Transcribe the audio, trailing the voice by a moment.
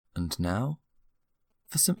And now,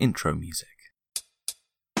 for some intro music.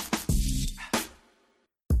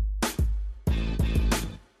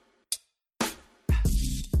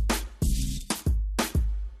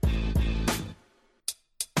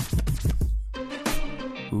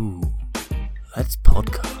 Ooh, let's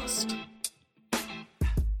podcast.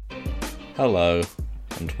 Hello,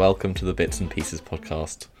 and welcome to the Bits and Pieces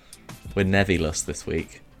podcast. We're Nevulous this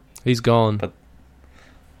week. He's gone. But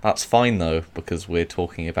that's fine though, because we're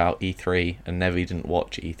talking about E3, and Nevi didn't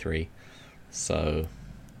watch E3, so...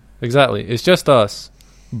 Exactly, it's just us,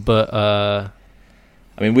 but I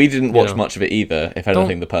mean, we didn't watch much of it either. If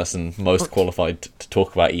anything, the person most qualified to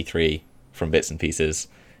talk about E3 from Bits and Pieces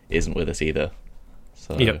isn't with us either.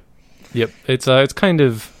 So Yep. It's kind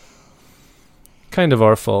of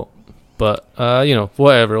our fault, but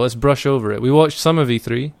whatever. Let's brush over it. We watched some of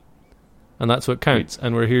E3, and that's what counts.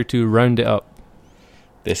 And we're here to round it up.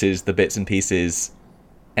 This is the Bits and Pieces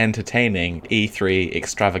entertaining E3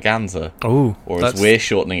 extravaganza. Oh, or as we're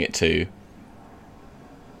shortening it to,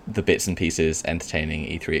 the Bits and Pieces entertaining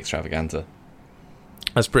E3 extravaganza.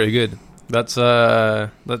 That's pretty good. That's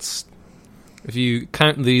if you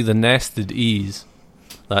count the nested E's,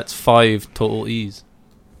 that's 5 total E's.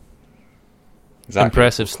 Exactly.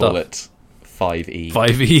 Impressive Call stuff. It 5E.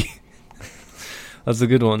 5E. That's a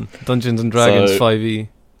good one. Dungeons and Dragons 5E.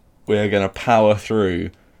 We are going to power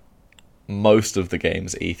through most of the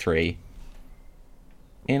games at E3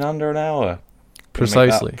 in under an hour.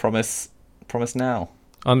 Precisely. Promise now.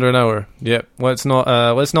 Under an hour. Yep. Let's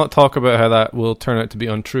not talk about how that will turn out to be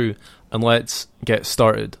untrue, and let's get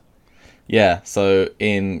started. Yeah. So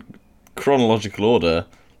in chronological order,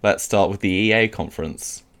 let's start with the EA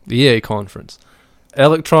conference. The EA conference.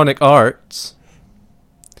 Electronic Arts.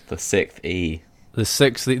 The 6th E. The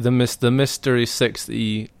 6th, the mystery 6th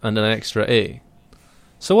E and an extra A.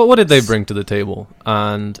 So what did they bring to the table?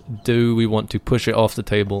 And do we want to push it off the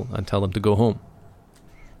table and tell them to go home?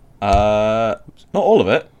 Not all of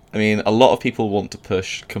it. I mean, a lot of people want to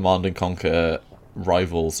push Command & Conquer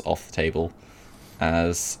Rivals off the table,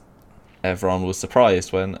 as everyone was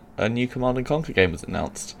surprised when a new Command & Conquer game was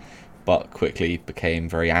announced, but quickly became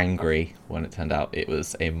very angry when it turned out it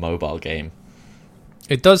was a mobile game.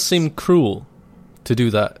 It does seem cruel to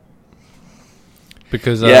do that.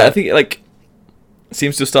 Because I think it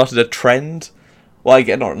seems to have started a trend. Well, I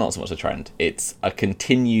get not so much a trend. It's a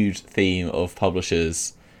continued theme of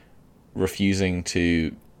publishers refusing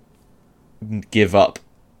to give up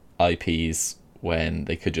IPs when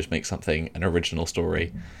they could just make something an original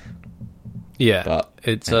story. Yeah, but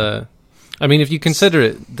it's I mean, if you consider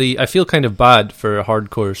it, I feel kind of bad for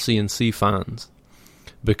hardcore CNC fans,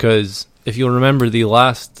 because if you'll remember, the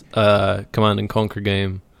last Command & Conquer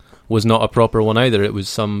game was not a proper one either. It was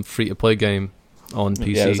some free-to-play game on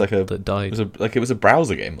PC that died. It was a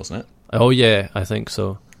browser game, wasn't it? Oh yeah, I think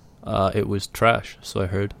so. It was trash, so I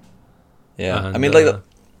heard. Yeah, and, I mean, like that.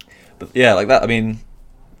 I mean,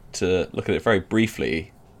 to look at it very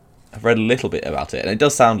briefly, I've read a little bit about it, and it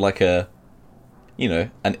does sound like an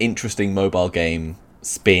interesting mobile game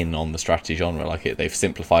spin on the strategy genre. They've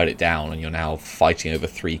simplified it down, and you're now fighting over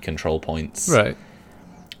 3 control points, right?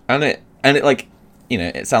 And it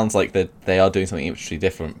it sounds like that they are doing something interestingly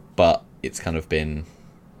different, but it's kind of been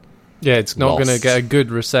it's not going to get a good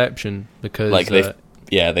reception because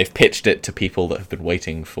they've pitched it to people that have been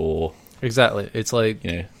waiting for exactly. It's like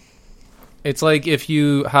it's like if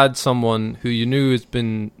you had someone who you know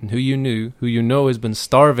has been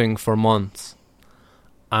starving for months,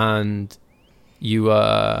 and you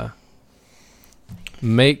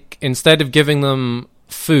instead of giving them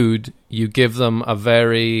food, you give them a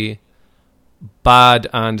very bad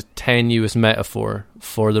and tenuous metaphor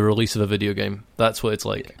for the release of a video game. That's what it's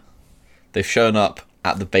like. They've shown up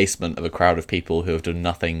at the basement of a crowd of people who have done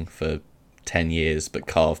nothing for 10 years but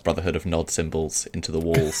carve Brotherhood of Nod symbols into the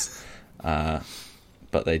walls.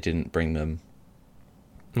 But they didn't bring them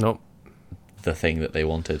the thing that they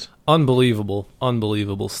wanted. Unbelievable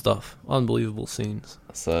stuff. Unbelievable scenes.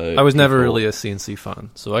 So I was never really a CNC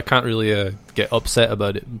fan, so I can't really get upset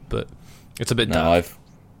about it, but it's a bit daft.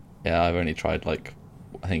 I've only tried I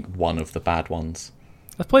think one of the bad ones.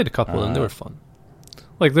 I've played a couple and they were fun.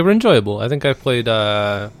 They were enjoyable. I think I played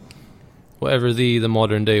whatever the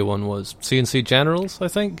modern day one was. CNC Generals, I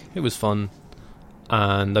think. It was fun.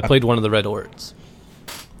 And I played one of the Red Alerts.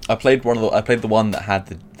 I played the one that had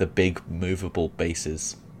the big movable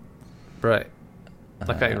bases. Right.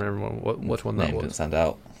 I can't even remember which one that name was. Didn't stand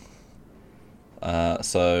out.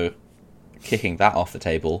 So kicking that off the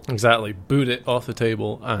table. Exactly. Boot it off the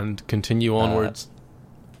table and continue onwards.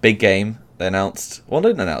 Big game. They announced... Well, they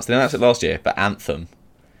didn't announce. They announced it last year, but Anthem.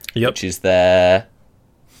 Yep. Which is their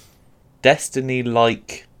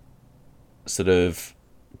Destiny-like sort of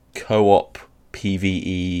co-op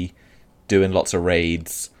PvE, doing lots of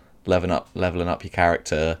raids, leveling up your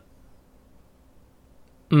character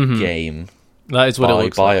game. That is what it by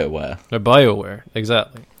looks like. BioWare. They're BioWare,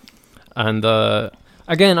 exactly. And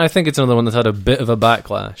again, I think it's another one that's had a bit of a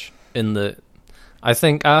backlash in that I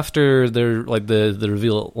think after their the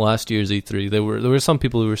reveal at last year's E3, there were some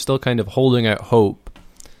people who were still kind of holding out hope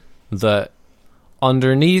that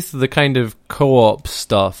underneath the kind of co-op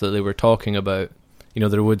stuff that they were talking about,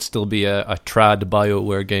 there would still be a trad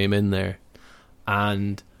BioWare game in there.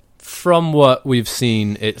 And from what we've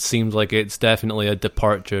seen, it seems like it's definitely a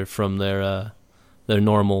departure from their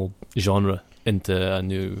normal genre into a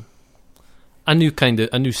new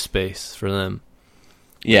space for them.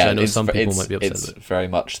 Yeah, I know some people might be upset it's with. very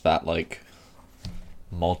much that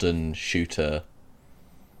modern shooter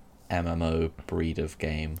MMO breed of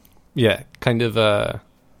game. Yeah, kind of.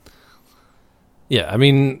 Yeah, I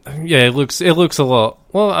mean, yeah, it looks a lot.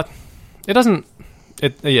 Well, it doesn't.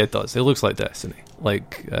 It does. It looks like Destiny.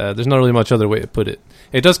 There's not really much other way to put it.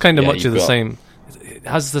 It does kind of much of the same. It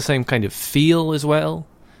has the same kind of feel as well,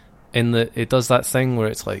 in that it does that thing where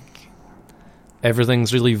it's like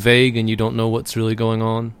everything's really vague and you don't know what's really going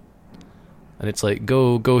on, and it's like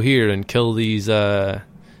go here and kill these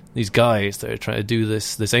guys that are trying to do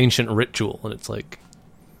this ancient ritual, and it's like,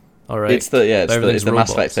 all right, it's the Mass Effect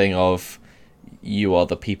robots. thing of you are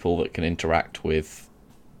the people that can interact with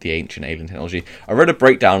the ancient alien technology. I read a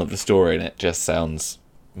breakdown of the story and it just sounds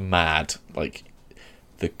mad. Like,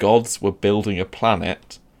 the gods were building a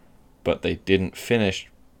planet, but they didn't finish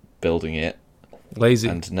building it. Lazy.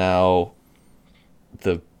 And now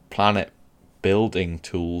the planet building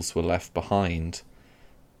tools were left behind,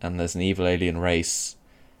 and there's an evil alien race,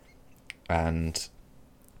 and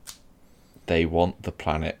they want the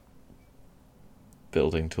planet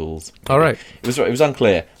building tools. All right. It was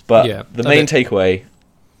unclear, but Yeah, the main takeaway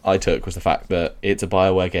I took was the fact that it's a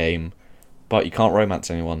BioWare game, but you can't romance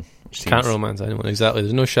anyone. Which Can't seems- romance anyone, exactly.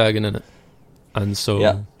 There's no shagging in it. And so...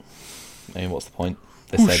 Yeah. I mean, what's the point?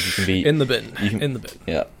 They said you can be... In the bin. you can- In the bin.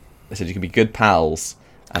 Yeah. They said you can be good pals,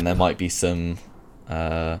 and there might be some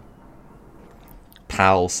pal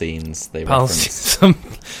scenes they reference.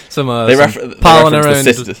 some They palling reference around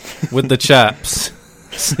the sister- with the chaps.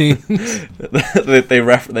 Scenes. they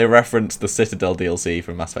reference the Citadel DLC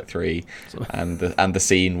from Mass Effect 3 and the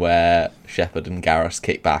scene where Shepard and Garrus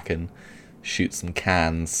kick back and shoot some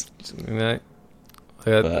cans, Right.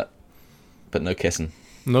 Yeah, but no kissing.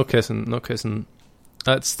 no kissing.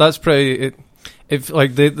 That's pretty.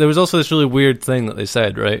 There was also this really weird thing that they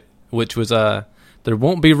said, right? Which was there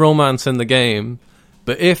won't be romance in the game,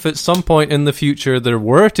 but if at some point in the future there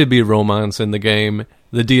were to be romance in the game,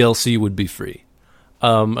 the DLC would be free.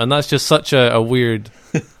 And that's just such a weird,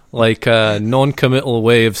 non-committal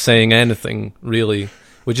way of saying anything, really.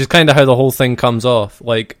 Which is kind of how the whole thing comes off.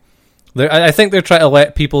 I think they're trying to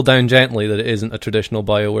let people down gently that it isn't a traditional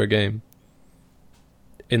BioWare game.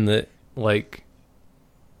 In that,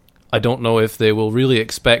 I don't know if they will really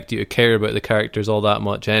expect you to care about the characters all that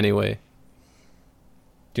much anyway.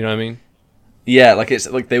 Do you know what I mean? Yeah, it's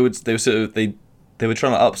like they were trying to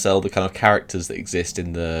upsell the kind of characters that exist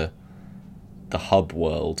in the hub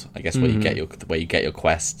world, I guess, where you get your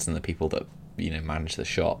quests and the people that manage the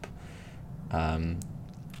shop.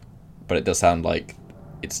 But it does sound like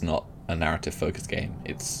it's not a narrative focused game.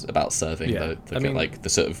 It's about serving the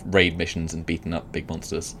sort of raid missions and beating up big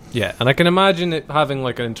monsters. Yeah, and I can imagine it having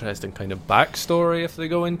an interesting kind of backstory if they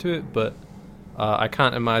go into it, but I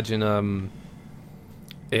can't imagine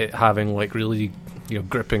it having really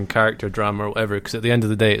gripping character drama or whatever, because at the end of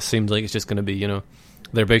the day it seems like it's just going to be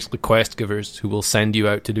they're basically quest givers who will send you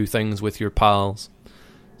out to do things with your pals.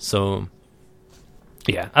 So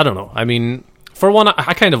yeah, I don't know. I mean, for one,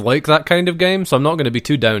 I kind of like that kind of game, so I'm not going to be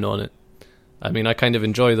too down on it. I mean, I kind of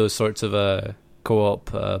enjoy those sorts of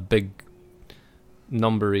co-op, big,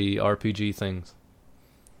 numbery RPG things.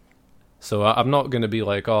 So I'm not going to be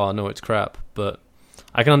like, oh, no, it's crap. But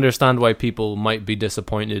I can understand why people might be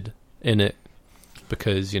disappointed in it,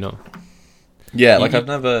 because, Yeah,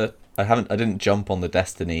 I didn't jump on the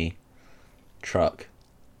Destiny truck,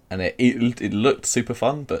 and it looked super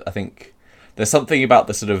fun, but I think there's something about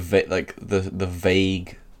the sort of the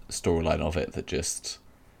vague storyline of it that just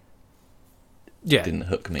didn't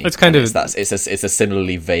hook me. It's kind of it's a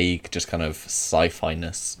similarly vague, just kind of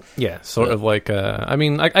sci-fi-ness. Yeah, sort of I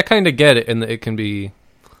mean, I kind of get it in that it can be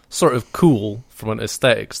sort of cool from an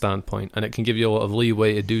aesthetic standpoint, and it can give you a lot of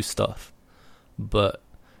leeway to do stuff. But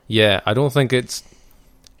yeah, I don't think it's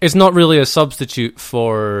not really a substitute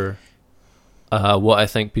for what I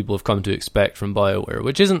think people have come to expect from BioWare,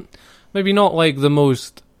 which isn't maybe not like the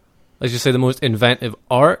most, as you say, the most inventive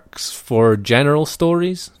arcs for general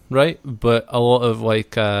stories, right? But a lot of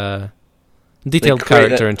like detailed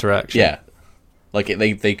character interaction. Yeah, like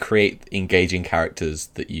they create engaging characters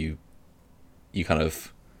that you kind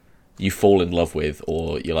of you fall in love with,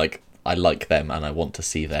 or you're like, I like them and I want to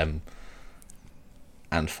see them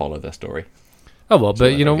and follow their story. Oh well,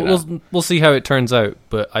 but you know, we'll see how it turns out.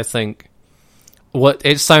 But I think what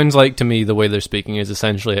it sounds like to me, the way they're speaking, is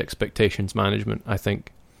essentially expectations management. I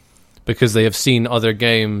think because they have seen other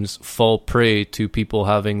games fall prey to people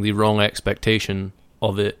having the wrong expectation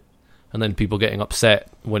of it, and then people getting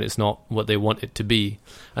upset when it's not what they want it to be.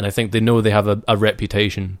 And I think they know they have a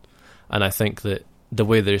reputation, and I think that the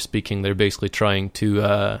way they're speaking, they're basically trying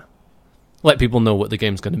to let people know what the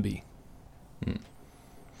game's going to be.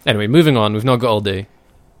 Anyway, moving on. We've not got all day.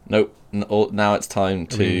 Nope. Now it's time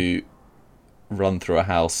to run through a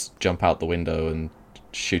house, jump out the window, and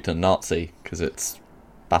shoot a Nazi, because it's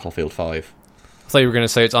Battlefield 5. I thought you were going to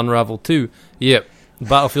say it's Unravel 2. Yep.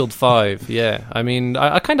 Battlefield 5, yeah. I mean,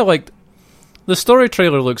 I kind of liked... The story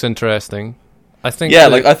trailer looks interesting. I think... Yeah,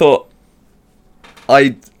 like, I thought...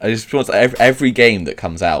 I just want to say, every game that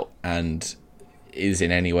comes out and is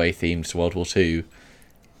in any way themed to World War II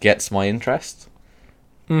gets my interest.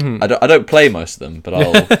 Mm-hmm. I don't play most of them, but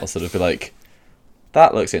I'll sort of be like,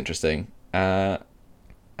 that looks interesting. And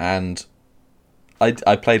I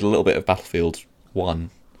played a little bit of Battlefield 1.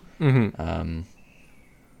 Mm-hmm.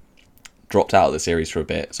 Dropped out of the series for a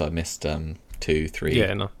bit, so I missed 2,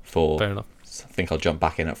 3, 4. Fair enough. So I think I'll jump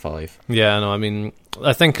back in at 5. Yeah, no, I mean,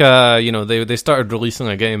 I think they started releasing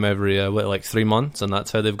a game every like 3 months, and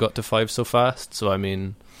that's how they've got to 5 so fast. So I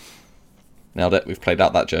mean, nailed it. We've played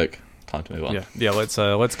out that joke. Time to move on. Yeah.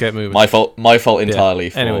 Let's get moving. My fault entirely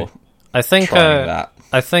for anyway, I think trying that.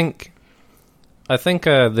 I think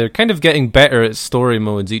they're kind of getting better at story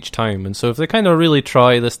modes each time, and so if they kind of really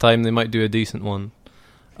try this time, they might do a decent one.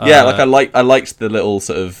 Yeah, like I liked the little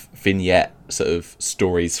sort of vignette sort of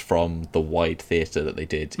stories from the wide theatre that they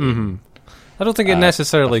did. Mm-hmm. I don't think it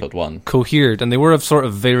necessarily cohered, and they were of sort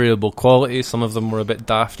of variable quality. Some of them were a bit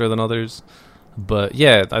dafter than others, but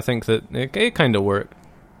yeah, I think that it kind of worked.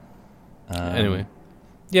 Anyway,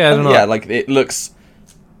 yeah, I don't know. Yeah, like it looks.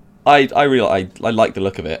 I like the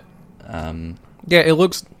look of it. Yeah, it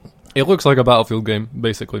looks like a Battlefield game,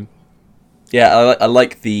 basically. Yeah, I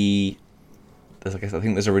like the. I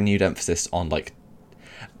think there's a renewed emphasis on like.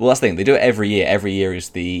 Well, that's the thing. They do it every year. Every year is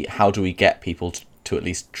the how do we get people to at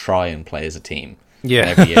least try and play as a team. Yeah. And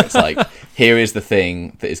every year it's like, here is the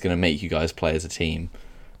thing that is going to make you guys play as a team.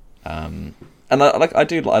 And I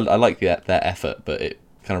like their effort, but it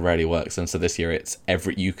kind of rarely works. And so this year it's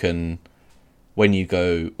when you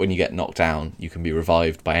get knocked down, you can be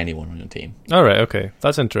revived by anyone on your team. All right, okay,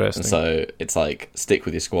 that's interesting. And so it's like, stick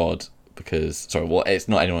with your squad because it's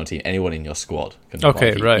not anyone on the team. Anyone in your squad can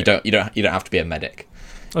revive you. Right. You don't have to be a medic.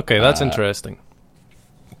 Okay, that's interesting.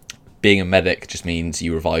 Being a medic just means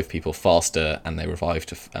you revive people faster, and they revive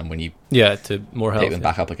and when you to more health, pick them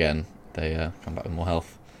back up again, they come back with more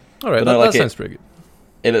health. All right, that sounds pretty good.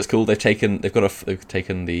 It looks cool. They've taken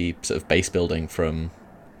the sort of base building from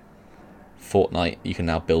Fortnite. You can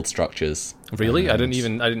now build structures. Really, I didn't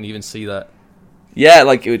even see that. Yeah,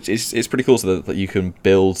 like it's pretty cool. So that you can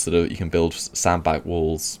build sandbag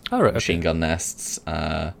walls, machine gun nests.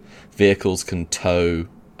 Vehicles can tow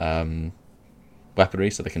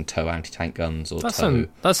weaponry, so they can tow anti-tank guns or that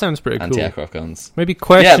sounds pretty cool. Anti-aircraft guns. Maybe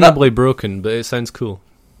questionably broken, but it sounds cool.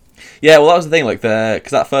 Yeah, well, that was the thing. Like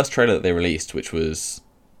because that first trailer that they released, it was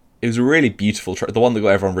a really beautiful trailer. The one that got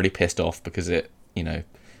everyone really pissed off because it,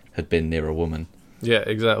 had been near a woman. Yeah,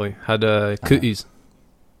 exactly. Had cooties.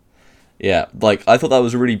 Yeah, like I thought that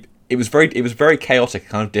was it was very chaotic,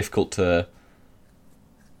 kind of difficult to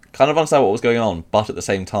kind of understand what was going on, but at the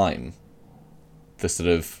same time,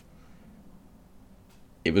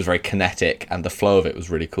 it was very kinetic, and the flow of it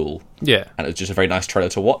was really cool. Yeah, and it was just a very nice trailer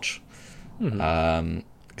to watch. Mm-hmm.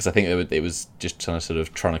 Because I think it was just trying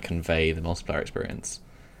to convey the multiplayer experience.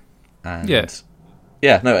 And it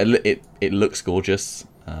looks gorgeous.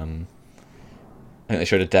 I think they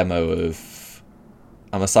showed a demo of.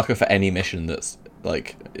 I'm a sucker for any mission that's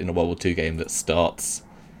like in a World War II game that starts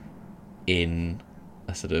in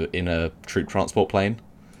a troop transport plane.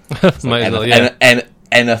 Might as well, yeah.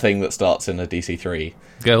 Anything that starts in a DC-3.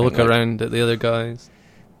 Go look around at the other guys.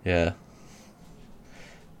 Yeah.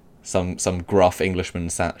 Some gruff Englishman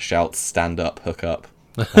shouts, "Stand up, hook up."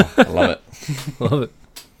 Oh, I love it. Love it.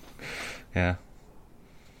 Yeah.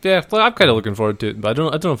 Yeah, well, I'm kind of looking forward to it, but I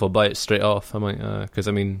don't know if I'll buy it straight off. I might, because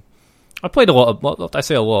I played a lot of. Well, I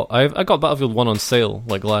say a lot. I got Battlefield 1 on sale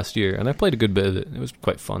like last year, and I played a good bit of it. It was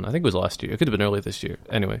quite fun. I think it was last year. It could have been early this year.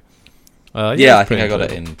 Anyway. Yeah, I think I got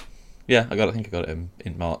it in. Yeah, I think I got it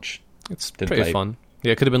in March. It's Didn't pretty play. fun.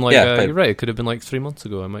 Yeah, it could have been like. Yeah, you're right. It could have been like 3 months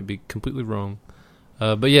ago. I might be completely wrong.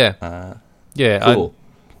 But yeah, Cool.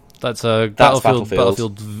 that's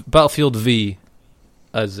Battlefield. Battlefield V,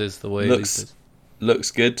 as is the way.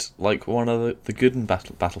 Looks good, like one of the good in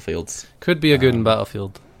Battlefields. Could be a good in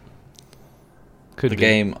Battlefield. Could The be.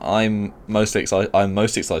 game I'm most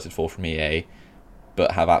excited for from EA,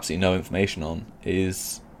 but have absolutely no information on,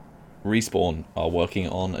 is Respawn are working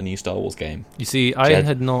on a new Star Wars game. You see, I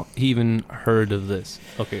had not even heard of this.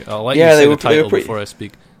 Okay, I'll let Yeah, you say they the were title pretty- before I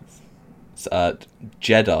speak.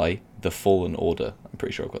 Jedi: The Fallen Order. I'm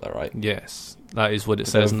pretty sure I've got that right. Yes, that is what it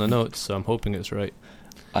says in the notes, so I'm hoping it's right.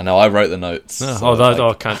 I know I wrote the notes.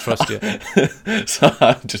 I can't trust you. So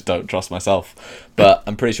I just don't trust myself. But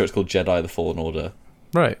I'm pretty sure it's called Jedi: The Fallen Order.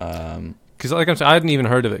 Right. Because like I'm saying, I hadn't even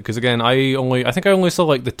heard of it. Because again, I think I only saw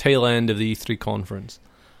like the tail end of the E3 conference.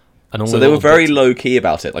 And only So they were little very bits. low key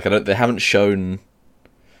about it. Like they haven't shown.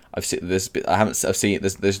 I've seen this. I haven't. I've seen.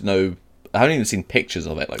 There's no. I haven't even seen pictures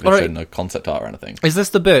of it. Like they've shown no concept art or anything. Is this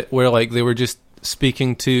the bit where like they were just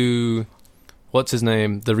speaking to what's his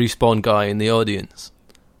name, the Respawn guy in the audience,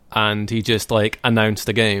 and he just like announced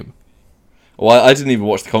the game? Well, I didn't even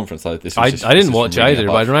watch the conference. I didn't watch it either,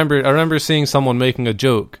 but I remember seeing someone making a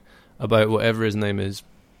joke about whatever his name is.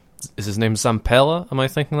 Is his name Zampella? Am I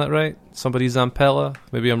thinking that right? Somebody Zampella?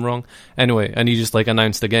 Maybe I'm wrong. Anyway, and he just like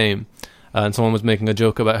announced the game, and someone was making a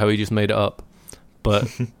joke about how he just made it up. But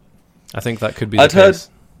I think that could be the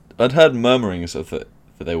case. I'd heard murmurings of it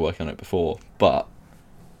that they were working on it before, but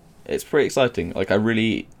it's pretty exciting. Like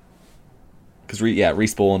because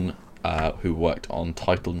Respawn, who worked on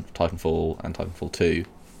Titanfall and Titanfall 2,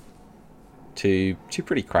 two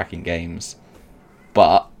pretty cracking games,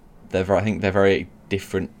 but I think they're very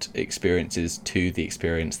different experiences to the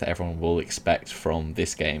experience that everyone will expect from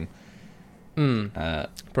this game.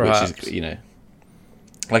 Perhaps. Which is,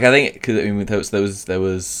 like I think because there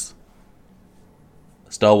was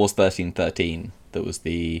Star Wars 1313 that was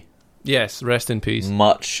the Yes, rest in peace.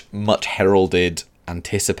 much heralded,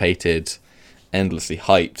 anticipated, endlessly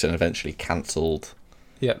hyped, and eventually cancelled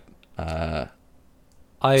Yep.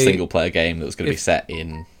 single player game that was going to be set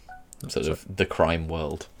in sort of the crime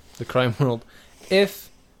world. The crime world. If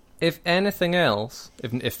nothing else,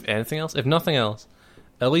 at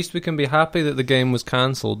least we can be happy that the game was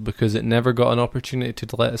cancelled because it never got an opportunity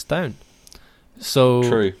to let us down. So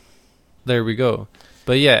True. there we go.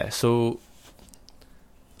 But yeah, so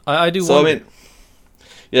I do. So wonder. I mean,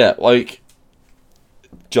 yeah, like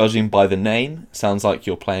judging by the name, sounds like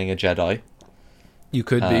you're playing a Jedi. You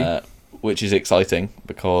could be. Which is exciting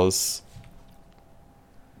because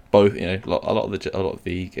both, a lot of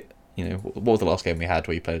the, what was the last game we had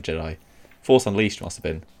where you played a Jedi? Force Unleashed must have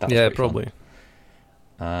been. That was Yeah, pretty probably.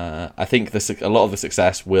 fun. I think a lot of the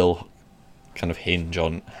success will kind of hinge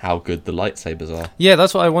on how good the lightsabers are. Yeah,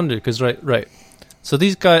 that's what I wondered. Because right. So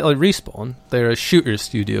these guys, like Respawn, they're a shooter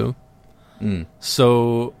studio.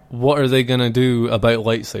 So what are they gonna do about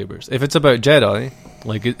lightsabers? If it's about Jedi,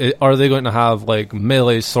 like, are they going to have like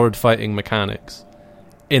melee sword fighting mechanics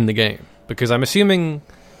in the game? Because I'm assuming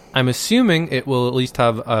it will at least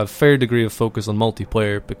have a fair degree of focus on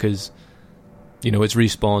multiplayer because, it's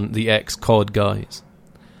Respawn, the ex-COD guys.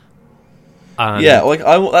 And Yeah, like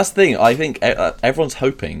that's the thing. I think everyone's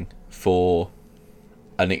hoping for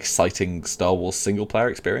an exciting Star Wars single player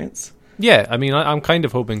experience. yeah, I mean, I'm kind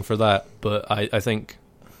of hoping for that, but I think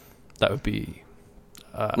that would be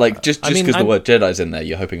Like just I mean, because the word Jedi's in there,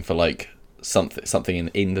 you're hoping for like something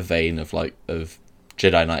in the vein of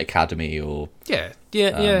Jedi Knight Academy or yeah.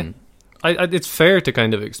 It's fair to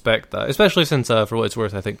kind of expect that, especially since, for what it's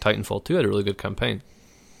worth, I think Titanfall 2 had a really good campaign.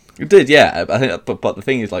 it did, yeah. I think, but the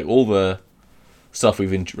thing is, like all the stuff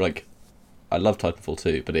I love Titanfall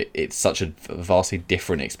 2, but it's such a vastly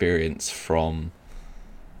different experience from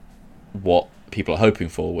what people are hoping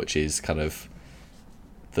for, which is kind of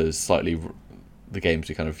the games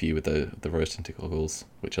we kind of view with the rose tentacles,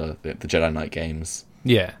 which are the Jedi Knight games.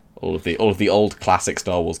 Yeah. All of the old classic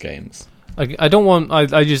Star Wars games. I don't want.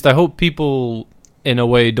 I hope people in a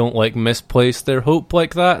way don't misplace their hope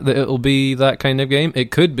like that it'll be that kind of game.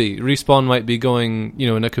 It could be. Respawn might be going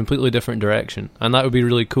in a completely different direction, and that would be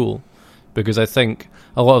really cool because I think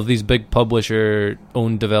a lot of these big publisher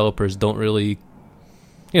owned developers don't really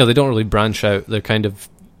they don't really branch out. They're kind of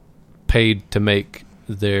paid to make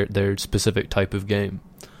their specific type of game.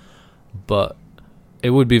 But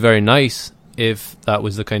it would be very nice if that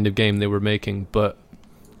was the kind of game they were making, but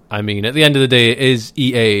I mean, at the end of the day, it is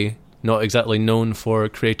EA, not exactly known for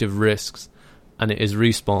creative risks, and it is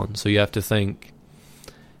Respawn, so you have to think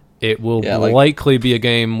it will likely be a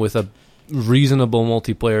game with a reasonable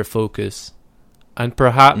multiplayer focus and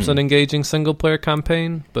perhaps an engaging single-player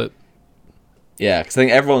campaign, but... Yeah, because I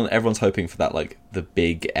think everyone's hoping for that, like, the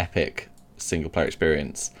big, epic single-player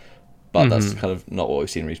experience, but that's kind of not what we've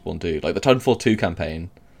seen Respawn do. Like, the Titanfall 2 campaign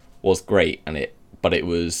was great, but it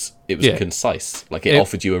was concise. Like, it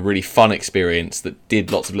offered you a really fun experience that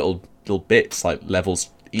did lots of little bits, like levels.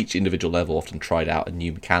 Each individual level often tried out a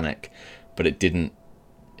new mechanic, but it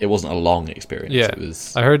wasn't a long experience.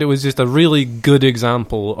 Yeah, I heard it was just a really good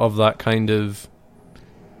example of that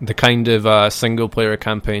the kind of single player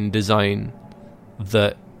campaign design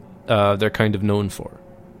that they're kind of known for.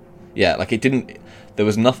 Yeah, like there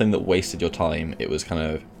was nothing that wasted your time. It was kind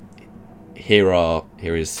of here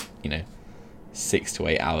is 6 to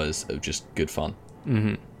 8 hours of just good fun.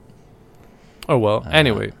 Mm-hmm. Oh well.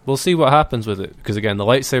 Anyway, we'll see what happens with it, because again, the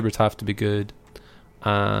lightsabers have to be good,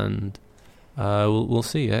 and we'll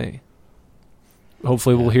see.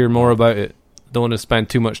 Hopefully, we'll hear more about it. Don't want to spend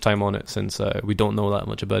too much time on it since we don't know that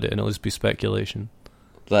much about it, and it'll just be speculation.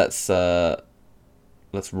 Let's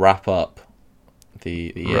wrap up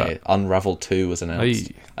the Unravel 2 was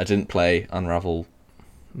announced. Aye. I didn't play Unravel.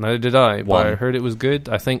 Neither did I, but I heard it was good.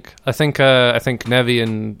 I think Nevi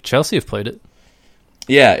and Chelsea have played it.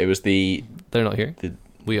 Yeah, it was the... They're not here.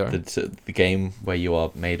 We are. The game where you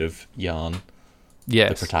are made of yarn.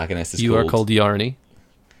 Yes. The protagonist is You are called Yarny.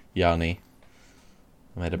 Yarny.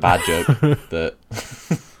 I made a bad joke that...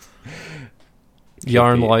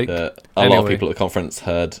 Yarn-like. A lot of people at the conference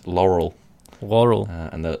heard Laurel.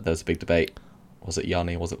 And there was a big debate. Was it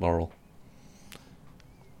Yarny? Was it Laurel?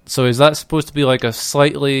 So is that supposed to be like a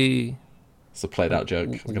slightly... It's a played-out joke.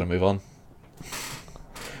 We're going to move on.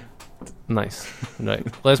 Nice. Right.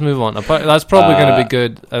 Let's move on. That's probably going to be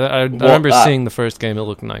good. I remember seeing the first game. It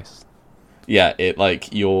looked nice. Yeah, it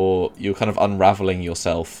like you're kind of unraveling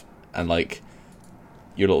yourself, and like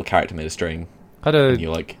your little character made a string. And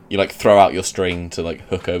you throw out your string to like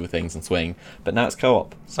hook over things and swing. But now it's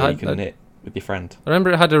co-op, so you can knit with your friend. I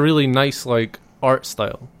remember it had a really nice like art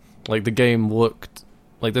style. Like the game looked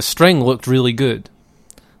like the string looked really good.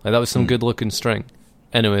 Like that was some good looking string.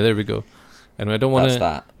 Anyway, there we go. Anyway, I don't want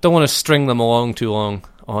to string them along too long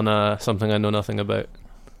on something I know nothing about.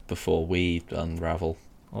 Before we unravel,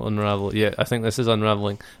 yeah. I think this is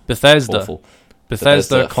unraveling. Bethesda. Awful.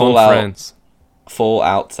 Bethesda conference.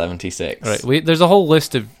 Fallout 76. Right. There's a whole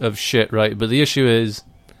list of shit. Right, but the issue is,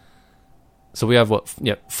 so we have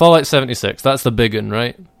Fallout 76. That's the big one,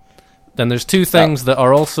 right? Then there's two things that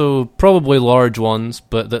are also probably large ones,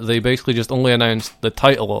 but that they basically just only announced the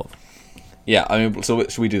title of. Yeah, I mean, so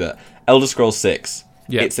should we do that? Elder Scrolls 6.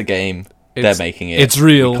 Yeah. It's a game. They're making it. It's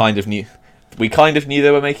real. We kind of knew they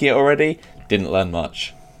were making it already. Didn't learn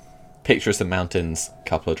much. Picture some mountains,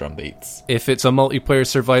 couple of drum beats. If it's a multiplayer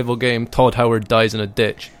survival game, Todd Howard dies in a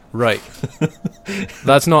ditch. Right.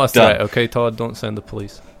 That's not a threat, Done. Okay, Todd? Don't send the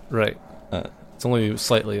police. Right. It's only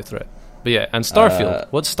slightly a threat. But yeah, and Starfield.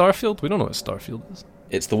 What's Starfield? We don't know what Starfield is.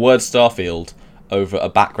 It's the word Starfield over a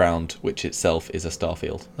background which itself is a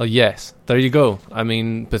starfield. Oh yes, there you go. I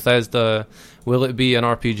mean, Bethesda, will it be an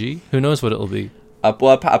RPG? Who knows what it'll be?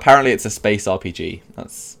 Well, apparently it's a space RPG.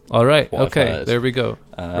 That's all right. Okay, there we go.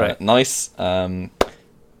 Right, nice.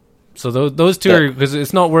 So those two are, because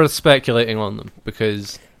it's not worth speculating on them,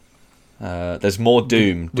 because there's more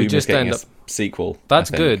Doom. Doom is getting a sequel.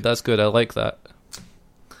 That's good. That's good. I like that.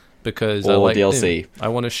 Because I like DLC. Doom. I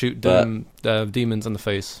want to shoot Doom demons in the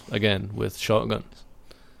face again with shotguns.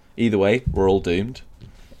 Either way, we're all doomed.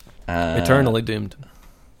 Eternally doomed.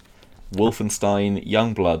 Wolfenstein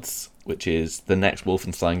Youngbloods, which is the next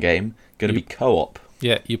Wolfenstein game, going to be co-op.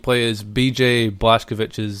 Yeah, you play as BJ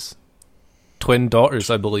Blazkowicz's twin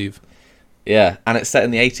daughters, I believe. Yeah, and it's set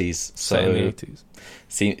in the 80s. Set in the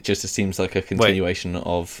 80s. Just seems like a continuation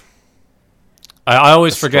of... I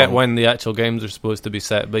always forget when the actual games are supposed to be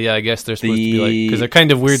set, but yeah, I guess they're supposed to be like, because they're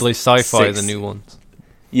kind of weirdly sci-fi, the new ones.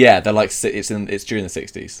 Yeah, they're like it's during the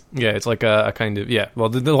 60s. Yeah, it's like a kind of Well,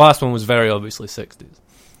 the last one was very obviously 60s,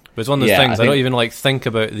 but it's one of those things I don't even like think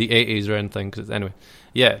about the 80s or anything. Cause anyway,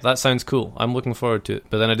 yeah, that sounds cool. I'm looking forward to it.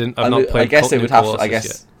 But then I've not played. I guess it would have. I guess.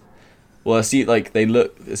 Yet. Well, see, like they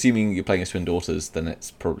look. Assuming you're playing as twin daughters, then it's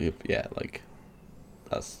probably like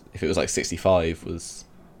that's if it was like 65 was.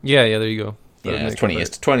 Yeah, there you go. Yeah, it's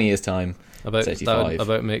 20 years time. About 85.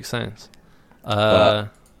 About makes sense.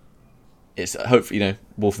 It's hopefully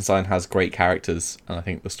Wolfenstein has great characters, and I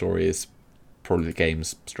think the story is probably the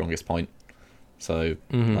game's strongest point. So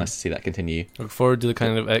nice to see that continue. Look forward to the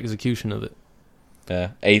kind of execution of it.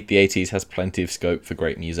 Yeah, the 80s has plenty of scope for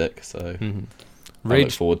great music, so I look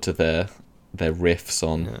Rage forward to their riffs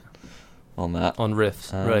on that. on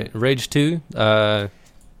riffs, right? Rage 2.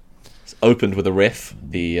 It's opened with a riff.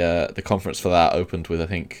 The conference for that opened with, I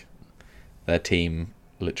think, their team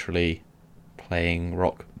literally playing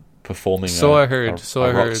rock, performing So a I heard.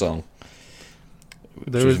 rock song.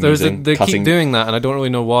 They keep doing that, and I don't really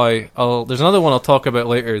know why. There's another one I'll talk about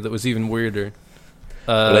later that was even weirder.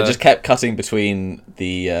 Well, they just kept cutting between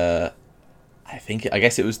I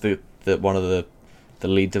guess it was the one of the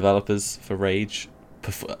lead developers for Rage,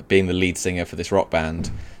 being the lead singer for this rock band,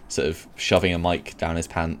 sort of shoving a mic down his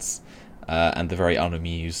pants, and the very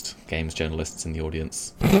unamused games journalists in the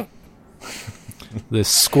audience. The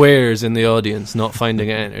squares in the audience not finding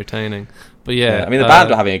it entertaining. But yeah, I mean, the band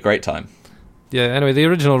were having a great time. Yeah, anyway, the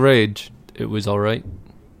original Rage, it was alright.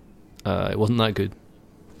 It wasn't that good.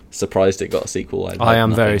 Surprised it got a sequel. I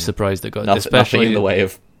am very surprised it got nothing in the way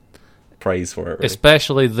of praise for it, really.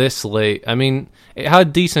 Especially this late. I mean, it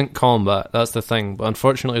had decent combat, that's the thing, but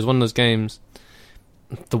unfortunately it was one of those games,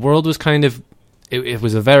 the world was kind of, it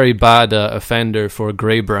was a very bad offender for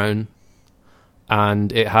grey-brown,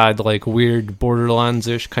 and it had like weird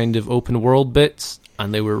Borderlands-ish kind of open world bits,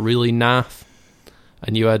 and they were really naff,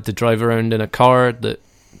 and you had to drive around in a car that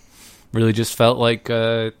really just felt like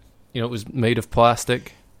it was made of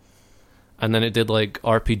plastic. And then it did like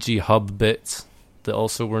RPG hub bits that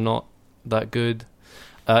also were not that good.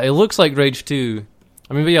 It looks like Rage 2.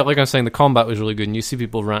 I mean, but yeah, like I was saying, the combat was really good, and you see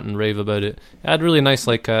people rant and rave about it. It had really nice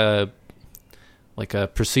like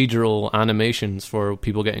procedural animations for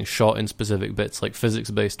people getting shot in specific bits, like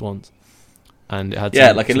physics-based ones. And it had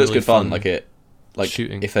it looks really good fun.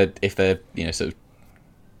 Shooting. If they're sort of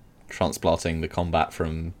transplanting the combat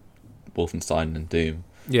from Wolfenstein and Doom.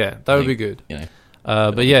 Yeah, that would be good.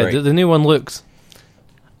 But yeah, the new one looks...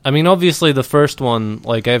 I mean, obviously the first one,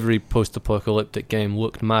 like every post-apocalyptic game,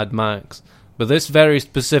 looked Mad Max. But this very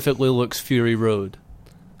specifically looks Fury Road,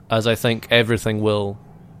 as I think everything will.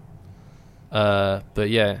 But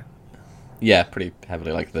yeah. Yeah, pretty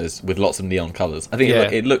heavily like those, with lots of neon colours. I think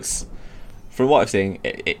it looks... From what I've seen,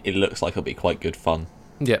 it looks like it'll be quite good fun.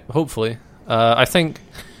 Yeah, hopefully. I think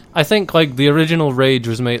like the original Rage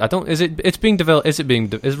was made. It's being developed.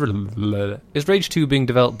 Is Rage 2 being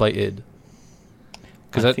developed by id?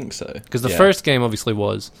 I think so. Because the first game obviously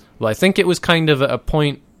was. Well, I think it was kind of at a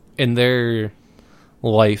point in their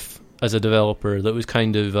life as a developer that was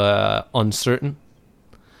kind of uncertain.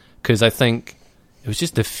 Because I think it was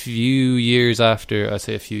just a few years after. I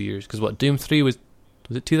say a few years because Doom 3 was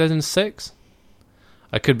it 2006?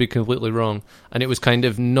 I could be completely wrong. And it was kind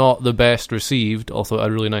of not the best received, although it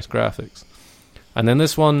had really nice graphics. And then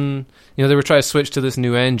this one, they were trying to switch to this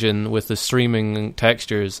new engine with the streaming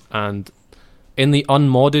textures, and in the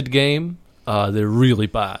unmodded game, they're really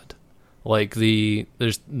bad. Like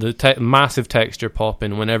there's massive texture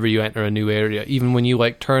popping whenever you enter a new area. Even when you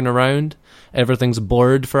like turn around, everything's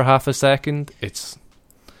blurred for half a second. It's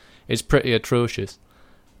pretty atrocious.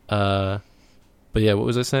 But yeah, what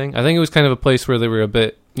was I saying? I think it was kind of a place where they were a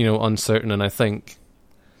bit, uncertain, and I think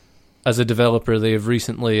as a developer they have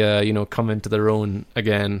recently, come into their own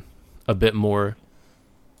again a bit more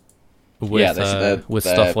with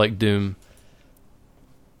stuff like Doom.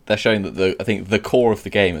 They're showing that I think the core of the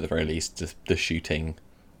game, at the very least, just the shooting,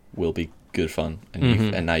 will be good fun,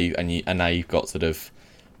 and now you've got sort of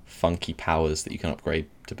funky powers that you can upgrade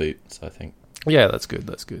to boot. So I think that's good.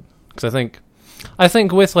 Because I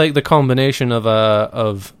think with like the combination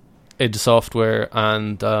of id Software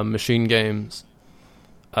and Machine Games,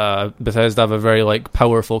 Bethesda have a very like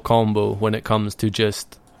powerful combo when it comes to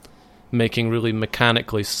just making really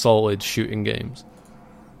mechanically solid shooting games.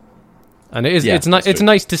 And it's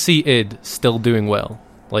nice to see id still doing well.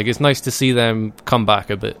 Like it's nice to see them come back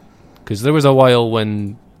a bit, because there was a while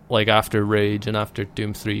when, like after Rage and after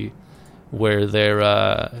Doom 3, where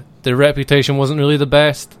their reputation wasn't really the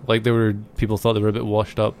best. Like people thought they were a bit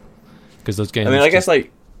washed up because those games. I mean, I guess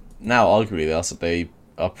like now, arguably, they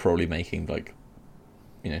are probably making like,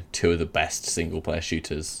 two of the best single player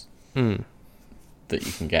shooters that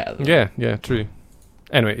you can get. Yeah, true.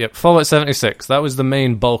 Anyway, Fallout 76. That was the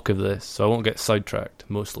main bulk of this, so I won't get sidetracked.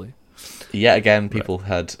 Mostly. Yet again,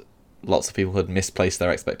 lots of people had misplaced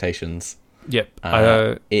their expectations. Yep.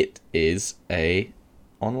 It is a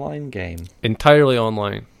online game. Entirely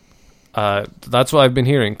online. That's what I've been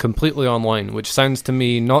hearing. Completely online, which sounds to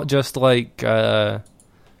me not just like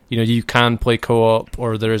you can play co-op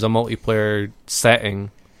or there is a multiplayer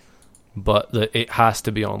setting, but that it has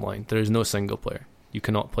to be online. There is no single player. You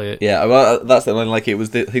cannot play it. Yeah, well, that's the line. Like it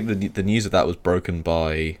was. I think the news of that was broken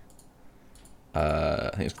by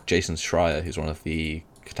I think it's Jason Schreier, who's one of the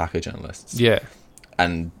Kotaku journalists. Yeah.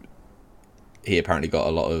 And he apparently got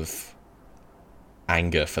a lot of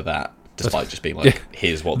anger for that, despite just being like,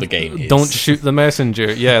 here's what the game is. Don't shoot the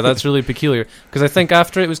messenger. Yeah, that's really peculiar. Because I think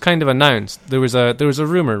after it was kind of announced, there was a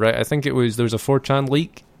rumor, right? I think there was a 4chan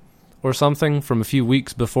leak or something from a few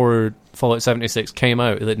weeks before Fallout 76 came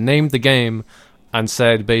out that named the game and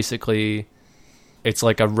said basically it's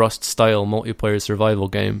like a Rust-style multiplayer survival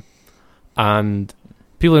game. And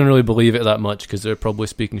people didn't really believe it that much because they're probably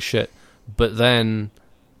speaking shit. But then,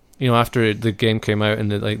 after the game came out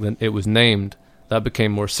and it was named, that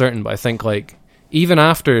became more certain. But I think even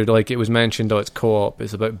after it was mentioned, it's co-op,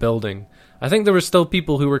 it's about building, I think there were still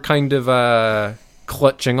people who were kind of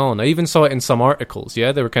clutching on. I even saw it in some articles.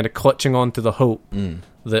 Yeah, they were kind of clutching on to the hope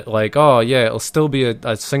that it'll still be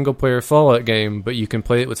a single player Fallout game, but you can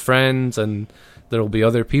play it with friends and there'll be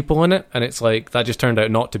other people in it. And it's that just turned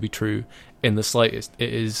out not to be true in the slightest.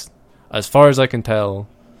 It is, as far as I can tell.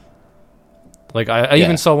 I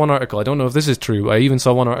even saw one article, I don't know if this is true, I even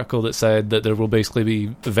saw one article that said that there will basically be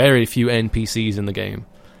very few NPCs in the game.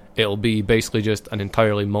 It'll be basically just an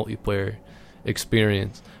entirely multiplayer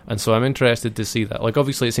experience. And so I'm interested to see that.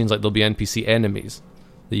 Obviously it seems like there'll be NPC enemies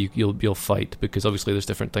that you'll fight, because obviously there's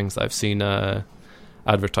different things that I've seen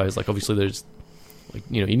advertised. Obviously there's,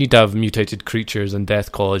 you need to have mutated creatures and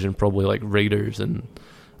Death College and probably raiders, and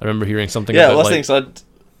I remember hearing something about well, I think so.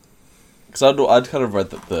 I'd kind of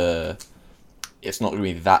read that it's not going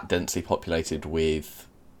to be that densely populated with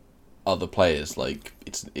other players. It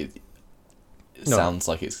sounds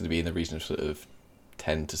like it's going to be in the region of sort of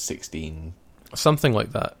 10 to 16, something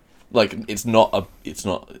like that. It's not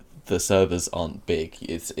the servers aren't big.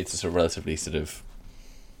 It's just a relatively sort of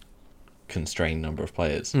constrained number of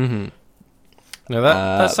players. Mm-hmm. Now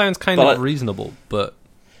that sounds kind of reasonable,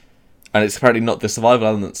 and it's apparently not, the survival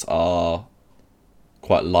elements are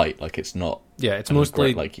quite light. It's not. Yeah, it's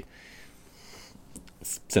mostly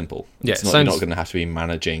it's simple. Yeah, you're not going to have to be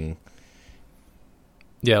managing.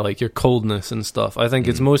 Yeah, your coldness and stuff. I think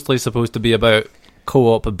it's mostly supposed to be about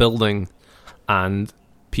co-op building and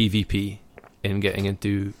PvP in getting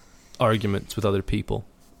into arguments with other people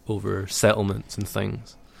over settlements and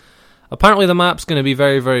things. Apparently the map's going to be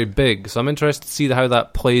very, very big, so I'm interested to see how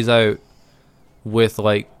that plays out with,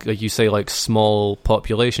 like you say, small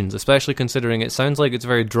populations, especially considering it sounds like it's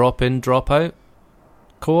very drop-in, drop-out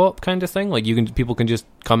co-op kind of thing. People can just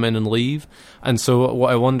come in and leave. And so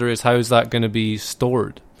what I wonder is, how is that going to be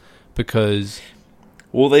stored? Because...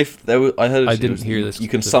 Well, I heard... I didn't hear this. You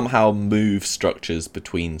can somehow move structures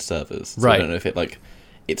between servers. So right. I don't know if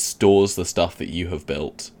it stores the stuff that you have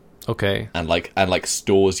built. Okay. And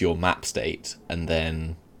stores your map state, and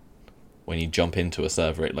then when you jump into a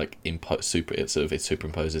server, it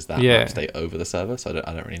superimposes that map state over the server. So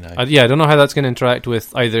I don't really know. I don't know how that's going to interact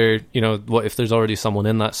with either, what if there's already someone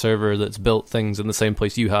in that server that's built things in the same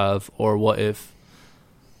place you have, or what if,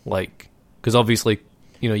 because obviously,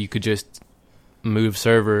 you could just move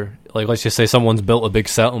server. Let's just say someone's built a big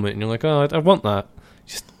settlement, and you're like, oh, I want that.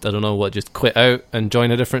 Just quit out and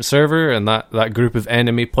join a different server, and that group of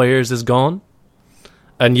enemy players is gone,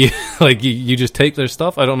 and you you just take their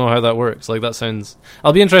stuff. I don't know how that works. That sounds...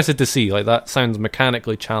 I'll be interested to see. That sounds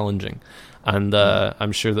mechanically challenging, and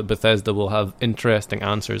I'm sure that Bethesda will have interesting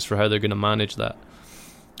answers for how they're going to manage that.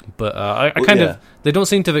 But they don't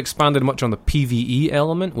seem to have expanded much on the PvE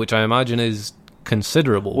element, which I imagine is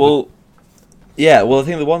considerable. Well, yeah. Well, I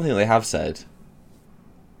think the one thing they have said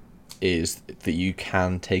is that you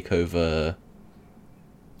can take over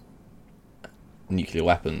nuclear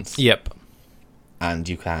weapons. Yep. And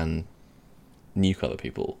you can nuke other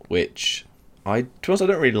people, which to be honest, I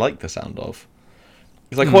don't really like the sound of.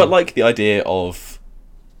 Because I quite like the idea of...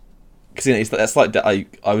 Because it's that slight... I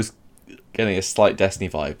was getting a slight Destiny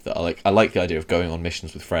vibe that I like the idea of going on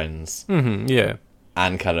missions with friends. Mm-hmm, yeah.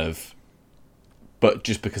 And kind of... But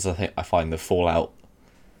just because I find the Fallout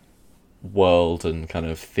world and kind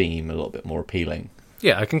of theme a little bit more appealing.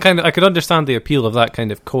 Yeah, I could understand the appeal of that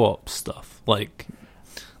kind of co-op stuff. You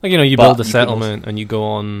build a settlement and you go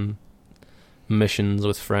on missions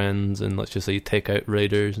with friends, and let's just say you take out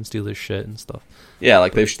raiders and steal their shit and stuff. Yeah,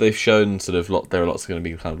 they've shown sort of there are lots going to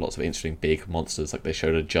be kind of lots of interesting big monsters. They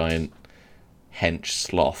showed a giant hench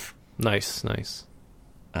sloth. Nice.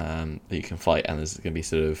 That you can fight, and there's going to be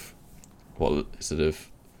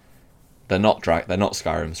they're not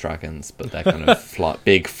Skyrim's dragons, but they're kind of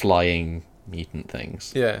big flying mutant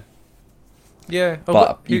things. Yeah.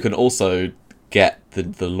 But you can also get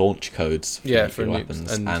the launch codes for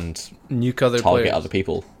weapons and nuke other target players. other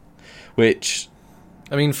people. Which,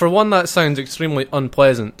 I mean, for one, that sounds extremely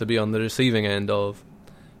unpleasant to be on the receiving end of.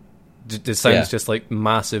 It sounds just like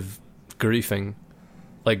massive griefing,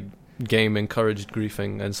 like game encouraged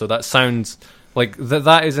griefing, and so that sounds like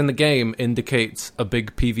that is in the game indicates a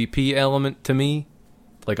big PvP element to me,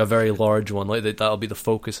 like a very large one, like that'll be the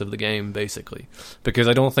focus of the game basically, because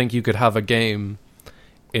I don't think you could have a game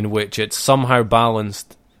in which it's somehow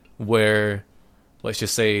balanced where, let's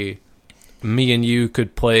just say, me and you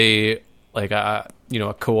could play like a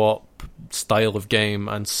co-op style of game,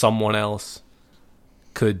 and someone else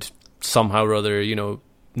could somehow or other,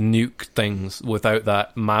 nuke things without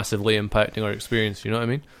that massively impacting our experience. You know what I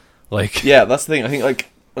mean? Like, yeah, that's the thing. I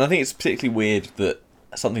think it's particularly weird that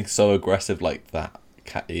something so aggressive like that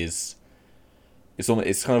is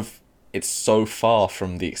it's so far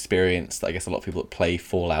from the experience that I guess a lot of people that play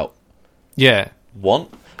Fallout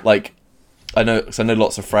want. Like, I know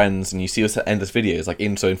lots of friends, and you see us endless videos like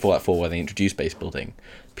in Fallout 4 where they introduce base building.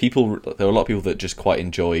 There were a lot of people that just quite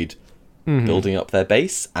enjoyed building up their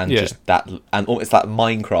base, and just that, and it's that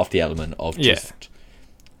Minecrafty element of just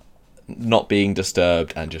not being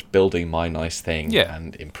disturbed and just building my nice thing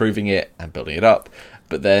and improving it and building it up.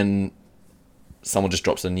 But then someone just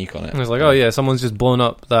drops a nuke on it. And it's like, oh yeah, someone's just blown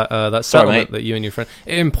up that settlement that you and your friend.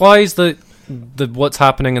 It implies that what's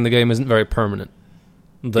happening in the game isn't very permanent.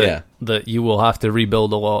 That you will have to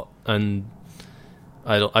rebuild a lot, and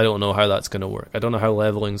I don't know how that's going to work. I don't know how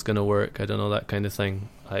leveling's going to work. I don't know that kind of thing.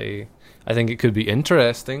 I think it could be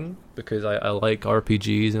interesting because I like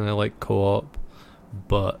RPGs and I like co-op,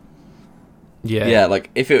 but yeah,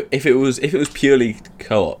 like if it was purely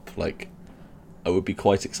co-op, like I would be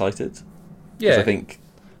quite excited. Yeah, I think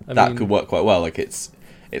that could work quite well. Like it's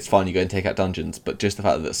fine, you go and take out dungeons, but just the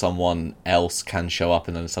fact that someone else can show up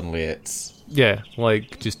and then suddenly it's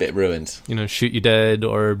like just a bit ruined. Shoot you dead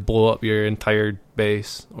or blow up your entire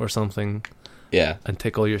base or something. Yeah, and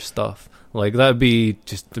take all your stuff. Like that'd be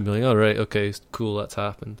just to be like, all right, okay, cool, that's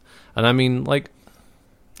happened. And I mean, like,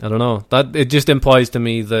 I don't know. That it just implies to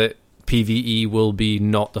me that PvE will be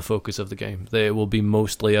not the focus of the game. That it will be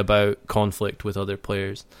mostly about conflict with other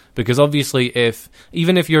players. Because obviously,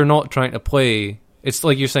 even if you're not trying to play, it's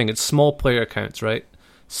like you're saying, it's small player counts, right?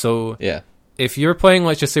 So if you're playing,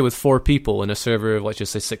 let's just say, with 4 people in a server of, let's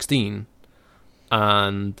just say, 16,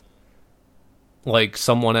 and like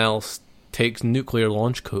someone else takes nuclear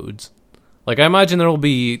launch codes, like I imagine there will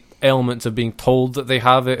be elements of being told that they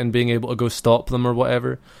have it and being able to go stop them or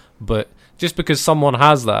whatever. But just because someone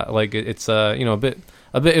has that, like it's a bit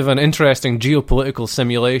of an interesting geopolitical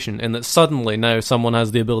simulation in that suddenly now someone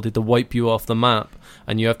has the ability to wipe you off the map,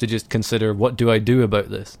 and you have to just consider, what do I do about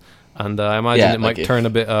this? And I imagine it might turn a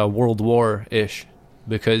bit World War-ish,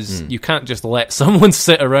 because you can't just let someone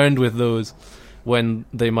sit around with those when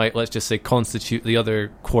they might, let's just say, constitute the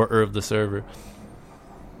other quarter of the server.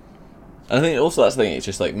 I think also that's the thing, it's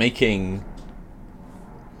just like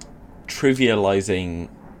trivializing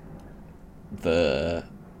the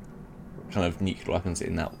kind of nuclear weapons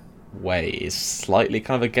in that way is slightly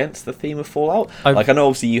kind of against the theme of Fallout. I know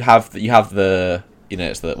obviously you have the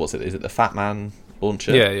it's the is it the Fat Man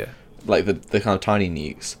launcher? Yeah. Like the kind of tiny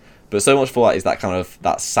nukes. But so much Fallout is that kind of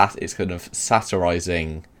it's kind of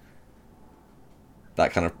satirizing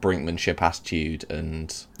that kind of brinkmanship attitude.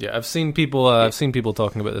 And I've seen people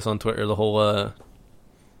talking about this on Twitter, the whole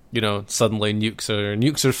suddenly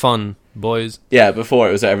nukes are fun, boys. Yeah, before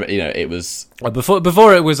it was it was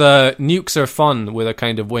before it was nukes are fun with a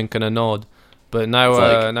kind of wink and a nod, but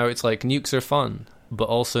now now it's like nukes are fun, but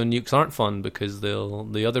also nukes aren't fun because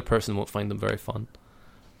the other person won't find them very fun.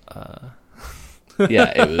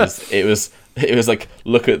 It was like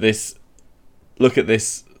look at this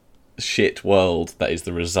shit world that is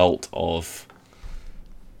the result of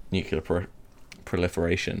nuclear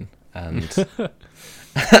proliferation and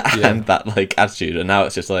and that like attitude, and now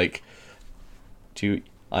it's just like,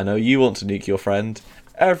 I know you want to nuke your friend.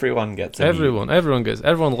 Everyone gets a nuke.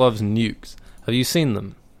 Everyone loves nukes. Have you seen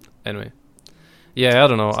them? Anyway, I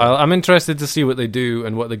don't know. I'm interested to see what they do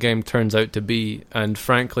and what the game turns out to be. And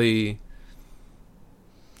frankly,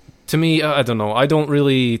 to me, I don't know. I don't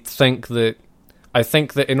really think that. I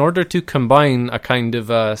think that in order to combine a kind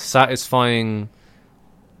of satisfying,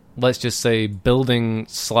 let's just say, building /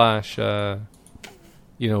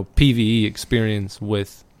 PvE experience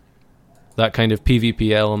with that kind of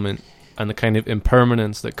PvP element and the kind of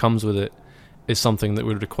impermanence that comes with it is something that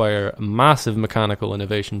would require massive mechanical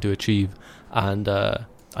innovation to achieve. And I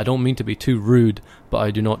don't mean to be too rude, but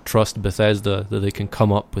I do not trust Bethesda that they can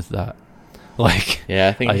come up with that. Like,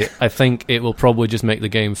 I think it will probably just make the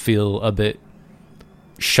game feel a bit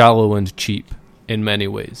shallow and cheap in many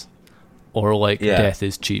ways, or like death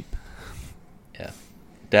is cheap.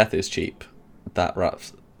 Death is cheap. That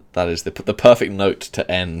That is the perfect note to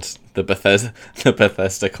end the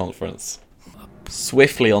Bethesda conference.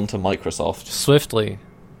 Swiftly onto Microsoft. Swiftly.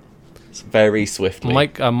 Very swiftly.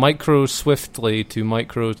 Micro swiftly to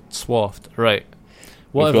Micro Swaft. Right.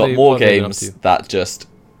 We've got more games that just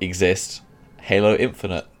exist. Halo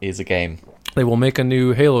Infinite is a game. They will make a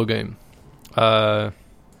new Halo game. Yeah,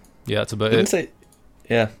 that's about it.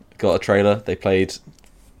 Got a trailer. They played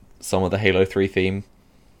some of the Halo 3 theme.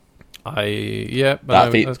 That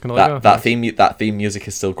theme music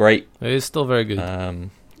is still great. It is still very good.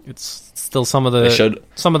 It's still some of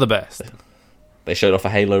the best. They showed off a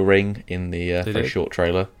Halo ring in the very short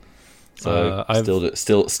trailer. So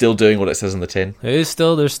still doing what it says in the tin. It is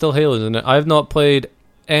still, there's still Halos in it. I've not played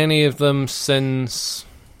any of them since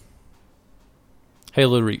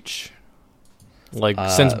Halo Reach.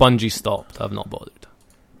 Since Bungie stopped, I've not bothered.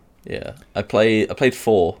 Yeah, I played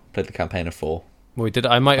 4. Played the campaign of 4. Wait,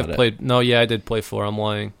 I might have played. No, yeah, I did play 4. I'm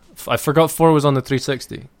lying. I forgot 4 was on the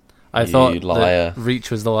 360. I thought that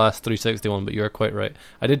Reach was the last 360 one, but you are quite right.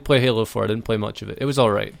 I did play Halo 4. I didn't play much of it. It was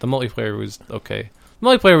alright. The multiplayer was okay. The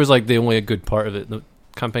multiplayer was the only good part of it. The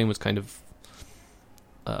campaign was kind of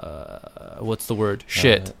what's the word?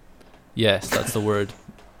 Shit. Yes, that's the word.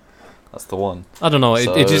 That's the one. I don't know.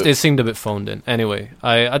 It seemed a bit phoned in. Anyway,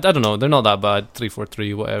 I don't know. They're not that bad.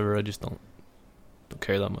 343, whatever. I just don't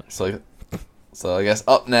care that much. So I guess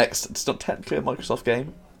up next, it's not technically a Microsoft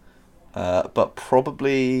game, but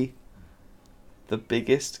probably the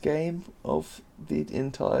biggest game of the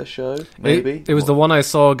entire show. Maybe it was the one I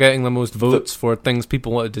saw getting the most votes for things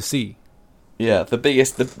people wanted to see. Yeah, the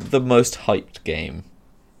biggest, the most hyped game,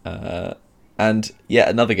 and yet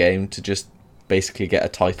another game to just basically get a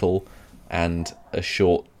title and a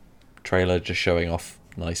short trailer just showing off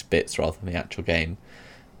nice bits rather than the actual game.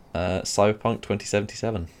 Cyberpunk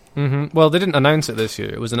 2077. Mm-hmm. Well, they didn't announce it this year.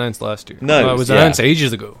 It was announced last year. No, it was announced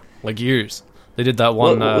ages ago, years. They did that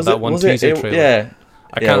one teaser trailer. Yeah,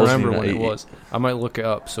 I can't remember when it was. I might look it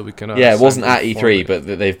up so we can. It wasn't at E3, but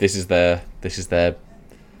this is their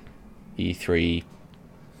E3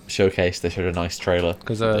 showcase. They showed a nice trailer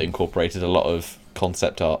that incorporated a lot of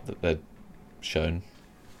concept art that they'd shown.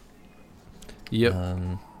 Yep.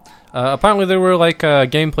 Apparently, there were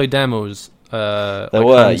gameplay demos. There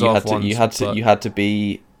were. You had to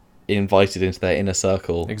be invited into their inner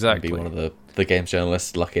circle. Exactly. And be one of the games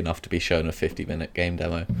journalists lucky enough to be shown a 50-minute game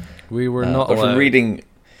demo. We were not but allowed.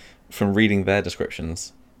 From reading their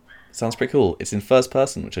descriptions, it sounds pretty cool. It's in first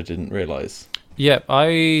person, which I didn't realise. Yeah,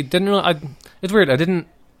 I didn't really... it's weird. I didn't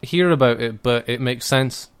hear about it, but it makes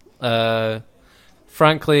sense.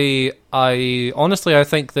 Frankly, I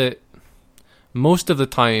think that most of the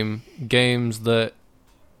time, games that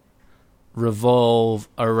revolve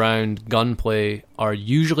around gunplay are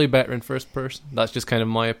usually better in first person. That's just kind of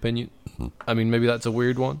my opinion. I mean, maybe that's a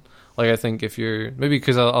weird one. I think if you're... Maybe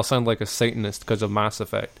because I'll sound like a Satanist because of Mass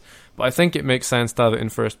Effect. But I think it makes sense to have it in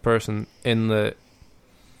first person in the...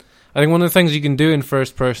 I think one of the things you can do in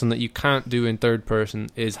first person that you can't do in third person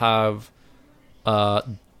is have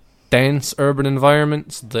dense urban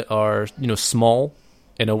environments that are, small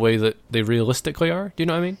in a way that they realistically are. Do you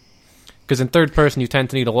know what I mean? Because in third person, you tend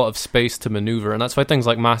to need a lot of space to maneuver, and that's why things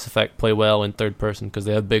like Mass Effect play well in third person, because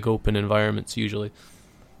they have big open environments usually.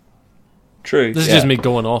 True. This is just me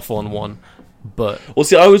going off on one, but... Well,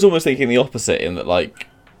 see, I was almost thinking the opposite, in that,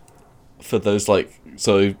 for those,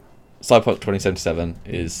 so Cyberpunk 2077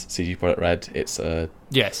 is CG Projekt Red. It's a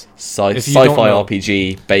sci-fi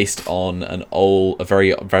RPG based on a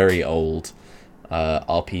very, very old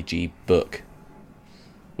RPG book,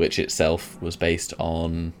 which itself was based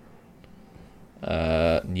on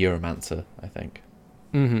Neuromancer, I think.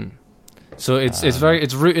 Mm-hmm. So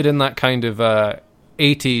it's rooted in that kind of 80s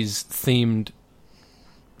themed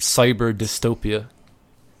cyber dystopia.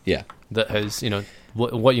 Yeah. That has, what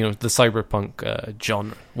the cyberpunk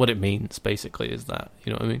genre, what it means basically is that,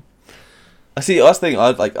 you know what I mean? I see. Last thing,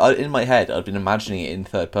 in my head, I'd been imagining it in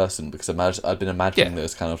third person because I'd been imagining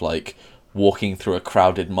those kind of walking through a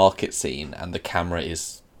crowded market scene and the camera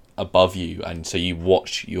is above you, and so you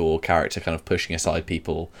watch your character kind of pushing aside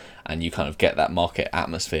people, and you kind of get that market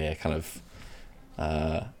atmosphere kind of.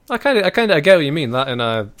 I get what you mean. That in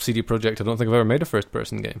a CD Projekt, I don't think I've ever made a first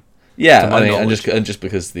person game. Yeah, I mean, and just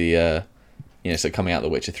because the so coming out The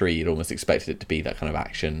Witcher 3, you'd almost expected it to be that kind of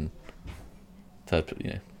action third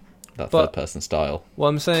person style. What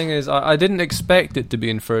I'm saying is, I didn't expect it to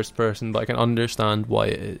be in first person, but I can understand why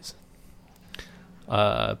it is.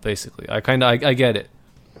 Basically, I get it.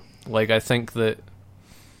 I think that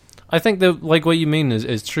what you mean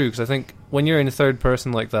is true, because I think when you're in third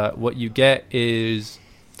person like that, what you get is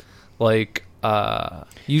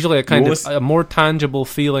usually a kind almost- of a more tangible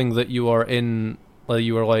feeling that you are in, like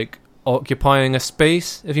you are like occupying a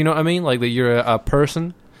space, if you know what I mean, like that you're a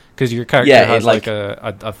person, because your character Yeah, it, has like-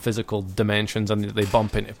 a physical dimensions and they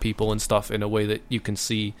bump into people and stuff in a way that you can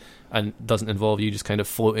see and doesn't involve you just kind of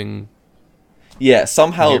floating. Yeah,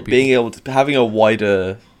 somehow Near people. being able to having a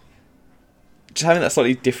wider, just having that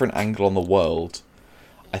slightly different angle on the world,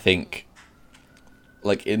 I think,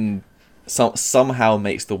 like somehow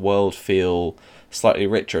makes the world feel slightly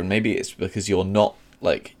richer. And maybe it's because you're not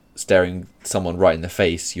like staring someone right in the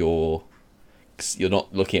face. You're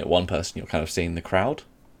not looking at one person. You're kind of seeing the crowd.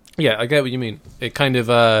 Yeah, I get what you mean. It kind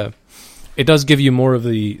of it does give you more of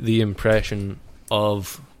the impression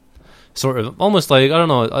of sort of almost like, I don't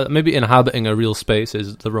know, maybe inhabiting a real space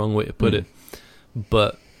is the wrong way to put it,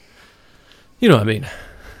 but you know what I mean.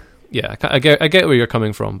 Yeah, I get where you're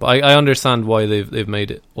coming from, but I understand why they've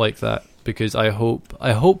made it like that, because I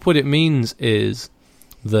hope what it means is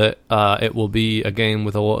that it will be a game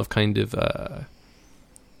with a lot of kind of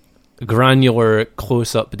granular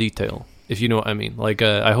close-up detail, if you know what I mean. Like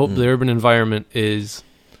I hope the urban environment is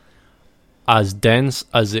as dense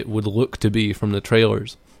as it would look to be from the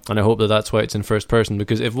trailers, and I hope that that's why it's in first person,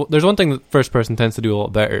 because if there's one thing that first person tends to do a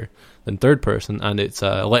lot better than third person, and it's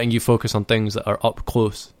letting you focus on things that are up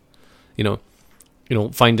close. You know,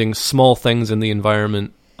 finding small things in the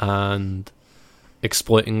environment and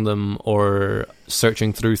exploiting them, or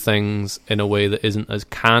searching through things in a way that isn't as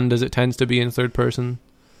canned as it tends to be in third person.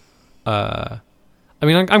 I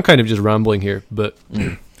mean, I'm kind of just rambling here, but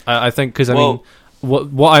I think, because I mean,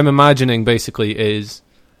 what I'm imagining basically is,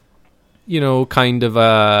 you know, kind of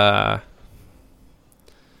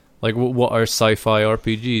like what are sci-fi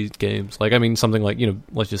RPG games? Like, I mean, something like, you know,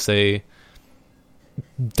 let's just say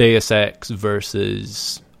Deus Ex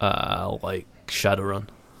versus like Shadowrun,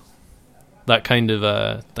 that kind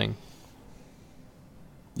of thing.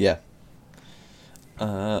 Yeah.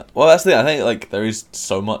 Well, that's the thing. I think like there is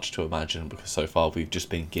so much to imagine, because so far we've just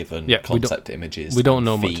been given concept images. We don't and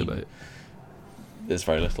know theme. much about it. There's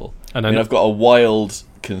very little. And I mean, I've got a wild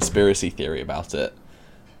conspiracy theory about it.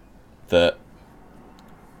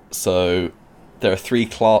 So there are three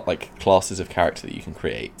classes of character that you can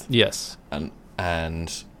create. Yes.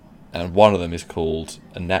 And one of them is called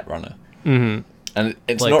a Netrunner. Mm-hmm. And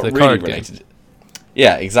it's Like not the really card related. game.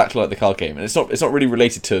 Yeah, exactly like the card game, and it's not really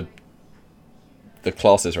related to the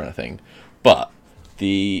classes or anything. But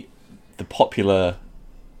the popular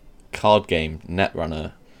card game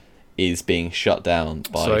Netrunner is being shut down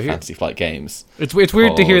by Fantasy Flight Games. It's weird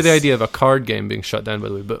to hear the idea of a card game being shut down, by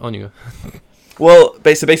the way. But on you go. Well,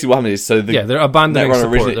 basically what happened is they're abandoning Netrunner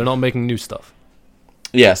support. They're not making new stuff.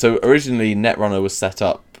 Yeah, so originally Netrunner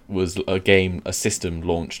was a system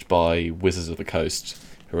launched by Wizards of the Coast,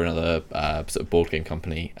 who are another sort of board game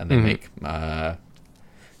company, and they make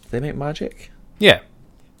they make Magic? Yeah.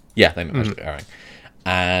 Yeah, they make Magic the Gathering.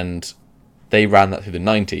 And they ran that through the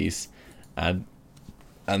 90s and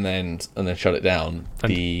then shut it down.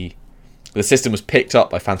 The system was picked up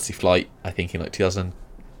by Fantasy Flight, I think, in like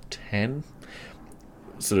 2010.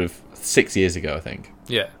 Sort of 6 years ago, I think.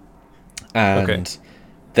 Yeah. And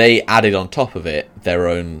they added on top of it their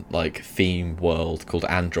own like theme world called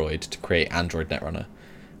Android to create Android Netrunner,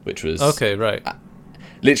 which was right.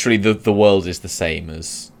 Literally the world is the same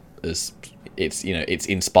as it's, you know, it's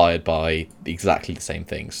inspired by exactly the same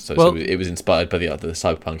things. So it was inspired by the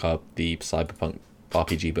Cyberpunk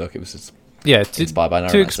RPG book. It was inspired by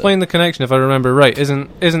Neuromancer. To explain the connection, if I remember right,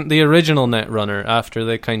 isn't the original Netrunner, after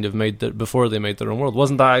they kind of before they made their own world,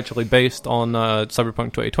 wasn't that actually based on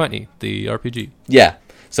Cyberpunk 2020, the RPG? Yeah.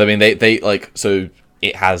 So I mean, they like, so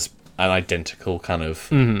it has an identical kind of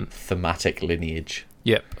thematic lineage.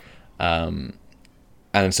 Yep.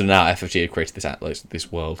 And so now FFG have created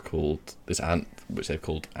this world called which they've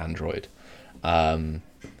called Android,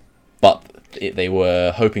 but they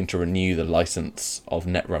were hoping to renew the license of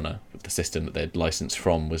Netrunner, the system that they'd licensed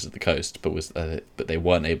from Wizards of the Coast, but they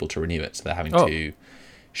weren't able to renew it, so they're having to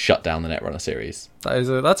shut down the Netrunner series.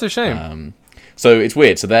 That's a shame. So it's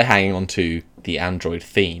weird. So they're hanging on to the Android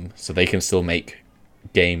theme, so they can still make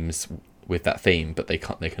games with that theme, but they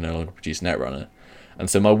can no longer produce Netrunner. And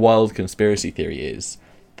so my wild conspiracy theory is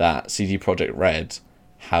that CD Projekt Red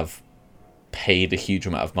have paid a huge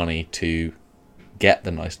amount of money to get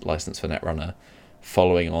the nice license for Netrunner,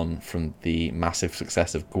 following on from the massive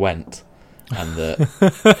success of Gwent, and that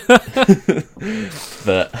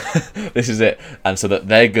this is it, and so that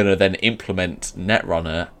they're gonna then implement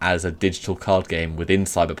Netrunner as a digital card game within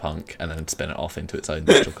Cyberpunk, and then spin it off into its own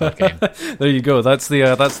digital card game. There you go. That's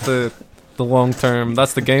the long term.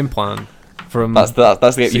 That's the game plan. From that's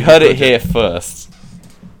the you heard it here first.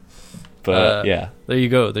 But yeah, there you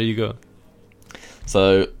go. There you go.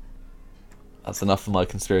 so that's enough for my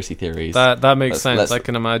conspiracy theories. That makes sense. let's- I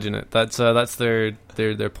can imagine it. That's their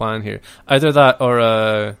plan here. Either that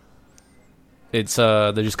or it's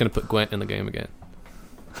they're just gonna put Gwent in the game again.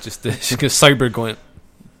 Just gonna cyber Gwent.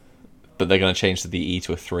 But they're going to change the E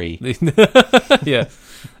to a 3. Yeah.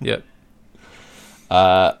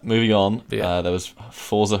 Moving on, Yeah. there was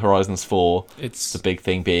Forza Horizons 4. It's The big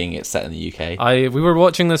thing being it's set in the UK. we were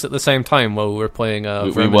watching this at the same time while we were playing.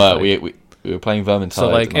 we were playing Vermintide, So,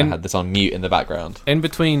 like, and I had this on mute in the background. in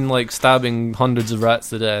between, like, stabbing hundreds of rats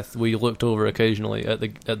to death, we looked over occasionally at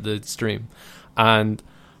the stream, and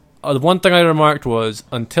the one thing I remarked was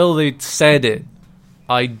until they said it,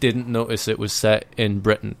 I didn't notice it was set in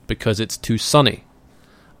Britain because it's too sunny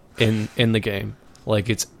in the game. Like,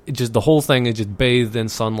 it's just the whole thing is just bathed in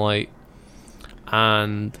sunlight,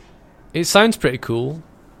 and it sounds pretty cool.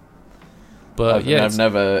 But I've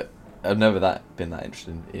never been that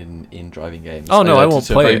interested in driving games. Oh no, I won't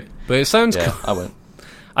so play very- it. But it sounds Yeah, cool. I won't.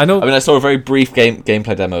 I know. I mean, I saw a very brief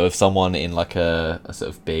gameplay demo of someone in like a sort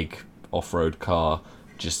of big off-road car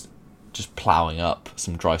just ploughing up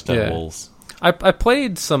some dry stone Yeah. walls. I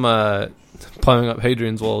played some plowing up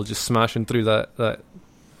Hadrian's Wall, just smashing through that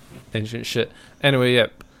ancient shit. Anyway,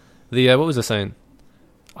 yep. What was I saying?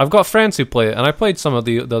 I've got friends who play it, and I played some of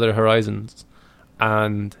the other Horizons,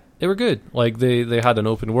 and they were good. Like they had an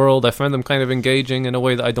open world. I found them kind of engaging in a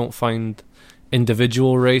way that I don't find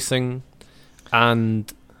individual racing, and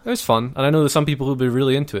it was fun. And I know there's some people who'll be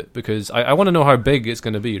really into it because I want to know how big it's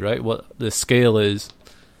going to be, right? What the scale is.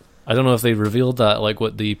 I don't know if they revealed that, like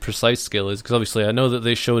what the precise scale is, because obviously I know that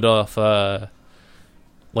they showed off a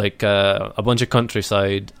bunch of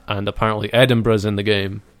countryside, and apparently Edinburgh's in the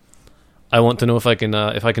game. I want to know if I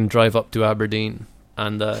can drive up to Aberdeen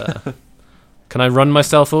and can I run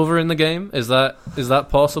myself over in the game? Is that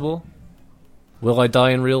possible? Will I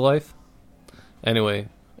die in real life? Anyway,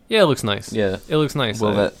 yeah, it looks nice. Yeah. It looks nice.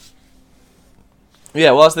 Well, that's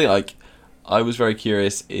the thing. Like, I was very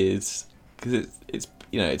curious, is because it's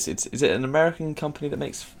is it an American company that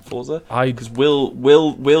makes Forza? Because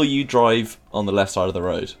will you drive on the left side of the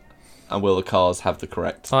road, and will the cars have the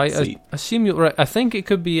correct seat? Assume you're right. I think it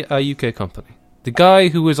could be a UK company. The guy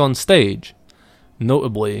who was on stage,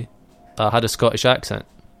 notably, had a Scottish accent.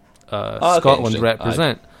 Scotland interesting.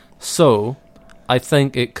 represent. So, I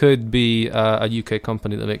think it could be a UK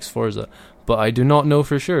company that makes Forza. But I do not know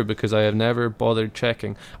for sure because I have never bothered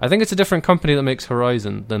checking. I think it's a different company that makes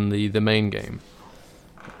Horizon than the main game.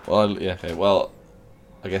 Well, yeah, okay. Well,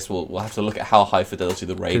 I guess we'll have to look at how high fidelity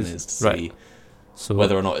the rain is to see So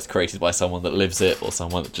whether or not it's created by someone that lives it or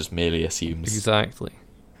someone that just merely assumes. Exactly.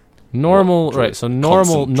 Normal, what right? So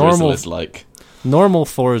constant drizzle is like. normal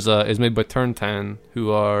Forza is made by Turn 10,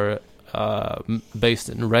 who are based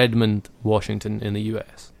in Redmond, Washington, in the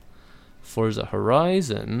US. Forza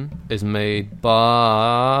Horizon is made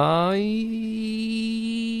by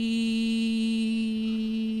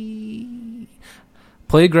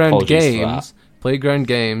Playground Apologies for Games. Playground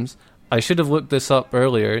Games. I should have looked this up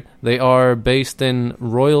earlier. They are based in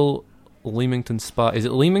Royal Leamington Spa. Is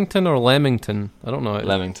it Leamington or Leamington? I don't know.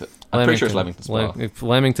 Leamington. I'm pretty sure it's Leamington Spa.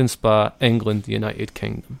 Leamington Spa, England, United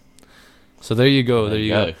Kingdom. So there you go. There you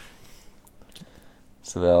go.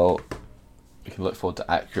 So we can look forward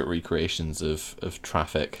to accurate recreations of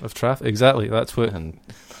traffic Of traffic, exactly. That's what. and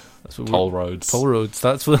That's what toll roads. Toll roads.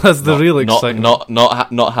 That's the real excitement.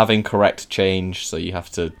 Not having correct change, so you have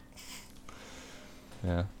to.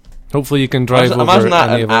 Yeah. Hopefully, you can drive over Imagine that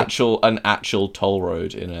any of an actual toll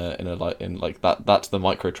road in that. That's the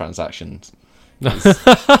microtransactions.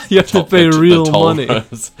 You have to pay real money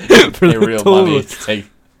for the real toll money road. to take.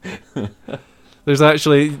 There's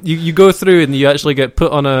actually you go through and you actually get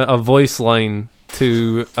put on a voice line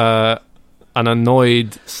to an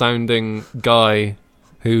annoyed sounding guy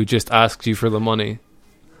who just asks you for the money,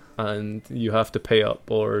 and you have to pay up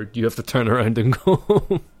or you have to turn around and go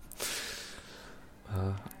home.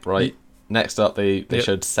 Right. Next up, they Yep.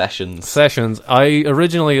 showed Sessions. Sessions. I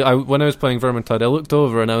originally, when I was playing Vermintide, I looked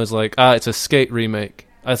over and I was like, it's a Skate remake.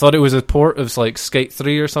 I thought it was a port of like Skate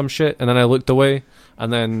 3 or some shit, and then I looked away,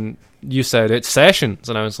 and then you said it's Sessions,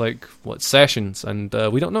 and I was like, what Sessions? And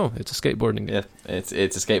we don't know. It's a skateboarding game. Yeah, it's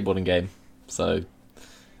a skateboarding game. So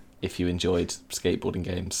if you enjoyed skateboarding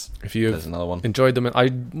games, If you there's another one. enjoyed them,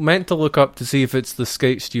 I meant to look up to see if it's the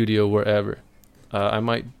Skate Studio wherever. I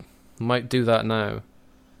might do that now.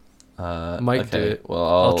 Might do it. Well,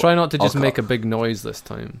 I'll try not to just I'll make a big noise this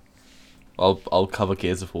time. I'll cover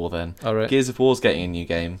Gears of War then. All right. Gears of War's getting a new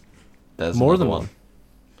game. There's More another than one. one.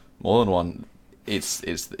 More than one. It's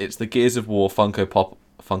the Gears of War Funko Pop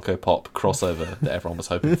Funko Pop crossover that everyone was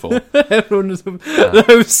hoping for. Everyone was.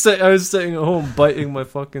 I was sitting at home biting my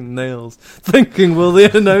fucking nails, thinking, will they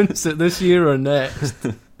announce it this year or next?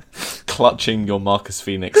 Clutching your Marcus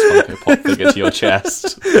Phoenix Funko Pop figure to your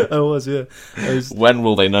chest. I was. When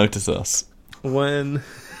will they notice us? When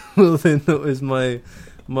will they notice my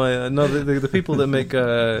no, the people that make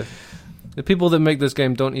the people that make this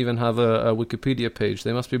game don't even have a Wikipedia page.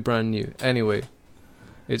 They must be brand new. Anyway,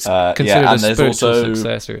 it's considered a spiritual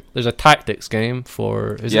successor. There's a tactics game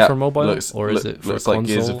for it for mobile is it for console? Like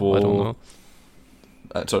Gears of War.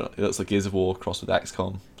 I don't know. It looks like Gears of War crossed with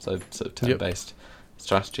XCOM, so sort of turn-based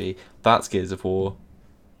strategy. That's Gears of War.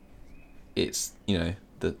 It's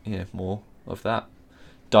more of that.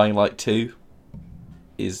 Dying Light 2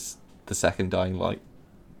 is the second Dying Light.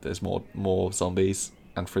 There's more zombies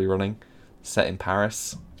and free running, set in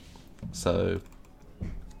Paris. So,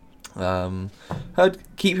 I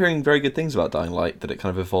keep hearing very good things about Dying Light. That it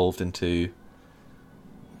kind of evolved into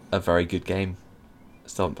a very good game.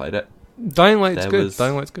 Still haven't played it. Dying Light's good.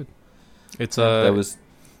 Dying Light's good. It's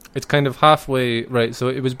it's kind of halfway right. So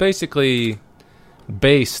it was basically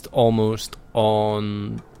based almost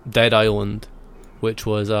on Dead Island, which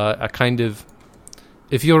was a kind of,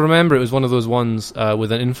 if you'll remember, it was one of those ones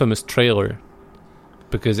with an infamous trailer,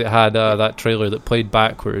 because it had that trailer that played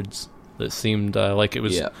backwards that seemed like it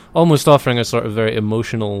was almost offering a sort of very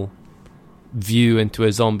emotional view into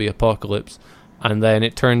a zombie apocalypse, and then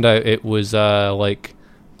it turned out it was like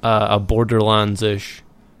a Borderlands-ish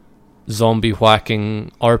zombie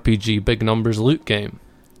whacking RPG big numbers loot game.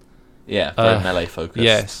 Yeah, very melee focused.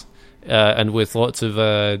 Yes, and with lots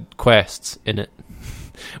of quests in it,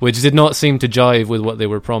 which did not seem to jive with what they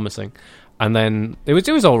were promising. And then it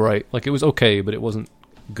was all right, like it was okay, but it wasn't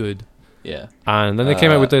good. Yeah. And then they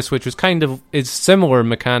came out with this, which was it's similar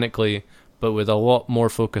mechanically, but with a lot more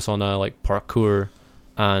focus on like parkour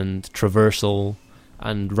and traversal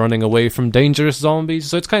and running away from dangerous zombies.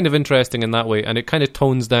 So it's kind of interesting in that way, and it kind of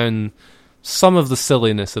tones down some of the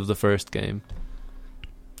silliness of the first game.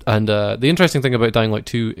 And the interesting thing about Dying Light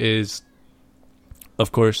 2 is,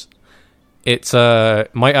 of course, it's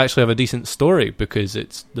might actually have a decent story, because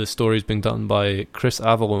the story's being done by Chris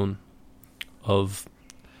Avellone of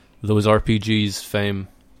those RPGs fame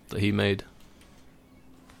that he made.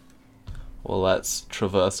 Well, let's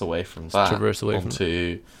traverse away from that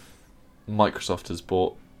onto Microsoft has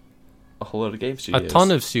bought a whole lot of game studios. A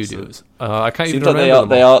ton of studios. I can't even like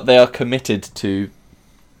remember. They are committed to,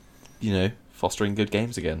 fostering good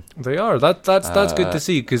games again. They are. That's good to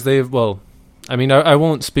see, because I mean, I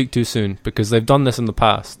won't speak too soon, because they've done this in the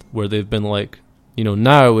past where they've been like,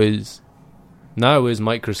 now is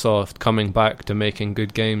Microsoft coming back to making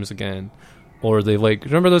good games again. Or they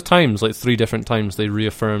remember those times, 3 different times they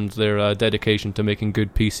reaffirmed their dedication to making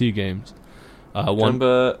good PC games. One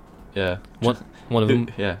of them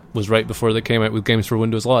was right before they came out with games for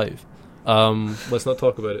Windows Live. Let's not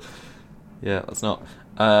talk about it. Yeah, let's not.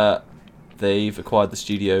 They've acquired the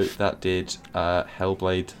studio that did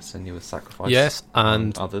Hellblade: Senua's Sacrifice. Yes,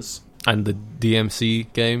 and others. And the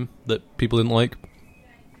DMC game that people didn't like.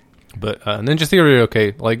 But Ninja Theory,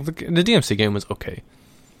 okay. Like, the DMC game was okay.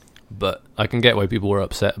 But I can get why people were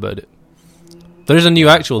upset about it. There's a new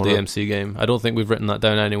actual DMC game. I don't think we've written that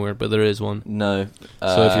down anywhere, but there is one. No.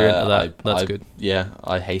 So if you're into that, that's good. Yeah,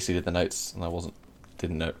 I hastily did the notes, and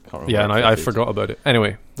didn't know. Can't remember. Yeah, and I forgot about it.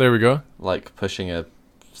 Anyway, there we go. Like pushing a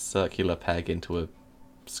circular peg into a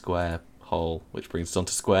square hole, which brings us on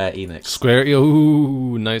to Square Enix.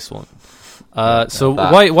 Ooh, nice one. So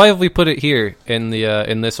why have we put it here in the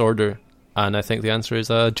in this order? And I think the answer is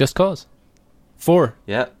Just Cause 4.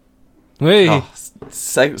 Yeah. Hey.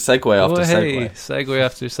 Segue after segue. Segue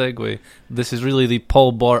after segue. This is really the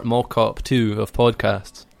Paul Blart Mall-Cop 2 of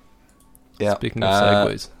podcasts. Yeah. Speaking of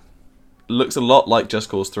segues. Looks a lot like Just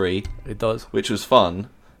Cause 3. It does. Which was fun,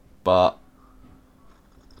 but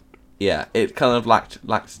yeah, it kind of lacked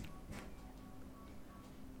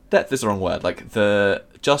depth is the wrong word. Like, the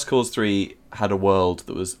Just Cause 3 had a world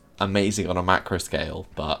that was amazing on a macro scale,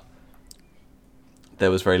 but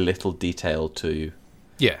there was very little detail to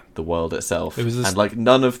the world itself. It was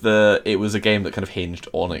none of it was a game that kind of hinged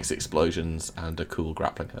on its explosions and a cool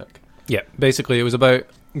grappling hook. Yeah, basically it was about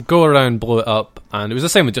go around, blow it up, and it was the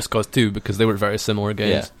same with Just Cause 2 because they were very similar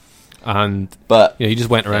games. Yeah. But you just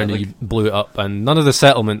went around and you blew it up, and none of the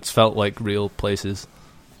settlements felt like real places,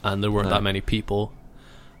 and there weren't that many people,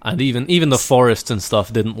 and even the forests and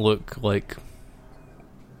stuff didn't look like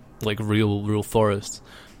real forests.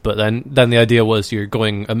 But then the idea was you're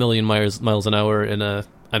going a million miles an hour in an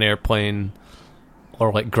airplane,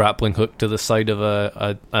 or like grappling hook to the side of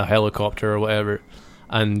a helicopter or whatever,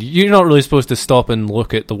 and you're not really supposed to stop and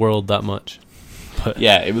look at the world that much. But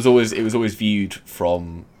Yeah, it was always viewed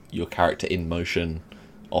from your character in motion,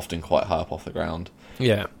 often quite high up off the ground.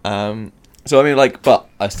 yeah, So I mean, like, but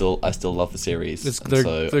I still love the series. and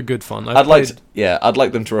they're good fun. I'd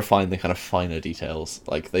like them to refine the kind of finer details.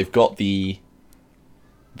 Like they've got the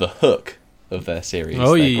hook of their series,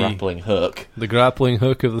 Oh, their yeah. grappling hook the grappling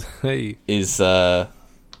hook of hey. is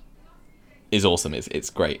awesome. It's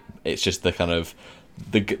great. It's just the kind of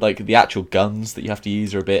the actual guns that you have to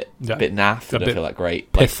use are a bit naff. They a don't bit feel that great.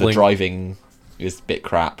 Like the piffling. driving is a bit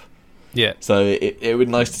crap. Yeah, So it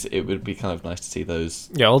would be kind of nice to see those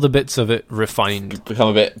yeah, all the bits of it refined. become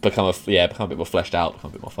a bit more fleshed out, become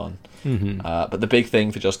a bit more fun. Mm-hmm. But the big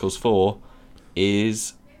thing for Just Cause 4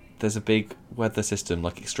 is there's a big weather system,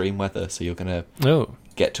 like extreme weather, so you're gonna Oh,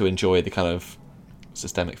 get to enjoy the kind of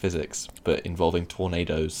systemic physics, but involving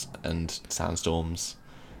tornadoes and sandstorms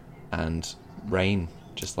and rain,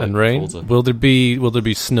 just like and rain. Forza. Will there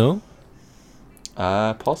be snow?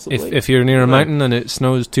 Possibly. If you're near a No. mountain and it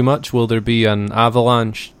snows too much, will there be an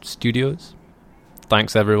Avalanche Studios?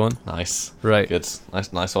 Thanks, everyone. Nice, Right, good,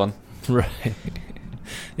 nice one. right.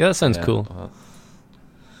 Yeah, that sounds Yeah, cool. well,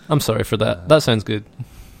 I'm sorry for that. That sounds good.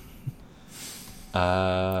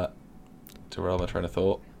 derail my train of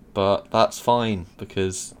thought, but that's fine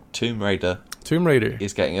because Tomb Raider Tomb Raider,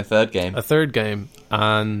 is getting a third game. a third game,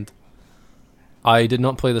 and I did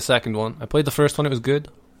not play the second one. I played the first one; it was good.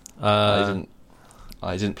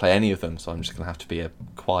 I didn't play any of them, so I'm just gonna have to be a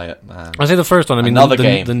quiet man. I say the first one. I mean Another the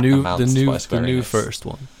game new amounts to by Square Enix. first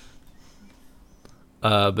one.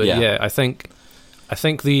 But Yeah. yeah, I think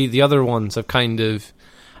the other ones have kind of,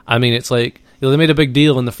 I mean, it's like, you know, they made a big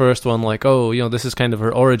deal in the first one, like, oh, you know, this is kind of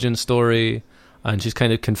her origin story, and she's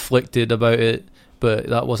kind of conflicted about it, but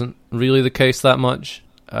that wasn't really the case that much.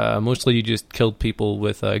 Mostly you just killed people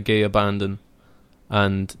with gay abandon,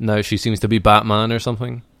 and now she seems to be Batman or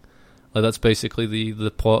something. Like, that's basically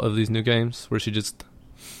the plot of these new games, where she just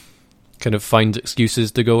kind of finds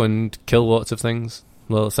excuses to go and kill lots of things.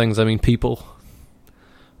 Well, things, I mean people.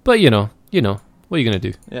 But, you know, what are you going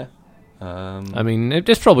to do? Yeah. I mean,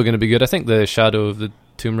 it's probably going to be good. I think the Shadow of the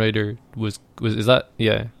Tomb Raider was is that,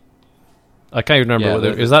 yeah. I can't remember yeah,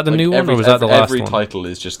 whether, is that the new one, or was that the last every one? title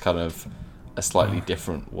is just kind of a slightly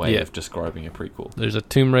different way Yeah. of describing a prequel. There's a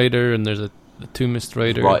Tomb Raider, and there's a Tombist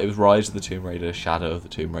Raider. Right, it was Rise of the Tomb Raider, Shadow of the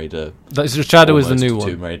Tomb Raider. Shadow is the Almost new one.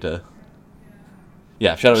 Tomb Raider.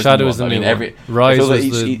 Yeah, Shadow Shadow is the new one. one. I mean, Rise I feel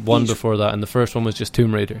was that the one each- before that, and the first one was just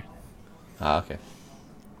Tomb Raider. Okay.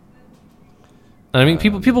 And I mean,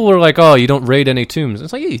 people were like, "Oh, you don't raid any tombs."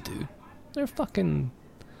 It's like, yeah, you do. There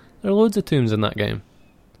are loads of tombs in that game,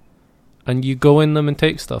 and you go in them and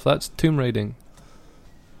take stuff. That's tomb raiding.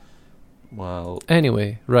 Well,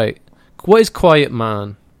 Anyway, right. What is Quiet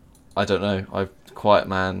Man? I don't know. Quiet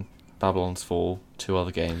Man, Babylon's Fall, 2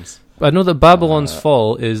 other games. I know that Babylon's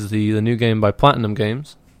Fall is the new game by Platinum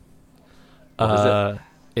Games. What is it?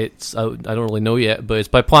 It's I don't really know yet, but it's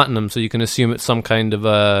by Platinum, so you can assume it's some kind of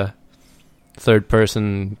a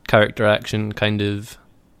third-person character action kind of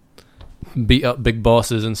beat up big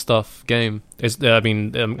bosses and stuff game. I'm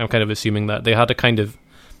kind of assuming that they had a kind of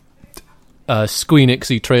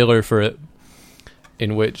Squeenixy trailer for it,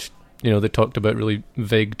 in which, you know, they talked about really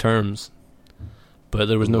vague terms, but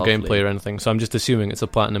there was no Lovely. gameplay or anything. So I'm just assuming it's a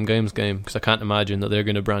Platinum Games game, because I can't imagine that they're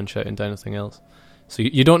going to branch out into anything else. So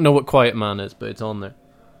you don't know what Quiet Man is, but it's on there.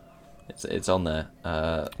 It's on there.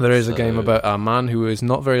 There is a game about a man who is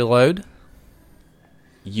not very loud.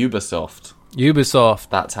 Ubisoft.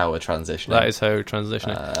 That's how we're transitioning. That is how we're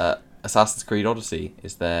transitioning. Assassin's Creed Odyssey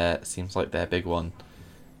seems like their big one.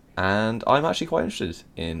 And I'm actually quite interested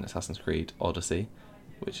in Assassin's Creed Odyssey,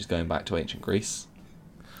 which is going back to ancient Greece.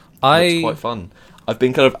 It's quite fun.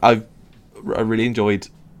 I really enjoyed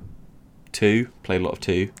 2, played a lot of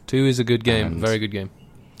 2. 2 is a good game, And very good game.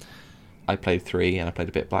 I played 3 and I played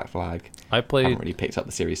a bit Black Flag. I Haven't played really picked up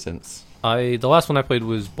the series since. the last one I played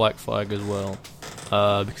was Black Flag as well,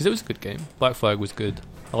 because it was a good game. Black Flag was good.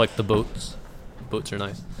 I liked the boats. Boats are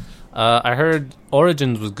nice. I heard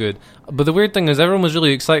Origins was good, but the weird thing is everyone was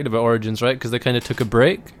really excited about Origins, right? Because they kind of took a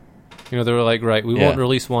break. You know, they were like, right, we won't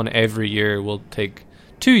release one every year. We'll take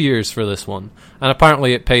 2 years for this one, and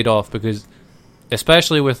apparently it paid off, because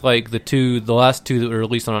especially with like the last two that were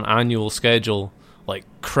released on an annual schedule, like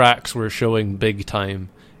cracks were showing big time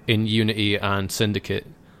in Unity and Syndicate.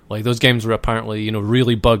 Like, those games were apparently, you know,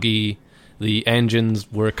 really buggy. The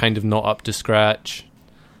engines were kind of not up to scratch,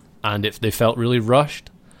 and they felt really rushed.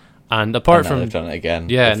 And apart And now from, they've done it again.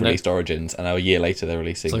 Yeah, They've released Origins, and now a year later they're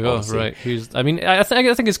releasing it's like, oh Odyssey. right, I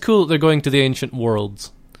think it's cool that they're going to the ancient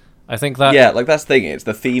worlds, I think that Yeah, like that's the thing. It's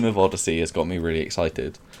the theme of Odyssey has got me really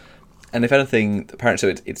excited. And if anything,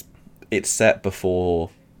 apparently, so it's set before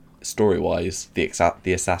story-wise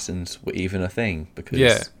the assassins were even a thing,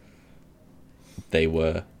 because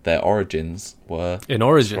their origins were in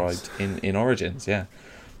Origins. described in Origins. Yeah,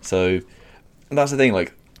 so and that's the thing.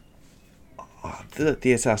 Like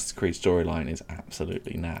the Assassin's Creed storyline is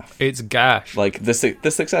absolutely naff. It's gash. Like the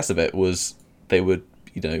success of it was they were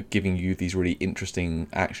giving you these really interesting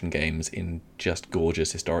action games in just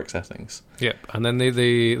gorgeous historic settings. Yep, and then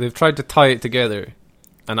they've tried to tie it together,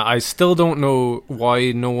 and I still don't know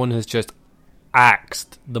why no one has just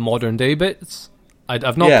axed the modern day bits.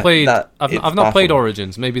 I've not played. I've not played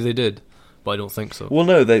Origins. Maybe they did, but I don't think so. Well,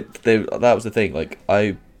 no, they that was the thing. Like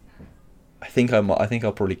I think I'll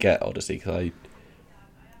probably get Odyssey because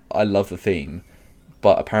I love the theme,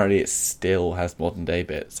 but apparently it still has modern day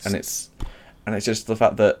bits, and it's just the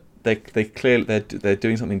fact that they're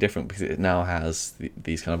doing something different because it now has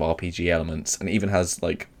these kind of RPG elements, and even has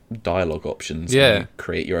like dialogue options. Yeah, you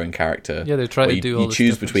create your own character. Yeah, they try to do all you this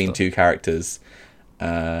choose different between stuff. two characters.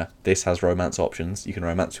 This has romance options. You can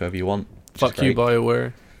romance whoever you want. Fuck you,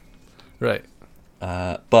 BioWare. Right.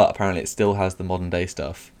 But apparently it still has the modern day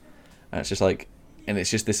stuff, and it's just like, and it's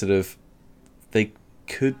just this sort of, they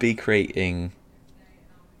could be creating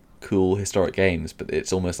cool historic games, but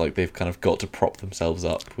it's almost like they've kind of got to prop themselves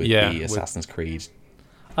up with the Assassin's Creed.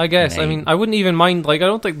 I guess. name. I mean, I wouldn't even mind. Like,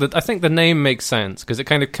 I think the name makes sense because it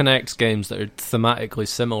kind of connects games that are thematically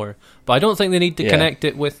similar. But I don't think they need to connect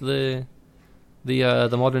it with the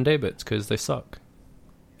modern day bits because they suck.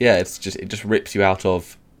 Yeah, it just rips you out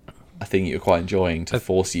of a thing you're quite enjoying to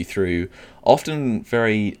force you through often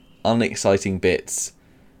very unexciting bits.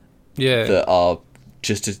 Yeah. That are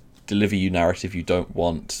just to deliver you narrative you don't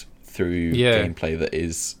want through gameplay that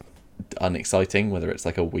is unexciting, whether it's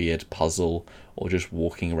like a weird puzzle or just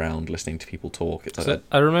walking around listening to people talk. It's like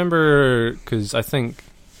I remember because I think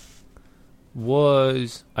I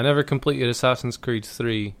never completed Assassin's Creed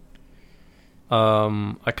 3.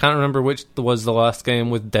 I can't remember which was the last game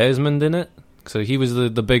with Desmond in it. So he was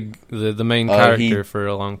the main character for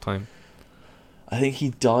a long time. I think he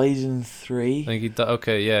died in 3. I think he died.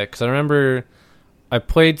 Okay, yeah, because I remember I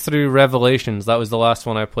played through Revelations. That was the last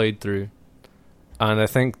one I played through, and I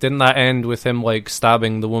think didn't that end with him like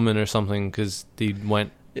stabbing the woman or something because he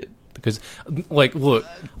went. Because, like, look,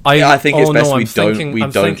 I think it's best we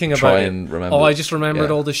don't try and remember. Oh, I just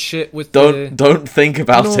remembered all the shit with Don't think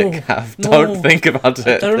about it, Cav. Don't think about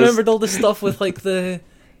it. I remembered all the stuff with like the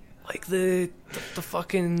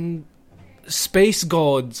fucking space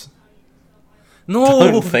gods. No,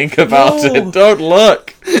 don't think about it. Don't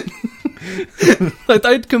look.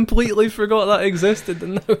 I'd completely forgot that existed,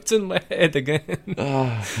 and now it's in my head again.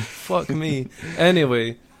 Fuck me.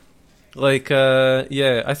 Anyway. Like,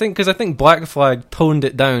 I think Black Flag toned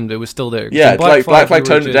it down, but it was still there. Yeah, Black Flag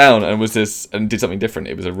toned it down and did something different.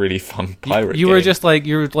 It was a really fun pirate game. You were just like,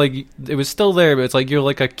 it was still there, but it's like you're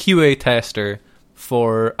like a QA tester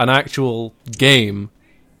for an actual game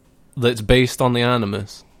that's based on the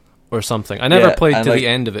Animus or something. I never played to the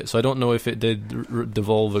end of it, so I don't know if it did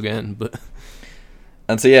devolve again, but...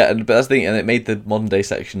 And so, but that's the thing, and it made the modern day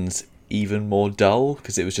sections even more dull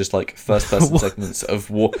because it was just like first person segments of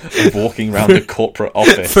walking around a corporate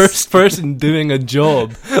office, first person doing a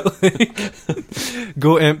job, like,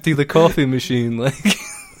 go empty the coffee machine, like.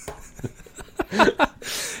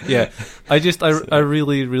 I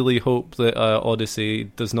really, really hope that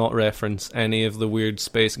Odyssey does not reference any of the weird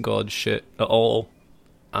space god shit at all.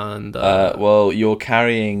 And well, you're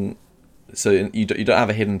carrying. So you don't have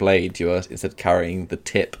a hidden blade. You are instead carrying the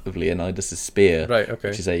tip of Leonidas' spear, right? Okay,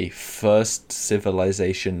 which is a first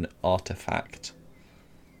civilization artifact.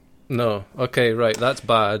 No, okay, right. That's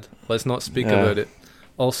bad. Let's not speak about it.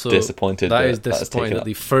 Also, disappointed. That is disappointing that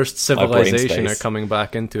the first civilization are coming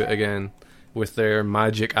back into it again with their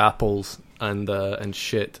magic apples and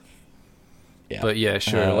shit. Yeah. But yeah,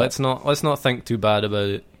 sure. Let's not think too bad about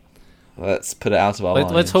it. Let's put it out of our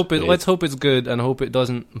minds. Let's hope it's good and hope it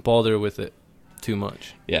doesn't bother with it too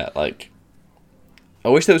much. Yeah, like I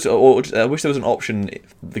wish there was an option.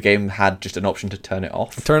 The game had just an option to turn it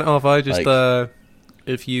off. Turn it off. I think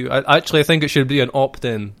it should be an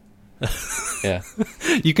opt-in. Yeah,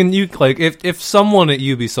 you like if someone at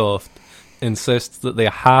Ubisoft insists that they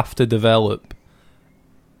have to develop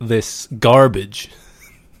this garbage,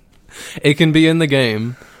 it can be in the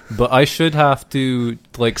game. But I should have to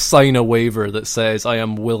like sign a waiver that says I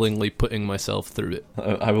am willingly putting myself through it.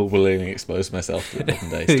 I will willingly expose myself to the modern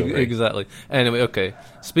day story. Exactly. Anyway, okay.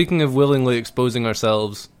 Speaking of willingly exposing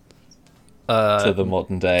ourselves to the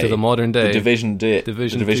modern day, the Division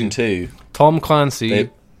 2. Tom Clancy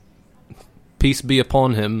peace be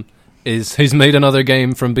upon him, he's made another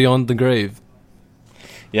game from Beyond the Grave.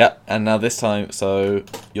 Yeah, and now this time, so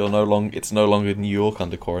it's no longer New York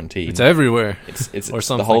under quarantine. It's everywhere. It's or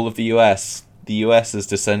something. the whole of the US. The US has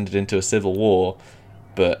descended into a civil war,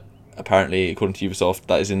 but apparently, according to Ubisoft,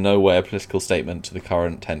 that is in no way a political statement to the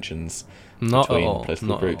current tensions between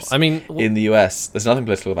political groups. I mean, in the US, there's nothing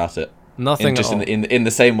political about it. Nothing Just at all. in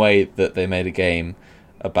the same way that they made a game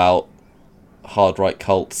about hard right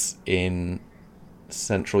cults in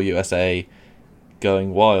central USA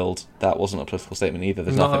going wild, that wasn't a political statement either.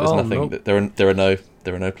 There's nothing. Nope. There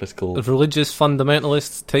are no political. If religious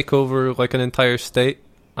fundamentalists take over like an entire state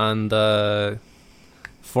and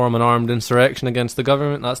form an armed insurrection against the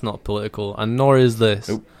government, that's not political, and nor is this.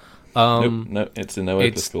 Nope. No, it's in no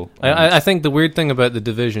way political. I think the weird thing about The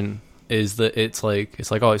Division is that it's like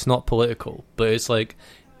oh, it's not political, but it's like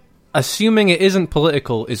assuming it isn't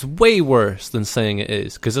political is way worse than saying it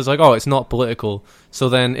is, because it's like, oh, it's not political, so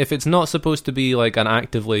then if it's not supposed to be like an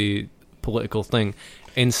actively political thing,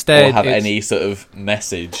 instead or have any sort of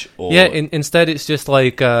message, or instead it's just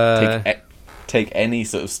like take any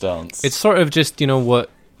sort of stance. It's sort of just, you know, what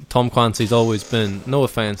Tom Clancy's always been. No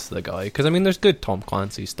offense to the guy, because I mean there's good Tom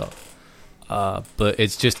Clancy stuff, but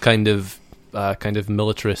it's just kind of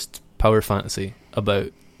militarist power fantasy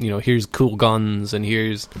about, you know, here's cool guns and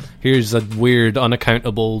here's a weird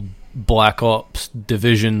unaccountable Black Ops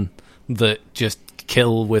division that just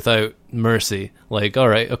kill without mercy. Like, all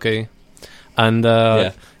right, okay, and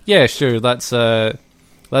yeah, sure, that's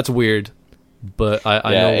weird, but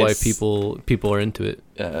I know why people are into it.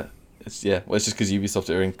 It's just because Ubisoft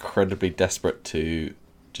are incredibly desperate to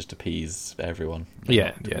just appease everyone.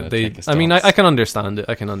 Yeah. I mean, I can understand it.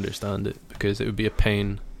 I can understand it because it would be a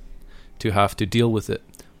pain to have to deal with it.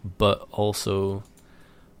 But also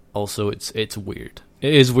it's weird.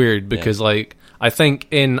 It is weird because like I think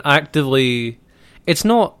in actively, it's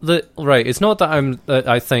not that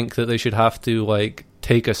I think that they should have to like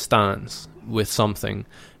take a stance with something,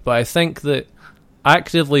 but I think that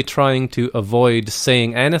actively trying to avoid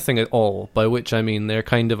saying anything at all, by which I mean they're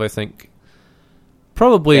kind of, I think,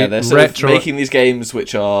 probably they're sort of making these games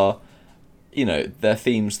which are, you know, they're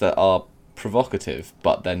themes that are provocative,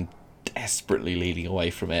 but then desperately leading away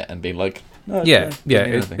from it and being like, no,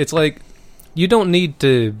 it's like you don't need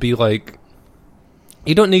to be like,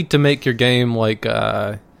 you don't need to make your game like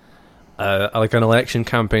an election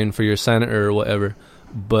campaign for your senator or whatever,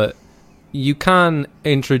 but you can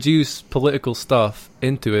introduce political stuff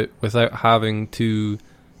into it without having to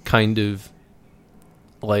kind of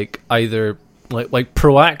like either like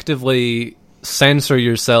proactively censor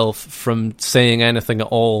yourself from saying anything at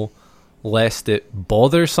all, lest it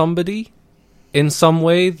bother somebody in some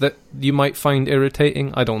way that you might find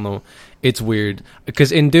irritating. I don't know. It's weird.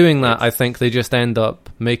 Because in doing that, I think they just end up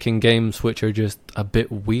making games which are just a bit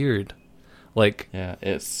weird. Like,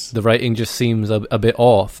 the writing just seems a bit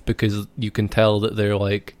off, because you can tell that they're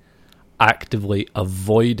like actively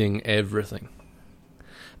avoiding everything.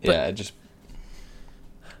 But, just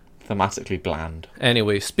thematically bland.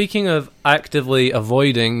 Anyway, speaking of actively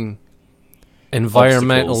avoiding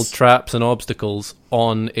environmental traps and obstacles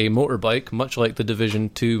on a motorbike, much like The Division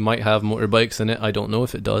 2 might have motorbikes in it, I don't know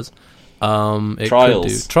if it does. It Trials.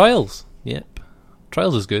 Could do. Trials, yep.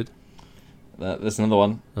 Trials is good. There's another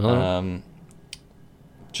one.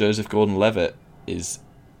 Joseph Gordon-Levitt is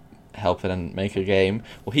helping and make a game.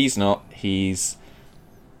 Well, he's not. He's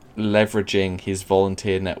leveraging his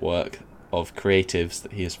volunteer network of creatives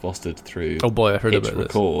that he has fostered through. Oh boy, I heard about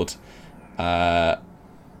Record,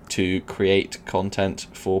 to create content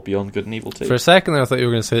for Beyond Good and Evil 2. For a second there, I thought you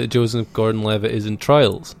were going to say that Joseph Gordon-Levitt is in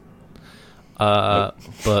Trials. But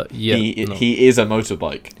yeah, he is a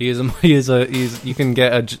motorbike. You can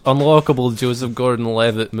get a unlockable Joseph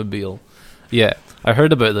Gordon-Levitt mobile. Yeah, I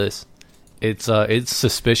heard about this. It's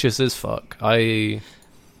suspicious as fuck. I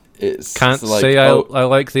can't say I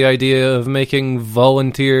like the idea of making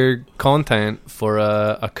volunteer content for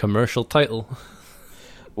a commercial title.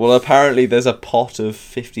 Well, apparently there's a pot of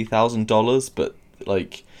 $50,000, but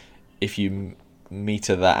like if you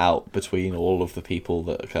meter that out between all of the people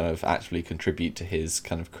that kind of actually contribute to his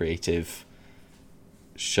kind of creative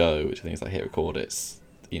show, which I think is like Hit Record, it's,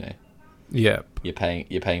 you know, you're paying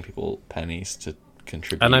people pennies to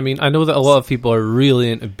contribute. And I mean, I know that a lot of people are really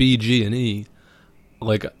into BG&E.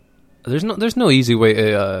 Like, there's no easy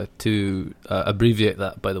way to abbreviate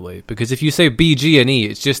that, by the way, because if you say BG&E,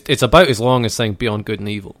 it's about as long as saying Beyond Good and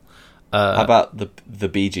Evil. How about the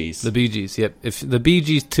Bee Gees? The Bee Gees, yep. If the Bee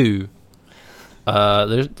Gees 2,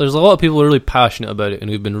 there's a lot of people who are really passionate about it and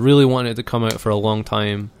who've been really wanting it to come out for a long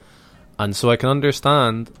time, and so I can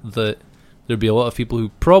understand that there'd be a lot of people who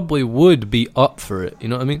probably would be up for it. You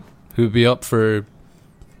know what I mean? Who would be up for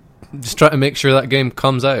just trying to make sure that game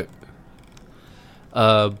comes out.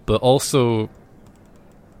 But also,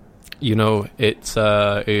 you know, it's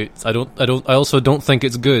I also don't think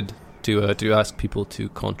it's good to ask people to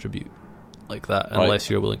contribute like that unless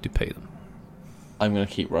you're willing to pay them. I'm going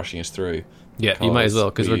to keep rushing us through. Yeah, you might as well,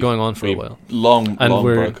 because we're going on for a while. Long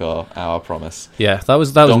broke our promise. Yeah, that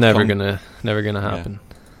was never gonna happen.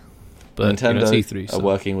 Yeah. But Nintendo E3 are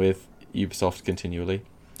working with Ubisoft continually.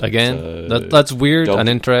 Again, So that's weird and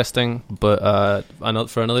interesting, but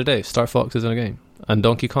for another day. Star Fox is in a game, and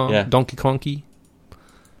Donkey Kong, Yeah. Donkey Konky.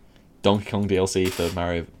 Donkey Kong DLC for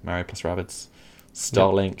Mario plus Rabbids.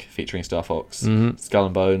 Starlink featuring Star Fox. Mhm. Skull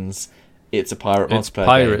and Bones. It's a pirate It's multiplayer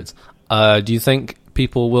pirates. Do you think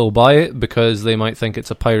people will buy it because they might think it's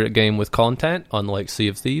a pirate game with content, unlike Sea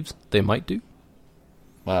of Thieves? They might do.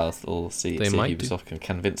 game. Well, we'll see. They See might if Ubisoft can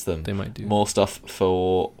convince them. They might do. More stuff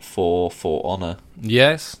for Honor.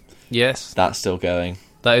 Yes. That's still going.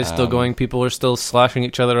 That is still going. People are still slashing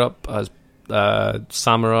each other up as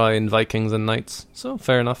samurai and Vikings and knights. So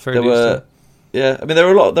fair enough. Fair There dues were, still. yeah. I mean, there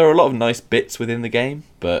were a lot of nice bits within the game,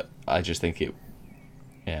 but I just think it.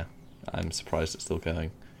 Yeah, I'm surprised it's still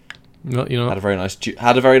going. No, you know, Had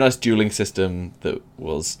a very nice dueling system that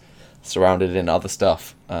was surrounded in other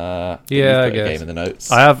stuff. Yeah, you've I got a guess. game in the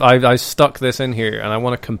notes. I stuck this in here, and I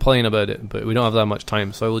want to complain about it, but we don't have that much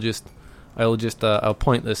time, so I'll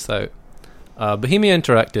point this out. Bohemia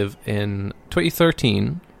Interactive in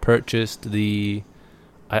 2013 purchased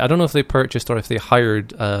I don't know if they purchased or if they hired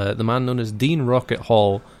the man known as Dean Rocket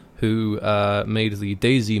Hall, who made the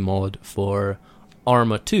DayZ mod for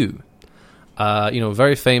Arma 2.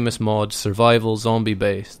 Very famous mod, survival, zombie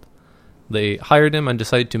based. They hired him and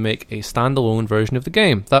decided to make a standalone version of the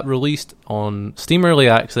game that released on Steam Early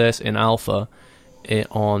Access in alpha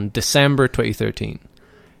on December 2013.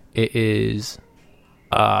 It is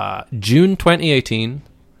June 2018.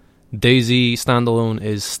 DayZ standalone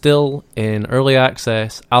is still in early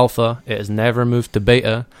access alpha. It has never moved to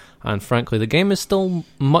beta, and frankly, the game is still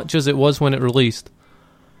much as it was when it released.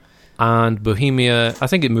 And Bohemia, I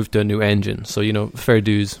think it moved to a new engine, so fair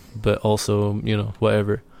dues, but also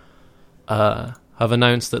whatever. Have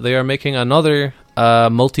announced that they are making another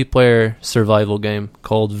multiplayer survival game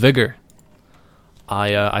called Vigor.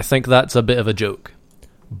 I think that's a bit of a joke,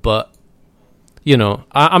 but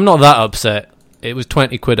I'm not that upset. It was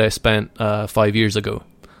 20 quid I spent 5 years ago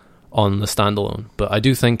on the standalone, but I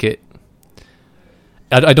do think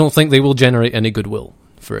I don't think they will generate any goodwill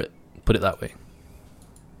for it. Put it that way.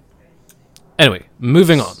 Anyway,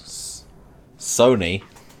 moving on. Sony.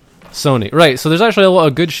 Right, so there's actually a lot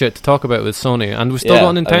of good shit to talk about with Sony, and we've still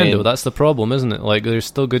got Nintendo. That's the problem, isn't it? Like, there's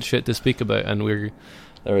still good shit to speak about, and we'll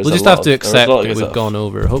just have to accept that we've gone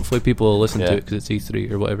over. Hopefully people will listen to it because it's E3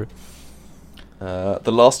 or whatever.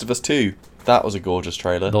 The Last of Us 2. That was a gorgeous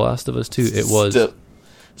trailer. The Last of Us 2, it was.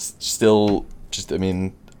 Still, I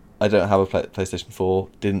mean, I don't have a PlayStation 4.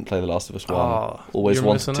 Didn't play The Last of Us 1. Always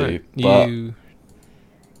wanted to. But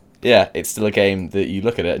yeah, it's still a game that you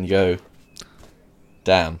look at it and you go,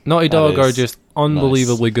 damn. Naughty Dog are just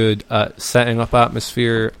unbelievably good at setting up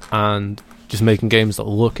atmosphere and just making games that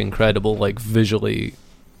look incredible, like visually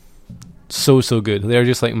so good. They're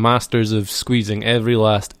just like masters of squeezing every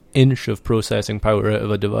last inch of processing power out of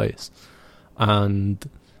a device. And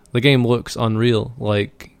the game looks unreal.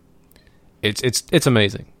 Like it's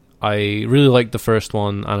amazing. I really liked the first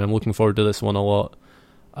one, and I'm looking forward to this one a lot.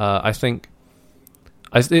 I think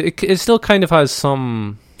it still kind of has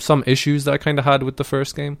some issues that I kind of had with the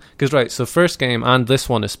first game. Because, so first game and this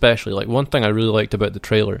one especially, like one thing I really liked about the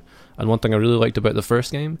trailer and one thing I really liked about the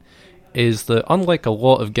first game is that unlike a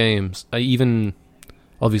lot of games, even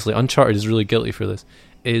obviously Uncharted is really guilty for this,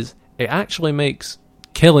 is it actually makes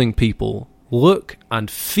killing people look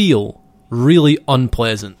and feel really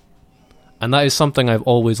unpleasant. And that is something I've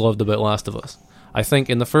always loved about Last of Us. I think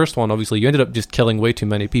in the first one, obviously, you ended up just killing way too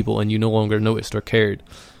many people and you no longer noticed or cared.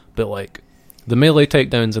 But, like, the melee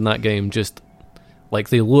takedowns in that game just, like,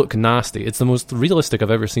 they look nasty. It's the most realistic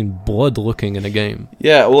I've ever seen blood looking in a game.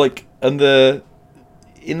 Yeah, well, like, and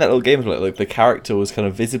in that little game, like the character was kind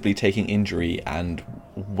of visibly taking injury and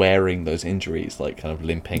wearing those injuries, like, kind of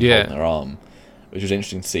limping on their arm, which was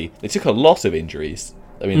interesting to see. They took a lot of injuries.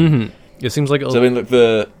 I mean, it seems like so I mean, look,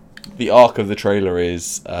 the arc of the trailer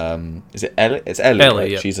is it Ellie? It's Ellie,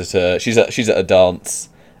 right? Yep. She's at a dance,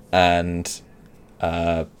 and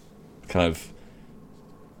kind of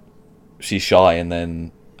she's shy, and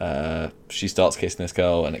then she starts kissing this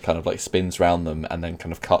girl, and it kind of like spins round them, and then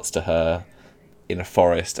kind of cuts to her in a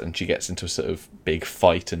forest, and she gets into a sort of big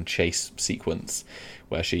fight and chase sequence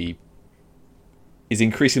where she is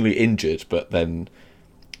increasingly injured, but then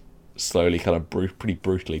slowly kind of pretty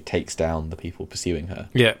brutally takes down the people pursuing her.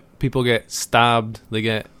 Yeah, people get stabbed. They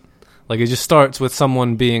get it just starts with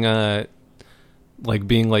someone being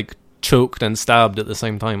choked and stabbed at the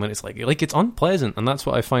same time, and it's like it's unpleasant, and that's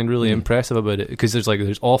what I find really impressive about it, because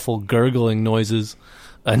there's awful gurgling noises,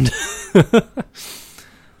 and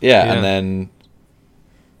and then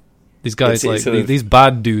these guys these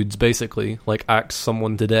bad dudes basically axe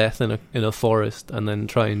someone to death in a forest and then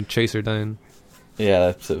try and chase her down.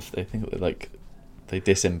 Yeah, they think they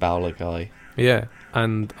disembowel a guy. Yeah,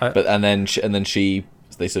 and then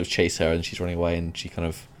they sort of chase her, and she's running away, and she kind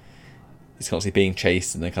of is constantly being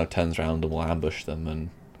chased, and then kind of turns around and will ambush them,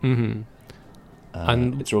 and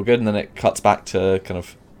it's real good. And then it cuts back to kind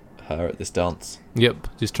of her at this dance. Yep,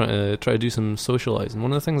 just try to do some socializing.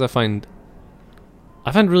 One of the things I find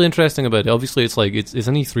really interesting about it, obviously it's an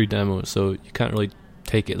E3 demo, so you can't really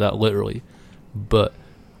take it that literally, but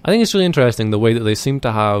I think it's really interesting the way that they seem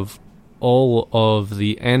to have all of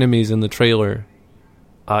the enemies in the trailer.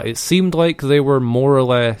 It seemed like they were more or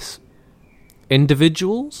less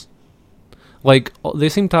individuals. They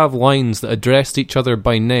seem to have lines that addressed each other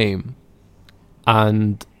by name,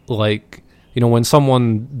 and when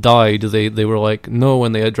someone died, they were no,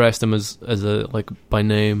 when they addressed them as by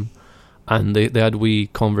name, and they had wee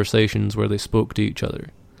conversations where they spoke to each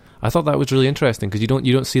other. I thought that was really interesting, because you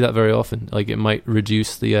don't see that very often. It might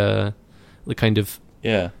reduce the kind of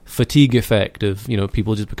fatigue effect of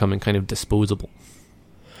people just becoming kind of disposable.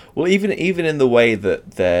 Well, even in the way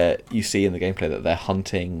that you see in the gameplay that they're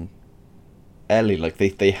hunting Ellie,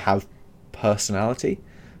 they have personality,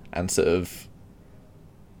 and sort of,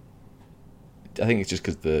 I think it's just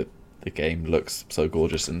because the game looks so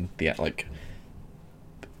gorgeous, and the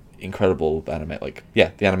incredible the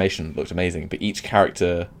animation looked amazing, but each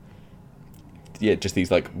character, just these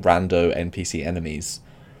rando NPC enemies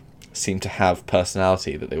seem to have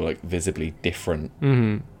personality, that they were visibly different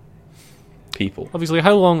people. Obviously,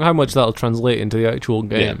 how much that'll translate into the actual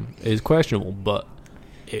game is questionable, but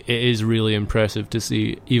it is really impressive to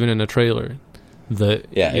see, even in a trailer, that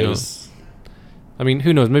it was. I mean,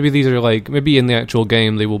 who knows? Maybe these are maybe in the actual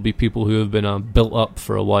game they will be people who have been built up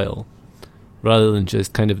for a while, rather than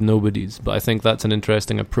just kind of nobodies. But I think that's an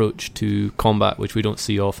interesting approach to combat, which we don't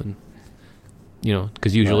see often.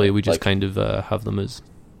 Because usually we just kind of have them as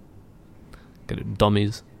kind of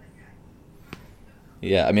dummies.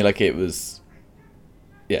 Yeah, I mean, it was.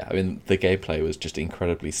 Yeah, I mean, the gameplay was just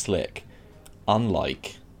incredibly slick,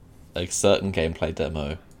 unlike a certain gameplay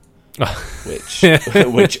demo, which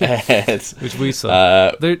aired, which we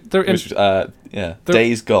saw. Days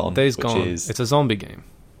Gone. Days Gone. It's a zombie game.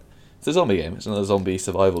 It's a zombie game. It's another zombie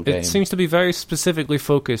survival game. It seems to be very specifically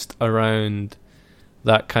focused around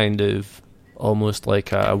that kind of almost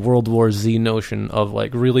like a World War Z notion of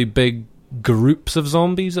really big groups of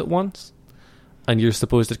zombies at once. And you're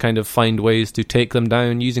supposed to kind of find ways to take them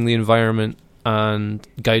down using the environment and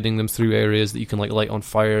guiding them through areas that you can light on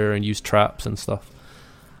fire and use traps and stuff.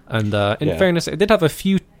 And in fairness, it did have a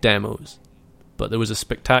few demos, but there was a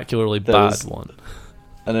spectacularly bad one.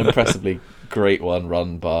 An impressively great one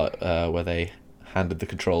run by where they handed the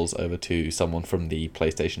controls over to someone from the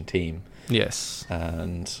PlayStation team. Yes,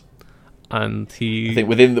 and he, I think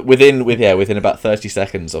within about 30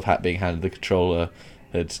 seconds of being handed the controller,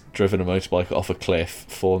 had driven a motorbike off a cliff,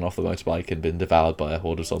 fallen off the motorbike, and been devoured by a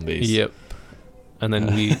horde of zombies. Yep. And then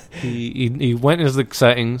he went into the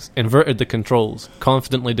settings, inverted the controls,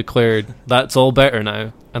 confidently declared, "That's all better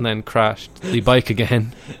now," and then crashed the bike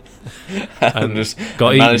again. and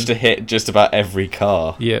managed to hit just about every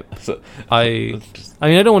car. Yep. So, I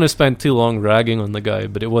mean, I don't want to spend too long ragging on the guy,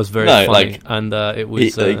 but it was very funny, and it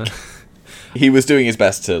was. He was doing his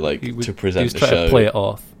best to to present the show, to play it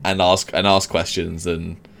off, and ask questions,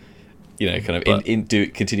 and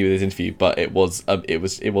continue with his interview. But it was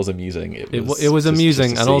amusing. It was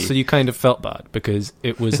amusing, and also you kind of felt bad because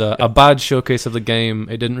it was a bad showcase of the game.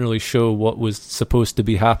 It didn't really show what was supposed to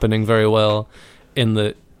be happening very well, in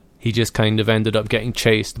that he just kind of ended up getting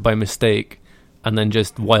chased by mistake, and then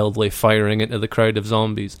just wildly firing into the crowd of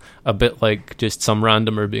zombies, a bit like just some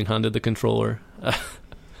randomer being handed the controller.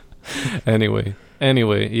 Anyway,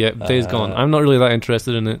 yeah, Days Gone. I'm not really that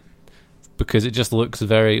interested in it because it just looks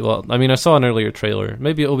very well. I mean, I saw an earlier trailer.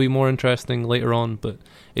 Maybe it'll be more interesting later on, but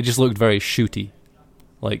it just looked very shooty,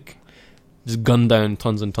 just gun down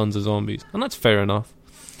tons and tons of zombies, and that's fair enough.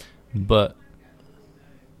 But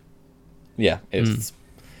yeah,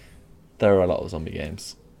 there are a lot of zombie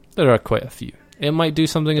games. There are quite a few. It might do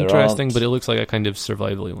something interesting, but it looks like a kind of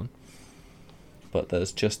survival-y one. But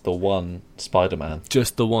there's just the one Spider-Man.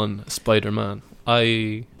 Just the one Spider-Man.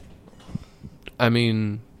 I I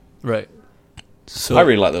mean, right. So I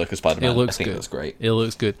really like the look of Spider-Man. it looks I think good. it looks great. It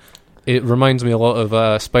looks good. It reminds me a lot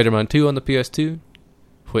of Spider-Man 2 on the PS2,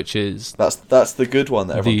 which is That's the good one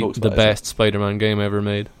that everyone talks the about. isn't it? best Spider-Man game ever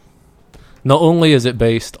made. Not only is it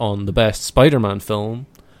based on the best Spider-Man film,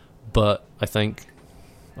 but I think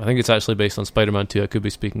it's actually based on Spider-Man 2. I could be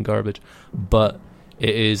speaking garbage, but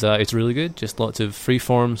it is. It's really good. Just lots of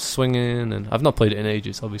freeform swinging, and I've not played it in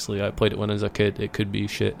ages. Obviously, I played it when I was a kid. It could be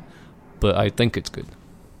shit, but I think it's good.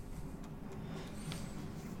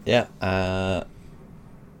 Yeah,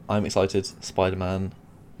 I'm excited. Spider-Man.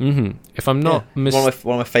 Mm-hmm. If I'm not one of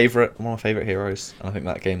my favorite heroes, and I think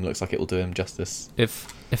that game looks like it will do him justice.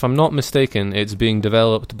 if I'm not mistaken, it's being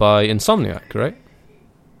developed by Insomniac, right?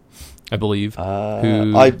 I believe.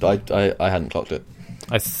 I hadn't clocked it.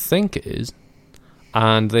 I think it is.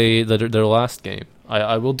 And their last game.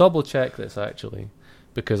 I will double check this actually,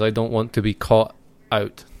 because I don't want to be caught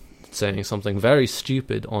out saying something very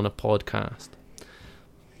stupid on a podcast.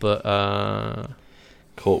 But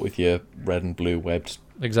Caught with your red and blue webbed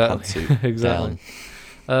exactly, pantsuit exactly.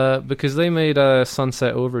 down. Because they made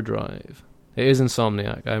Sunset Overdrive. It is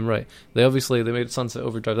Insomniac. I'm right. They made Sunset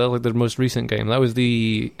Overdrive. That was like their most recent game. That was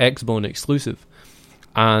the Xbone exclusive,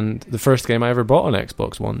 and the first game I ever bought on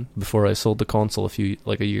Xbox One before I sold the console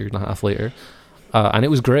a year and a half later. And it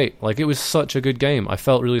was great. Like, it was such a good game. I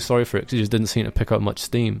felt really sorry for it because it just didn't seem to pick up much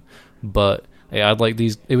steam. But yeah, I'd like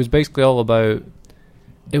these. It was basically all about.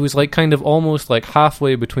 It was like kind of almost like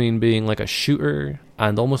halfway between being like a shooter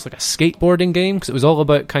and almost like a skateboarding game, because it was all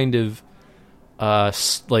about kind of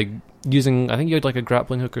like using. I think you had like a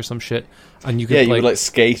grappling hook or some shit, and you could you would like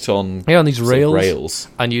skate on on these sort of rails, rails,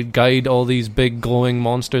 and you'd guide all these big glowing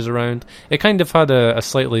monsters around. It kind of had a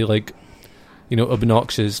slightly like,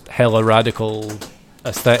 obnoxious, hella radical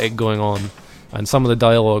aesthetic going on, and some of the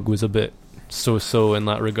dialogue was a bit so in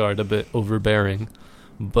that regard, a bit overbearing,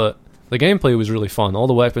 but the gameplay was really fun. All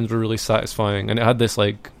the weapons were really satisfying, and it had this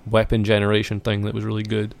like weapon generation thing that was really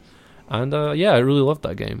good. And I really loved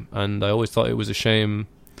that game, and I always thought it was a shame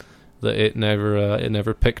that it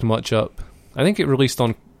never picked much up. I think it released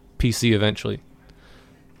on PC eventually,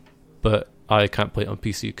 but I can't play it on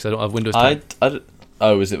PC because I don't have Windows 10.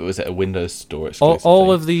 Was it a Windows Store exclusive? All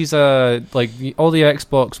thing? of these like all the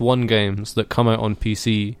Xbox One games that come out on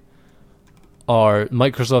PC are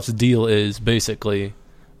Microsoft's deal is basically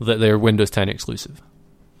that they're Windows 10 exclusive.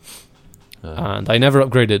 And I never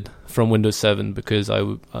upgraded from Windows 7 because I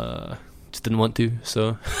just didn't want to,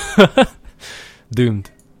 so doomed.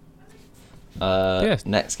 Yes.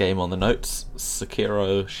 Next game on the notes,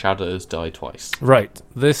 Sekiro Shadows Die Twice. Right.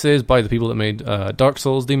 This is by the people that made Dark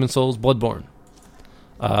Souls, Demon Souls, Bloodborne.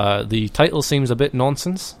 The title seems a bit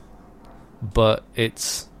nonsense, but it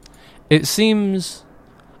seems...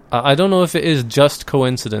 I don't know if it is just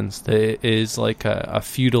coincidence that it is like a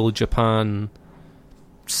feudal Japan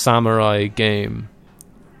samurai game,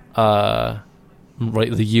 right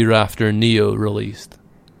the year after Neo released,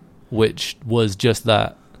 which was just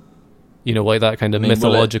that, like that kind of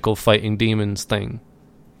mythological fighting demons thing.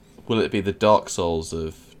 Will it be the Dark Souls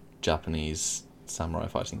of Japanese samurai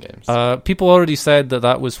fighting games? People already said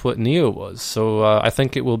that was what Neo was, so I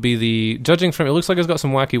think it will be judging from it looks like it's got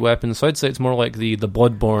some wacky weapons, so I'd say it's more like the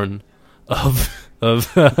Bloodborne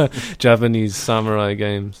of Japanese samurai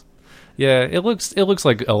games. Yeah, it looks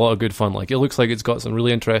like a lot of good fun. Like, it looks like it's got some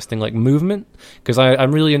really interesting like movement, because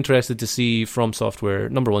I'm really interested to see From Software,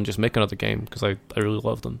 number one, just make another game, because I really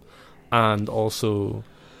love them, and also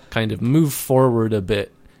kind of move forward a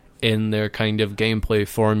bit in their kind of gameplay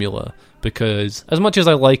formula, because as much as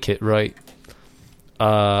I like it, right,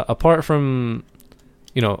 apart from,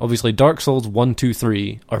 obviously Dark Souls 1, 2,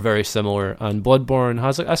 3 are very similar, and Bloodborne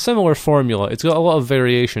has a similar formula. It's got a lot of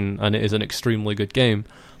variation, and it is an extremely good game,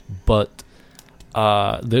 but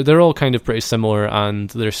they're all kind of pretty similar,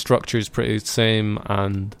 and their structure's pretty the same,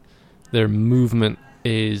 and their movement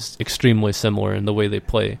is extremely similar in the way they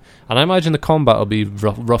play. And I imagine the combat will be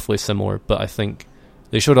roughly similar, but I think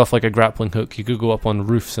they showed off like a grappling hook. You could go up on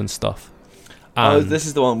roofs and stuff. This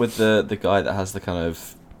is the one with the guy that has the kind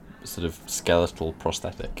of sort of skeletal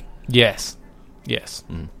prosthetic. Yes.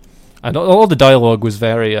 Mm. And all the dialogue was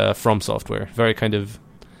very From Software, very kind of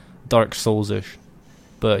Dark Souls-ish.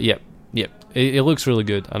 But yep. It looks really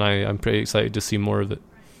good, and I'm pretty excited to see more of it.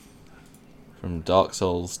 From Dark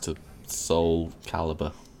Souls to Soul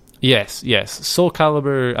Calibur. Yes. Soul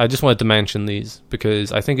Calibur, I just wanted to mention these,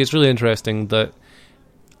 because I think it's really interesting that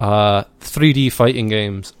 3D fighting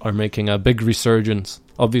games are making a big resurgence.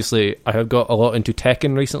 Obviously, I have got a lot into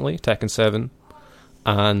Tekken recently, Tekken 7,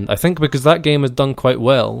 and I think because that game has done quite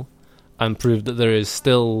well and proved that there is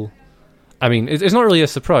still I mean, it's not really a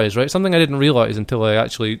surprise, right? Something I didn't realize until I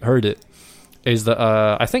actually heard it is that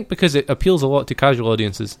I think because it appeals a lot to casual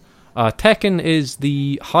audiences, Tekken is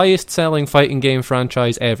the highest-selling fighting game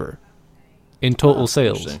franchise ever in total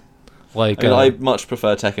sales. Interesting. Like, I much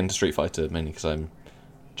prefer Tekken to Street Fighter, mainly because I'm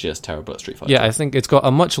just terrible at Street Fighter. yeah, I think it's got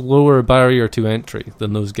a much lower barrier to entry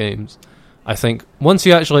than those games. I think once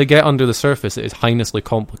you actually get under the surface, it is heinously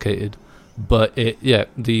complicated. But the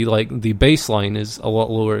baseline is a lot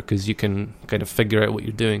lower because you can kind of figure out what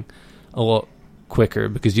you're doing a lot quicker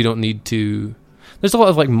because you don't need to. There's a lot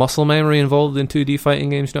of like muscle memory involved in 2D fighting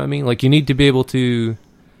games. You know what I mean? Like you need to be able to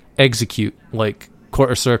execute like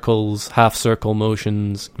quarter circles, half circle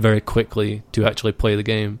motions very quickly to actually play the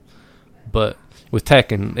game. But with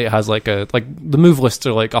Tekken, it has like the move lists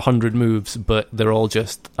are like 100 moves, but they're all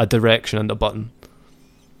just a direction and a button.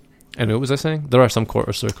 Anyway, what was I saying? There are some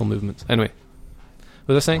quarter circle movements. Anyway,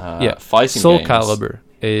 what was I saying? Yeah, fighting Soul games. Calibur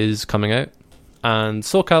is coming out, and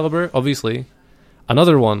Soul Calibur, obviously,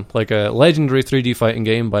 another one like a legendary 3D fighting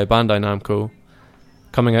game by Bandai Namco,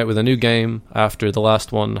 coming out with a new game after the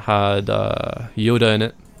last one had Yoda in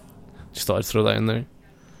it. Just thought I'd throw that in there.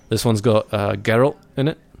 This one's got Geralt in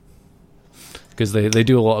it because they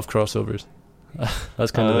do a lot of crossovers.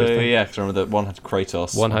 That's kind of their thing. Yeah, because I remember that one had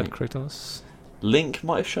Kratos. One had Kratos. Link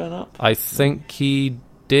might have shown up. I think he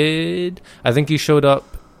did. I think he showed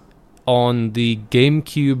up on the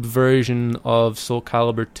GameCube version of Soul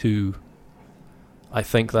Calibur 2. I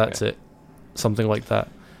think that's it. Something like that.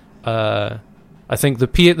 I think the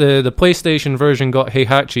PlayStation version got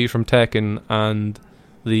Heihachi from Tekken, and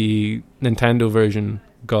the Nintendo version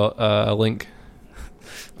got Link.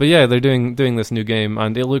 But yeah, they're doing this new game,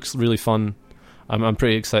 and it looks really fun. I'm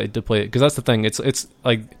pretty excited to play it because that's the thing. It's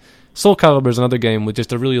like Soul Calibur is another game with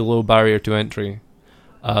just a really low barrier to entry.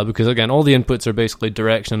 Because again, all the inputs are basically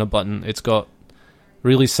direction and a button. It's got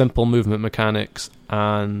really simple movement mechanics,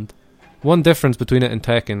 and one difference between it and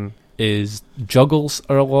Tekken is juggles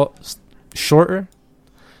are a lot shorter.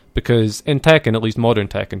 Because in Tekken, at least modern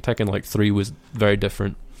Tekken like 3 was very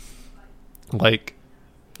different. Like,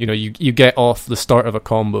 you know, you get off the start of a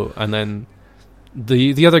combo, and then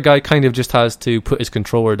the other guy kind of just has to put his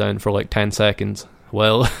controller down for like 10 seconds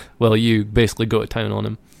while you basically go to town on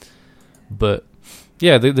him. But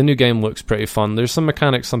yeah, the new game looks pretty fun. There's some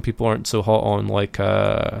mechanics some people aren't so hot on, like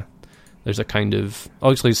there's a kind of...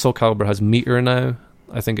 Obviously, Soul Calibur has meter now.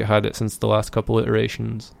 I think it had it since the last couple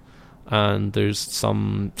iterations. And there's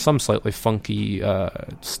some slightly funky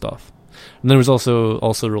stuff. And there was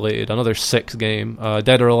also related another 6 game,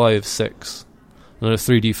 Dead or Alive 6, another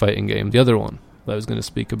 3D fighting game, the other one that I was going to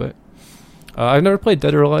speak about. I've never played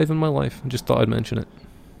Dead or Alive in my life. I just thought I'd mention it.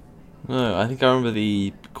 No, I think I remember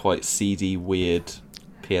the quite seedy, weird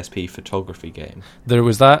PSP photography game. There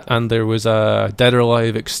was that, and there was Dead or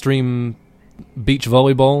Alive Extreme Beach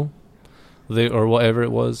Volleyball, or whatever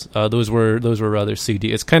it was. Those were rather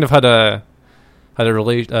seedy. It's kind of had a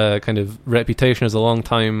kind of reputation as a long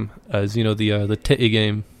time as, you know, the titty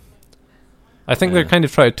game. I think they're kind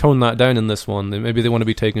of trying to tone that down in this one. Maybe they want to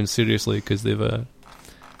be taken seriously because they've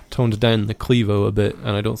toned down the cleavo a bit, and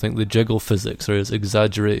I don't think the jiggle physics are as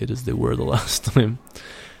exaggerated as they were the last time.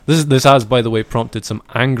 This has, by the way, prompted some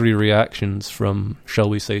angry reactions from, shall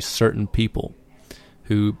we say, certain people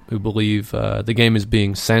who believe the game is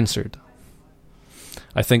being censored.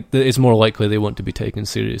 I think that it's more likely they want to be taken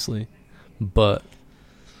seriously, but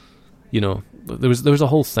you know, there was a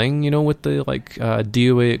whole thing, you know, with the like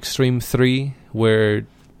DOA Extreme 3 where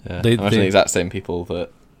they the exact same people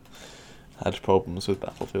that had problems with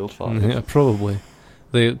Battlefield 5. Yeah, probably.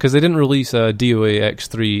 Because they didn't release DOA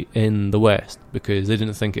X3 in the West because they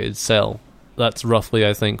didn't think it'd sell. That's roughly,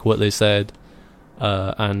 I think, what they said.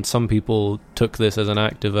 And some people took this as an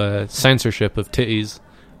act of censorship of titties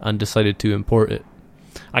and decided to import it.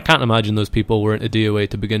 I can't imagine those people weren't a DOA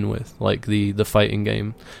to begin with, like the fighting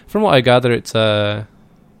game. From what I gather, it's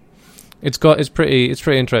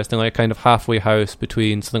pretty interesting, like a kind of halfway house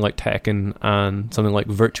between something like Tekken and something like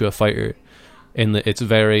Virtua Fighter, in that it's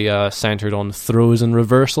very centered on throws and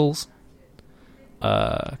reversals.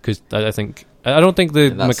 Because I don't think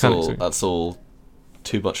the mechanics. That's all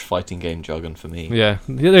too much fighting game jargon for me. Yeah,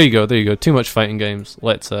 there you go. Too much fighting games.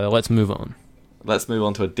 Let's move on. Let's move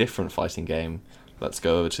on to a different fighting game. Let's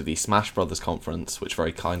go over to the Smash Brothers conference, which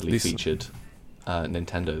very kindly featured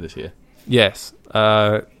Nintendo this year. Yes.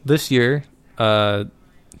 This year, the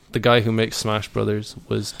guy who makes Smash Brothers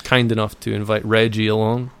was kind enough to invite Reggie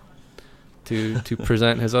along to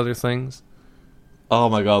present his other things. Oh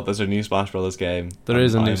my god, there's a new Smash Brothers game. There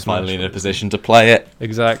is a new I'm Smash finally in a position to play it.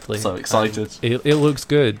 Exactly. So excited. It looks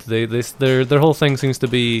good. Their whole thing seems to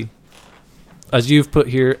be as you've put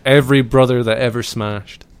here, every brother that ever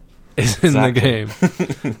smashed is in the game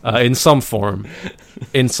in some form.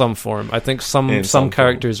 In some form, I think some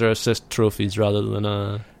characters are assist trophies rather than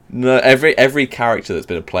No, every character that's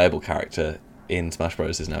been a playable character in Smash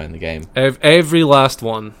Bros is now in the game. Every last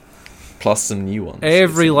one, plus some new ones.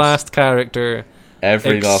 Every last character.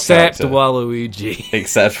 Except Waluigi.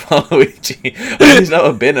 Except Waluigi. He's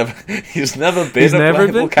never been a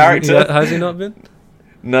playable character. Yeah, has he not been?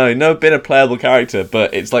 No, never been a playable character.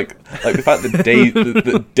 But it's like the fact that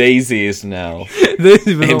that Daisy is now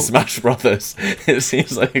in Smash Brothers. It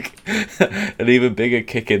seems like an even bigger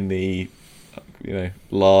kick in the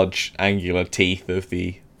large angular teeth of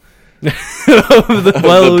the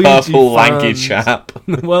purple lanky chap.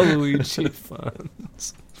 The Waluigi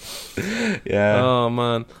fans. Yeah. Oh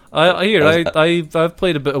man, I've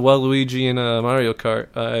played a bit of Waluigi in Mario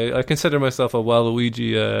Kart. I consider myself a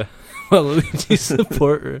Waluigi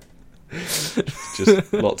supporter.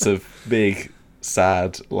 Just lots of big,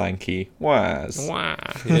 sad, lanky waz.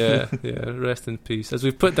 Yeah. Rest in peace. As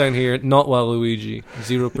we've put down here, not Waluigi.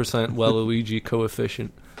 0% Waluigi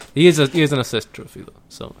coefficient. He is an assist trophy though,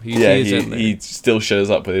 so he is in there. He still shows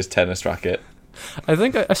up with his tennis racket. I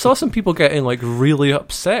think I saw some people getting like really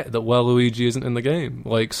upset that Waluigi isn't in the game.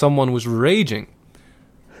 Like someone was raging.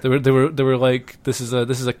 They were like, this is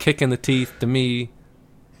a kick in the teeth to me,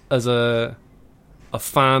 as a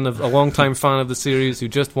longtime fan of the series who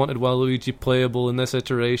just wanted Waluigi playable in this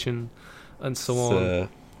iteration, and so on.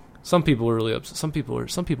 Some people were really upset. Some people were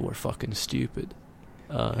fucking stupid.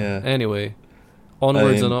 Anyway,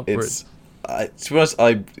 onwards and upwards. To be honest,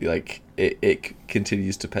 it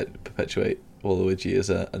continues to perpetuate Waluigi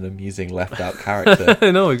as an amusing left-out character.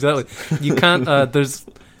 I know, exactly. You can't.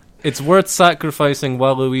 It's worth sacrificing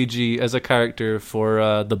Waluigi as a character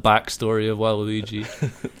for the backstory of Waluigi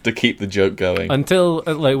to keep the joke going. Until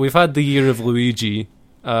we've had the year of Luigi.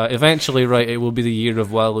 Eventually, it will be the year of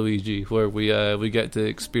Waluigi, where we get to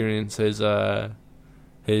experience his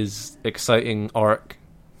exciting arc.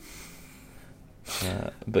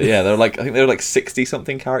 But yeah, I think there were like 60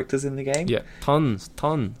 something characters in the game. Yeah, tons.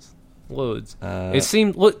 Loads. It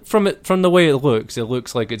seemed from the way it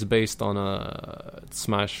looks like it's based on a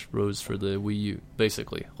Smash Bros for the Wii U,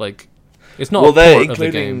 basically. Like it's not a port of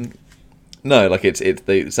the game. No, like it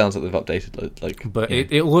sounds like they've updated but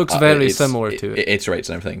it looks very similar to it. It iterates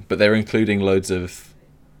and everything, but they're including loads of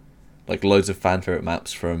fan favorite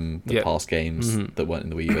maps from the past games that weren't in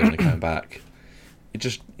the Wii U version are coming back. It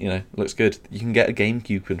just, looks good. You can get a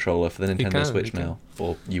GameCube controller for the Nintendo Switch now,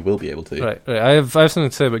 or you will be able to. Right. I have something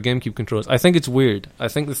to say about GameCube controllers. I think it's weird. I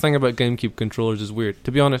think the thing about GameCube controllers is weird.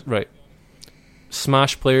 To be honest,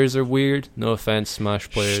 Smash players are weird. No offense, Smash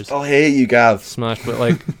players. I'll hear you, Gav. Smash,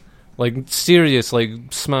 but serious,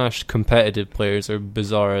 Smash competitive players are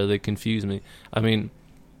bizarre. They confuse me. I mean,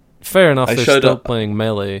 fair enough. They're still playing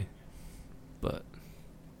Melee, but.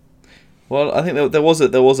 Well, I think there was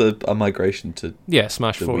a migration to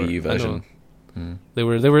Smash the 4 Wii U version. They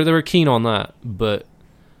were keen on that, but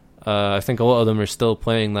I think a lot of them are still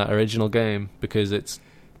playing that original game because it's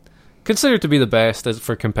considered to be the best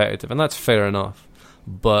for competitive, and that's fair enough.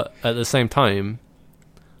 But at the same time,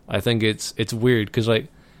 I think it's weird because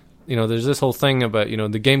there's this whole thing about the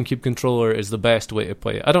GameCube controller is the best way to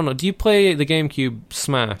play it. I don't know. Do you play the GameCube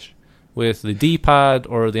Smash with the D-pad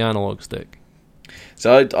or the analog stick?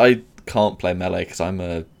 So I can't play Melee because I'm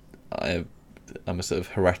a sort of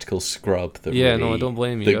heretical scrub that I don't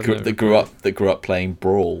blame you. That grew up playing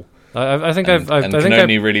Brawl. I think can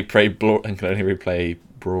only really play Brawl on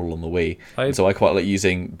the Wii. So I quite like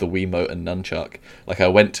using the Wiimote and nunchuck. Like I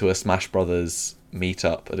went to a Smash Brothers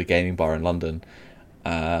meetup at a gaming bar in London,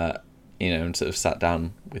 and sort of sat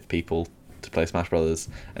down with people to play Smash Brothers,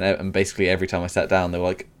 and basically every time I sat down, they were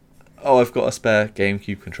like, "Oh, I've got a spare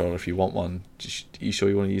GameCube controller if you want one. Are you sure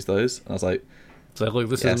you want to use those?" And I was like, "Look,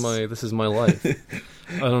 this is my life."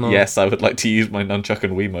 I don't know. Yes, I would like to use my nunchuck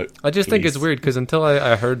and Wiimote. I just think it's weird because until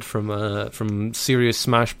I heard from serious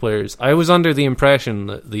Smash players, I was under the impression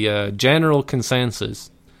that the general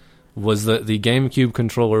consensus was that the GameCube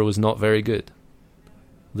controller was not very good.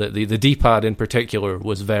 That the D-pad in particular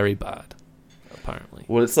was very bad, apparently.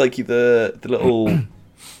 Well, it's like the little.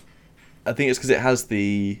 I think it's because it has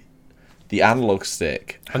the analog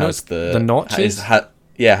stick has the notches.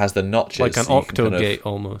 Has the notches like an octo-gate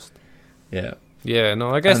almost. Yeah. Yeah.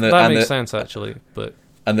 No, I guess that makes sense actually. But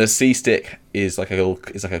and the C stick is like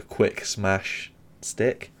a quick smash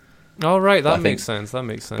stick. Oh right, But I that makes think- sense. That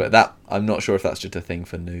makes sense. But that I'm not sure if that's just a thing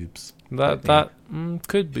for noobs. That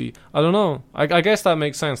could be. I don't know. I guess that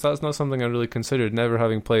makes sense. That's not something I really considered. Never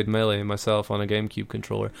having played Melee myself on a GameCube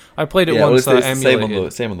controller. I played it once. Well, it's the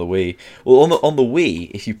Emulated. same on the Wii. Well, on the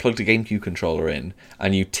Wii, if you plugged a GameCube controller in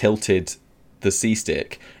and you tilted the C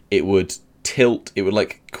stick, it would tilt. It would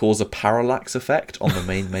like cause a parallax effect on the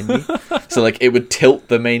main menu. So like it would tilt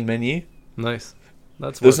the main menu. Nice.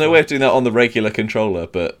 That's. There's no worthwhile. way of doing that on the regular controller,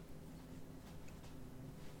 but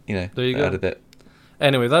There you I go. added it.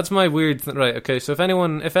 Anyway, that's my weird. Right. Okay. So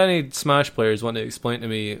if any Smash players want to explain to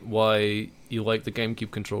me why you like the GameCube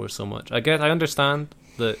controller so much, I understand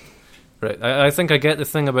that. Right. I think I get the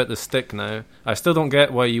thing about the stick now. I still don't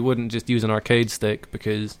get why you wouldn't just use an arcade stick,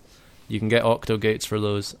 because you can get octo gates for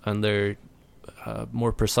those, and they're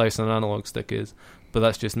more precise than an analog stick is. But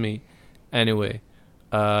that's just me. Anyway,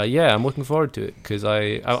 yeah, I'm looking forward to it, because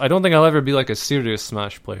I don't think I'll ever be like a serious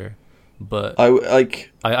Smash player, but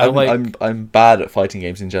I'm bad at fighting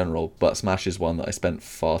games in general, but Smash is one that I spent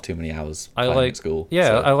far too many hours playing at school. Yeah,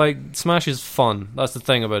 so. I like Smash is fun. That's the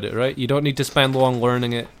thing about it, right? You don't need to spend long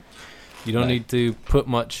learning it. You don't need to put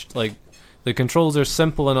much, like, the controls are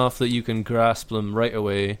simple enough that you can grasp them right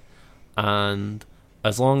away, and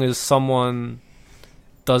as long as someone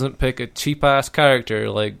doesn't pick a cheap ass character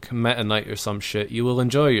like Meta Knight or some shit, you will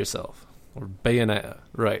enjoy yourself. Or Bayonetta,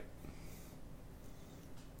 right?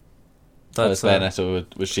 That's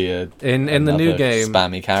Bayonetta. Was she in the new another game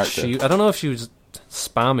spammy character? I don't know if she was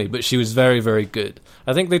spammy, but she was very, very good.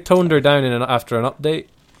 I think they toned her down after an update,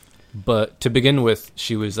 but to begin with,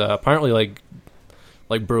 she was apparently like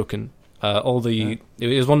broken. It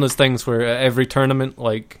was one of those things where every tournament,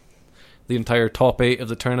 like the entire top 8 of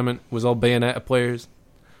the tournament, was all Bayonetta players,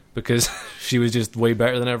 because she was just way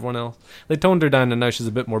better than everyone else. They toned her down, and now she's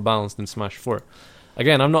a bit more balanced in Smash 4.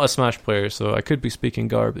 Again, I'm not a Smash player, so I could be speaking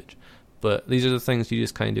garbage, but these are the things you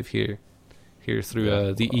just kind of hear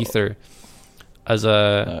through the ether. As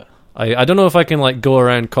I don't know if I can like go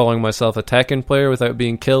around calling myself a Tekken player without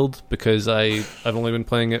being killed, because I've only been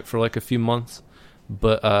playing it for like a few months.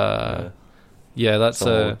 But yeah, that's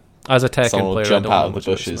as a Tekken someone player, will jump I don't out know of the much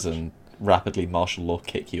about bushes Smash. and rapidly martial law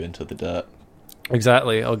kick you into the dirt.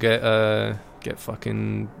 Exactly, I'll get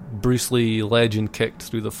fucking Bruce Lee legend kicked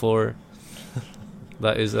through the floor.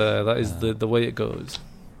 That is the way it goes.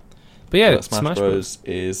 But yeah, But Smash Bros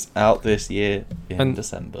is out this year in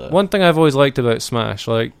December. One thing I've always liked about Smash,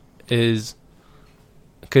 is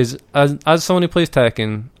because as someone who plays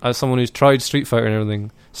Tekken, as someone who's tried Street Fighter and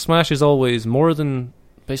everything, Smash is always more than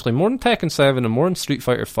Tekken 7 and more than Street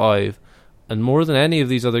Fighter 5 and more than any of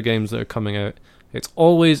these other games that are coming out. It's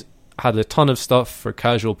always had a ton of stuff for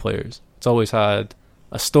casual players. It's always had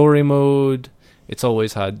a story mode. It's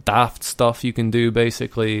always had daft stuff you can do,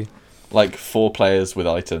 basically. Like 4 players with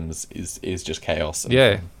items is just chaos.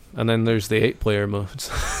 Yeah, and then there's the 8-player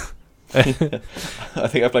modes. I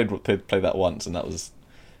think I played that once, and that was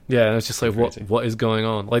Yeah, and it's just like what is going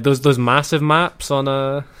on? Like those massive maps on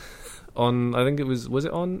I think it was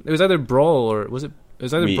either Brawl or was it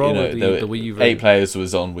either Brawl or the Wii U version. 8 players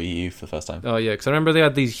was on Wii U for the first time. Oh yeah, because I remember they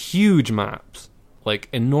had these huge maps, like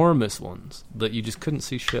enormous ones that you just couldn't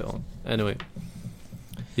see shit on. Anyway,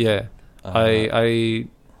 yeah,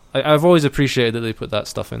 I've always appreciated that they put that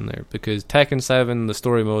stuff in there, because Tekken 7, the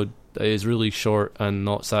story mode is really short and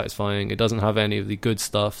not satisfying. It doesn't have any of the good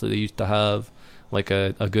stuff that they used to have, like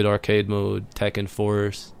a good arcade mode. Tekken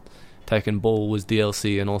Force, Tekken Bowl was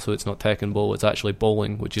DLC, and also it's not Tekken Bowl, it's actually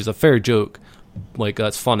bowling, which is a fair joke. Like,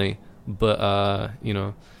 that's funny, but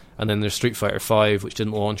and then there's Street Fighter 5, which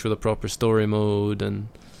didn't launch with a proper story mode, and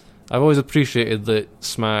I've always appreciated that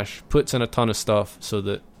Smash puts in a ton of stuff so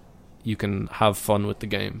that you can have fun with the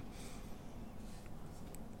game.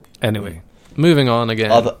 Anyway, moving on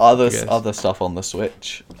again. Other stuff on the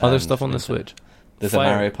Switch. Other stuff on the Switch. There's a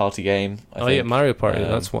Mario Party game. I think. Yeah, Mario Party.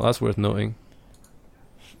 That's worth noting.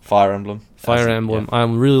 Fire Emblem. Fire Emblem. Yeah.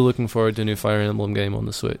 I'm really looking forward to a new Fire Emblem game on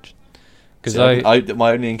the Switch. Because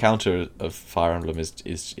my only encounter of Fire Emblem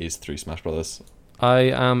is through Smash Brothers. I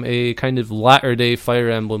am a kind of latter-day Fire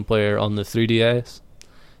Emblem player on the 3DS.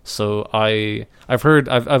 So I've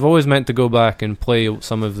always meant to go back and play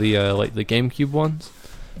some of the like the GameCube ones,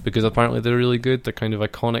 because apparently they're really good. They're kind of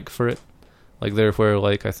iconic for it. Like they're where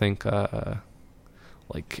like I think Ike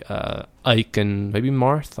and maybe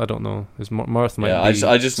Marth. I don't know. Marth might be.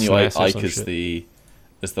 I just knew SNES or Ike some as shit.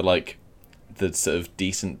 the sort of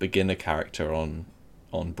decent beginner character on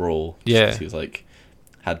Brawl. Yeah. He was like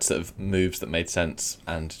had sort of moves that made sense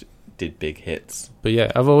and did big hits. But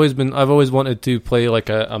yeah, I've always wanted to play like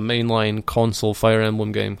a mainline console Fire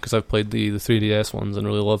Emblem game, because I've played the 3DS ones and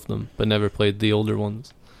really loved them, but never played the older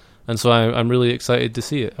ones. And so I'm really excited to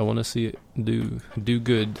see it. I want to see it do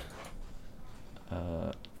good.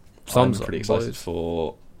 I'm Thumbs up, pretty excited boys.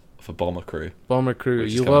 for Bomber Crew. Bomber Crew. which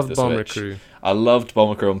is You coming to love the Bomber Switch. Crew. I loved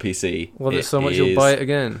Bomber Crew on PC. Love it so much you'll buy it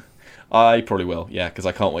again. I probably will, yeah, because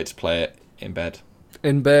I can't wait to play it in bed,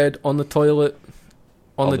 In bed, on the toilet,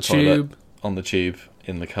 on the toilet, tube, on the tube,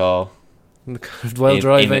 in the car, while in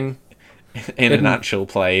driving, in an actual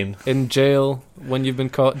plane. in jail when you've been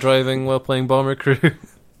caught driving while playing Bomber Crew.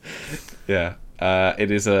 Yeah,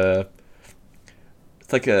 it's a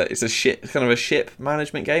ship, it's kind of a ship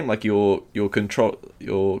management game. Like you're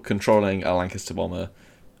controlling a Lancaster bomber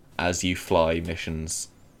as you fly missions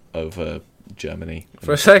over Germany.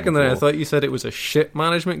 For a second there, I thought you said it was a shit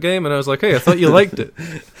management game, and I was like, hey, I thought you liked it.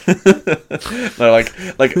 No, like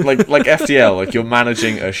FTL, like you're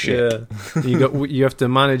managing a ship. Yeah, you have to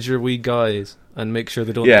manage your wee guys and make sure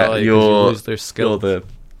they don't Yeah, die because you lose their skills.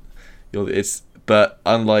 But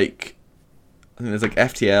unlike, I think there's like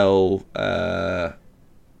FTL. I'm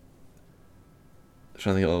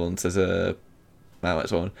trying to think of other ones. There's a Mad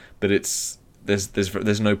Max one, but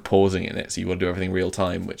there's no pausing in it, so you want to do everything real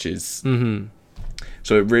time, which is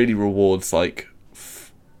so it really rewards like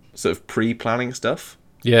sort of pre-planning stuff.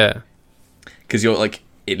 Yeah, Because you're like,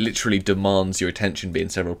 it literally demands your attention be in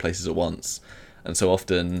several places at once, and so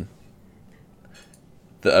often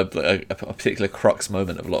a particular crux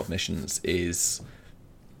moment of a lot of missions is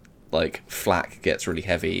like flak gets really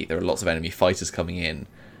heavy. There are lots of enemy fighters coming in,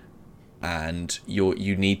 and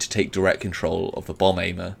you need to take direct control of the bomb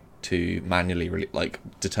aimer to manually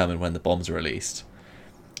determine when the bombs are released,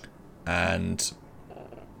 and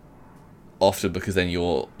often because then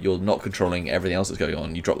you're not controlling everything else that's going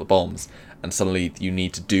on, you drop the bombs and suddenly you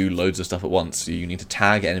need to do loads of stuff at once. So you need to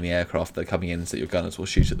tag enemy aircraft that are coming in so that your gunners will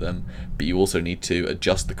shoot at them, but you also need to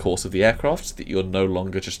adjust the course of the aircraft so that you're no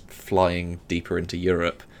longer just flying deeper into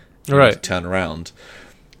Europe. You need to turn around,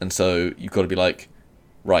 and so you've got to be like,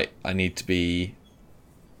 right, I need to be.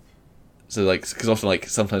 So like, because often like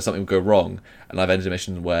sometimes something will go wrong, and I've ended a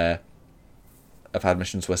mission where I've had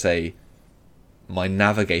missions where, say, my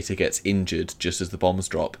navigator gets injured just as the bombs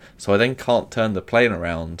drop, so I then can't turn the plane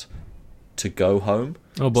around to go home.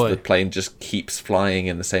 Oh boy. So the plane just keeps flying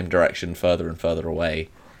in the same direction further and further away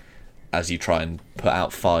as you try and put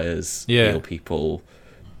out fires, heal people,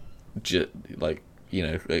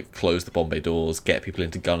 close the bomb bay doors, get people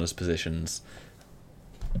into gunners positions.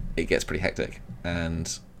 It gets pretty hectic,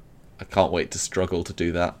 and I can't wait to struggle to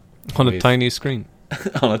do that on a tiny screen.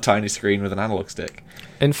 On a tiny screen with an analog stick.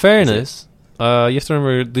 In fairness, you have to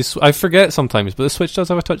remember this. I forget sometimes, but the Switch does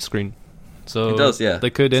have a touch screen, so it does. Yeah, they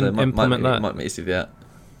could implement that. It might make you see that.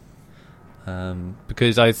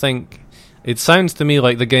 Because I think it sounds to me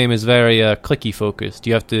like the game is very clicky focused.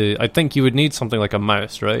 You have to. I think you would need something like a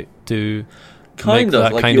mouse, right, to make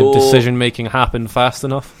that kind of decision making happen fast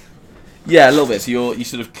enough. Yeah, a little bit. So you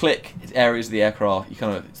sort of click areas of the aircraft. You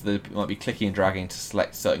might be clicking and dragging to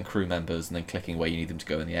select certain crew members, and then clicking where you need them to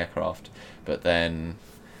go in the aircraft. But then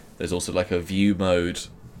there's also like a view mode.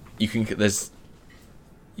 You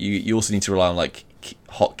also need to rely on like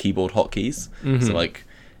keyboard hotkeys. Mm-hmm. So like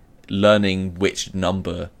learning which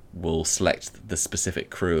number will select the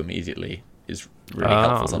specific crew immediately is really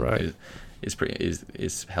helpful. Right.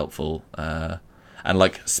 Is helpful. And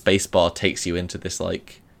like spacebar takes you into this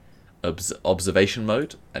like observation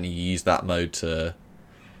mode, and you use that mode to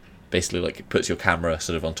basically like it puts your camera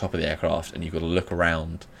sort of on top of the aircraft, and you've got to look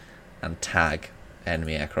around and tag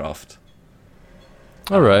enemy aircraft.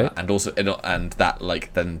 All right. And that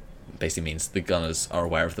like then basically means the gunners are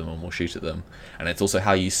aware of them and will shoot at them. And it's also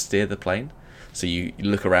how you steer the plane. So you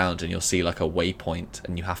look around and you'll see like a waypoint,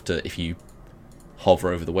 and you have to, if you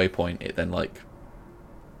hover over the waypoint, it then like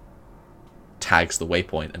tags the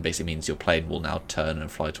waypoint and basically means your plane will now turn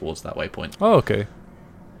and fly towards that waypoint. Oh, okay.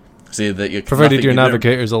 So that you're provided your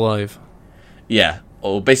navigator's alive. Yeah,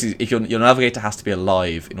 or basically if your navigator has to be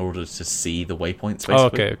alive in order to see the waypoints.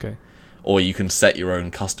 Basically. Oh, okay. Or you can set your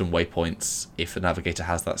own custom waypoints if the navigator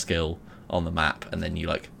has that skill on the map, and then you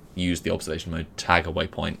like use the observation mode, tag a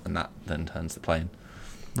waypoint, and that then turns the plane.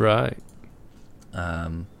 Right.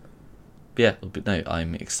 Yeah. No,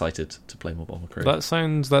 I'm excited to play more Bomber Crew. That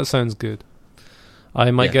sounds good. I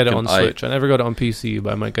might get it on Switch. I never got it on PC,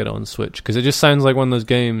 but I might get it on Switch because it just sounds like one of those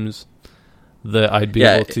games that I'd be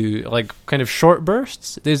able to like kind of short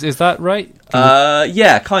bursts. Is that right?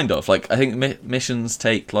 Yeah, kind of. Like I think missions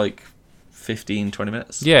take like 15-20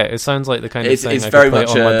 minutes. Yeah, it sounds like the kind of thing it's I very could play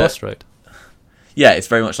much on my bus ride. Yeah, it's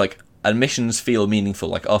very much like, and missions feel meaningful.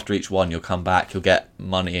 Like after each one, you'll come back, you'll get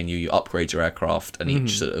money, and you upgrade your aircraft, and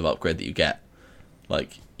each sort of upgrade that you get,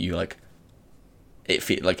 like you like, it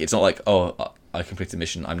feel like it's not like I completed the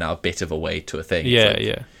mission, I'm now a bit of a way to a thing. Yeah,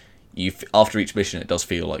 It's like after each mission, it does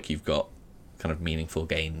feel like you've got kind of meaningful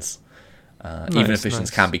gains. Even if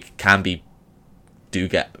missions do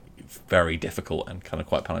get very difficult and kind of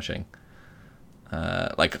quite punishing.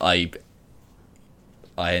 Like I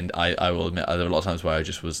will admit, there were a lot of times where I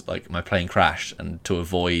just was like, my plane crashed, and to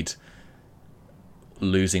avoid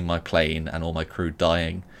losing my plane and all my crew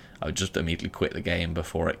dying, I would just immediately quit the game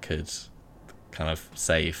before it could kind of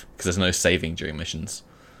save, because there's no saving during missions.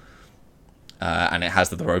 And it has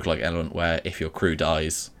the roguelike element where if your crew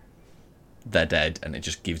dies, they're dead, and it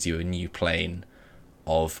just gives you a new plane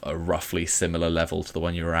of a roughly similar level to the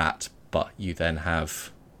one you were at, but you then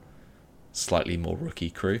have slightly more rookie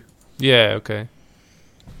crew. Yeah, okay.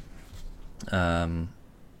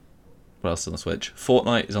 What else is on the Switch?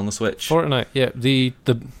 Fortnite is on the Switch. Fortnite, yeah. The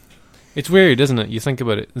it's weird, isn't it? You think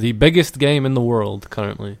about it. The biggest game in the world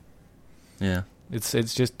currently. Yeah. It's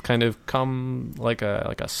just kind of come like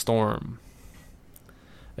a storm.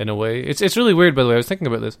 In a way, it's really weird. By the way, I was thinking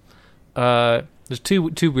about this. There's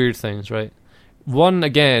two weird things, right? One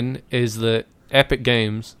again is that Epic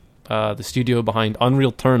Games, the studio behind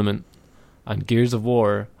Unreal Tournament and Gears of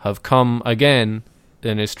War, have come again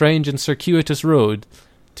in a strange and circuitous road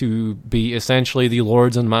to be essentially the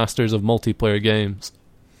lords and masters of multiplayer games.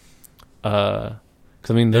 Because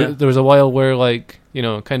I mean, there was a while where, like, you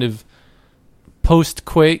know, kind of post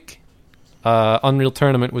Quake, Unreal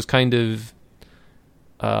Tournament was kind of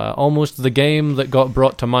almost the game that got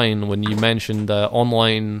brought to mind when you mentioned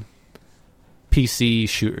online PC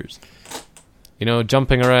shooters. You know,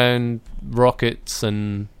 jumping around rockets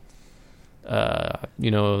and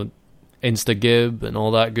you know, Instagib and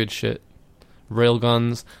all that good shit,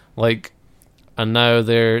 railguns, like, and now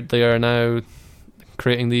they are now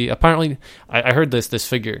creating the, apparently I heard this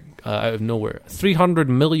figure out of nowhere, $300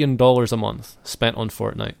 million a month spent on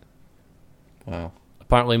Fortnite. Wow.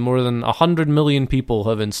 Apparently more than 100 million people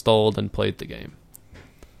have installed and played the game.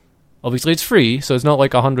 Obviously it's free, so it's not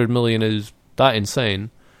like 100 million is that insane,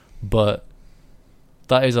 but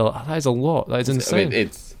that is a lot. That is insane. I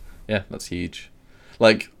mean, that's huge.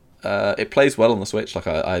 Like, it plays well on the Switch. Like,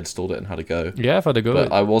 I installed it and had a go. Yeah, I've had a go.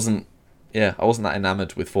 But I wasn't that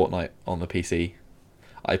enamored with Fortnite on the PC.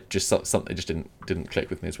 I just something just didn't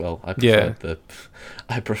click with me as well. I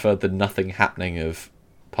preferred the nothing happening of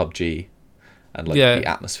PUBG and like the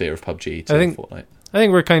atmosphere of PUBG to Fortnite. I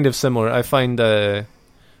think we're kind of similar. I find I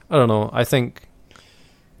don't know. I think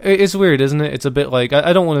it's weird, isn't it? It's a bit like,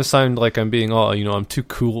 I don't want to sound like I'm being, I'm too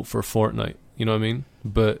cool for Fortnite. You know what I mean?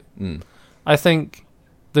 But I think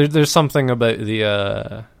there's something about the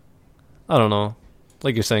I don't know.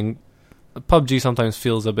 Like you're saying, PUBG sometimes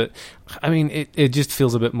feels a bit. I mean, it just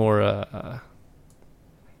feels a bit more. I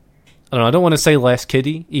don't know. I don't want to say less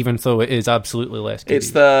kiddie, even though it is absolutely less kiddie. It's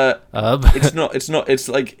it's not. It's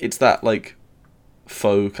like, it's that, like,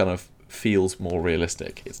 faux kind of feels more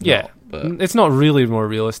realistic. It's not, but it's not really more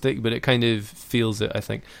realistic, but it kind of feels it, I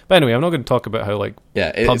think. But anyway, I'm not going to talk about how, like,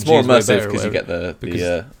 it's more immersive because you get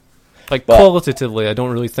the like, qualitatively, I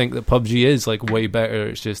don't really think that PUBG is, like, way better.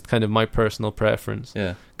 It's just kind of my personal preference.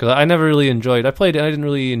 Yeah. Because I never really enjoyed. I played it. I don't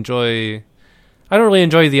really enjoy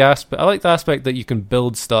the aspect. I like the aspect that you can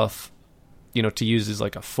build stuff, you know, to use as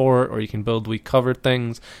like a fort, or you can build wee cover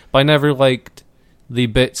things. But I never liked the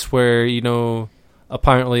bits where, you know,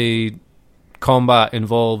 apparently combat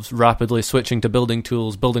involves rapidly switching to building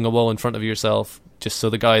tools, building a wall in front of yourself, just so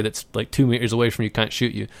the guy that's like 2 meters away from you can't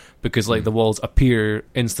shoot you, because like the walls appear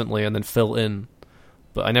instantly and then fill in.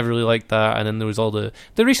 But I never really liked that. And then there was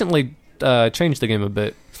they recently changed the game a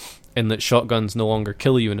bit in that shotguns no longer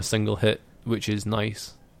kill you in a single hit, which is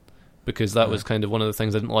nice, because that was kind of one of the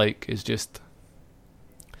things I didn't like, is just.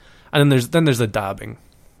 And then there's the dabbing,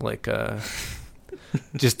 like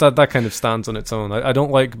just that kind of stands on its own. I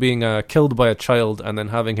don't like being killed by a child and then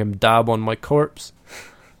having him dab on my corpse.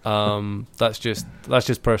 That's just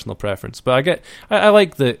personal preference. But I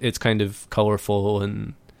like that it's kind of colorful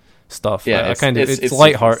and stuff. Yeah, it's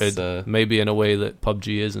lighthearted, maybe in a way that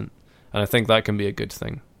PUBG isn't, and I think that can be a good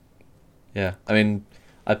thing. Yeah, I mean,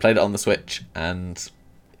 I played it on the Switch, and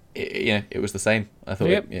it was the same. I thought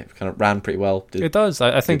it kind of ran pretty well. It does.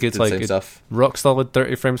 I think it's like rock solid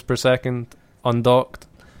 30 frames per second undocked.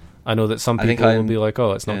 I know that some people will be like,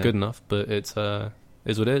 "Oh, it's not good enough," but it's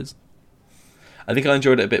is what it is. I think I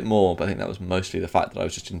enjoyed it a bit more, but I think that was mostly the fact that I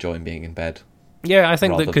was just enjoying being in bed. Yeah, I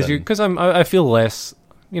think that because I feel less.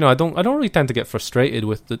 You know, I don't really tend to get frustrated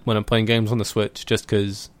with when I'm playing games on the Switch, just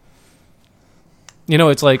because. You know,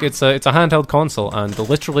 it's like it's a handheld console, and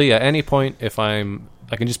literally at any point,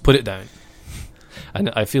 I can just put it down,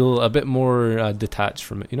 and I feel a bit more detached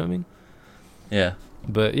from it. You know what I mean? Yeah.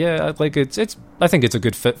 But yeah, like it's I think it's a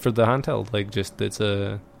good fit for the handheld. Like, just there's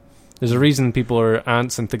a reason people are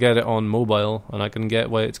antsing to get it on mobile, and I can get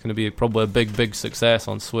why it's going to be probably a big success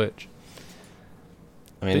on Switch.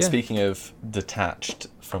 I mean, Yeah. speaking of detached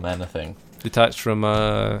from anything, Detached from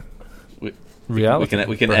We- reality.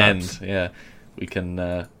 we can perhaps. end. Yeah, we can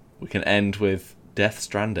end with Death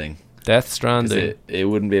Stranding. Death 'Cause Stranding it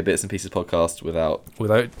wouldn't be a Bits and Pieces podcast without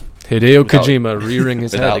without Hideo without- Kojima rearing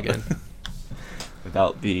his head without- again.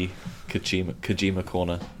 without the Kojima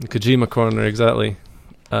corner. The Kojima corner, exactly.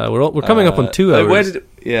 We're coming up on 2 hours. Where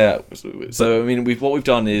did so I mean, what we've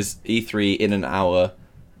done is E3 in an hour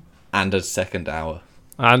and a second hour.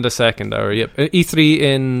 And a second hour, yep. E3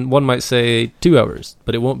 in, one might say, 2 hours,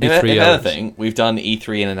 but it won't be 3 If hours. anything, we've done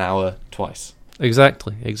E3 in an hour twice.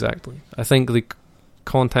 Exactly. I think the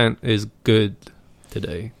content is good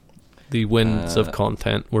today. The winds of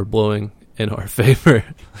content were blowing in our favor.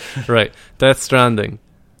 Right. Death Stranding.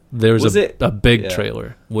 There was a big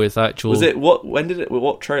trailer with actual... Was it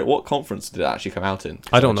what conference did it actually come out in? 'Cause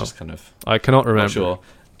I don't know. Just kind of I cannot remember. not sure.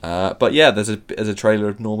 But yeah, there's a trailer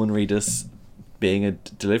of Norman Reedus being a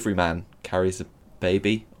delivery man, carries a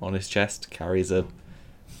baby on his chest, carries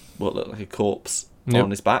what looked like a corpse Yep. on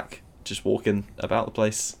his back, just walking about the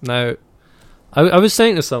place. Now, I was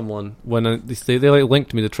saying to someone when they like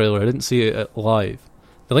linked me the trailer. I didn't see it live.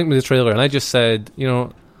 They linked me the trailer, and I just said,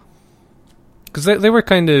 because they were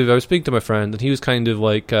kind of. I was speaking to my friend, and he was kind of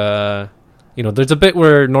like, there's a bit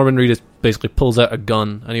where Norman Reedus basically pulls out a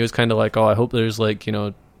gun, and he was kind of like, oh, I hope there's like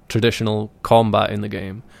traditional combat in the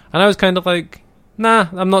game, and I was kind of like, nah,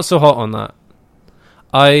 I'm not so hot on that.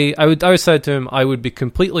 I said to him, I would be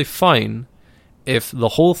completely fine if the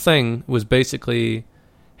whole thing was basically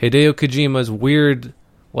Hideo Kojima's weird,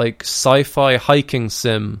 like, sci-fi hiking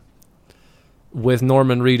sim with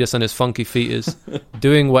Norman Reedus and his funky fetus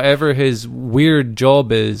doing whatever his weird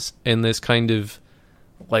job is in this kind of,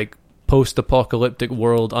 like, post-apocalyptic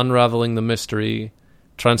world, unraveling the mystery,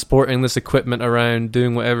 transporting this equipment around,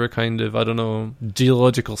 doing whatever kind of, I don't know,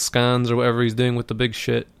 geological scans or whatever he's doing with the big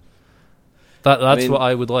shit. That's what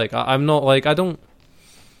I would like. I'm not like, I don't...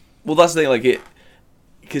 Well, that's the thing, like,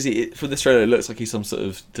 because for this trailer, it looks like he's some sort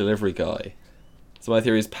of delivery guy. So my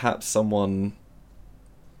theory is perhaps someone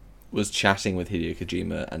was chatting with Hideo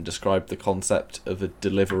Kojima and described the concept of a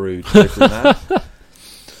delivery man,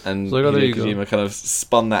 and So, there you Hideo go. Kojima kind of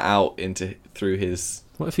spun that out through his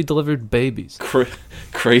What if he delivered babies?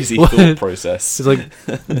 crazy What? thought process. It's like,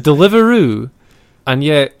 Deliveroo, and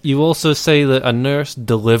yet you also say that a nurse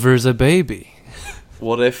delivers a baby.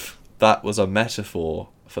 What if that was a metaphor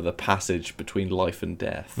for the passage between life and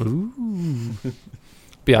death? Ooh.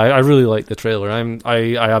 But yeah, I really like the trailer.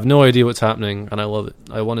 I have no idea what's happening, and I love it.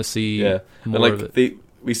 I want to see Yeah, more and of like it.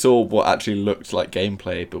 we saw what actually looked like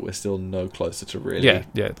gameplay, but we're still no closer to really.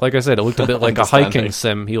 Yeah. Like I said, it looked a bit like a hiking Understanding.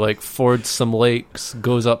 sim. He like fords some lakes,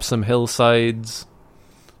 goes up some hillsides,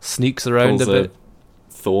 sneaks around Pulls a bit.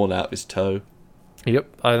 thorn out his toe.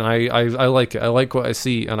 Yep, and I like it. I like what I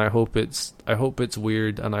see, and I hope it's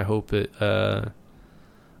weird, and I hope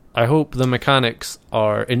I hope the mechanics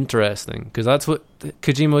are interesting, because that's what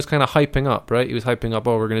Kojima was kind of hyping up, right? He was hyping up,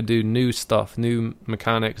 oh, we're going to do new stuff, new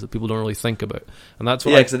mechanics that people don't really think about, and that's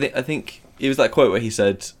what Yeah, because I think it was that quote where he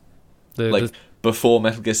said, the before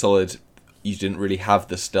Metal Gear Solid, you didn't really have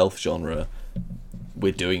the stealth genre.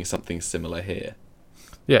 We're doing something similar here.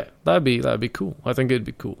 yeah, that'd be cool. I think it'd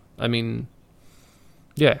be cool. I mean,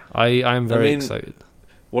 yeah, I'm very excited.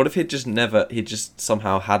 What if he just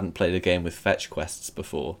somehow hadn't played a game with fetch quests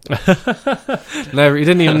before Never, he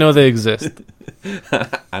didn't even know they exist.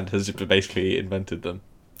 and has basically invented them?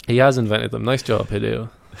 He has invented them. Nice job, Hideo.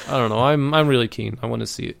 I don't know. I'm really keen. I want to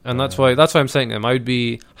see it, and that's why I'm saying to him. I would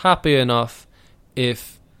be happy enough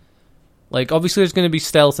if, like, obviously there's going to be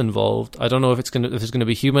stealth involved. I don't know if there's going to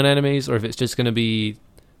be human enemies or if it's just going to be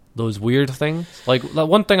those weird things. Like,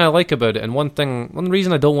 one thing I like about it, and one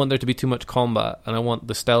reason I don't want there to be too much combat, and I want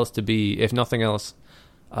the stealth to be, if nothing else,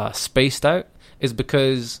 spaced out, is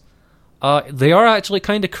because they are actually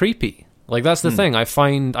kind of creepy. Like, that's the thing. I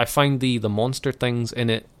find the monster things in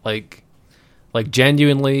it like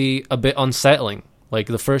genuinely a bit unsettling. Like,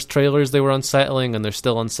 the first trailers, they were unsettling, and they're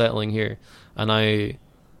still unsettling here. And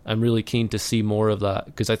I'm really keen to see more of that,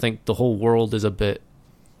 because I think the whole world is a bit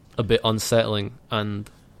unsettling, and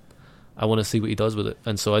I want to see what he does with it.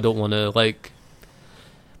 And so I don't want to, like...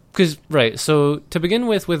 Because, right, so to begin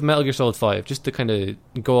with Metal Gear Solid 5, just to kind of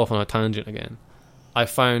go off on a tangent again, I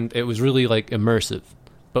found it was really, like, immersive.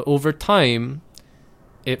 But over time,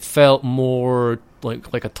 it felt more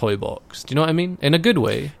like a toy box. Do you know what I mean? In a good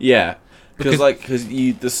way. Yeah, because Because-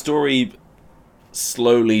 the story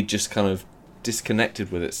slowly just kind of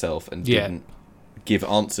disconnected with itself and Yeah. didn't give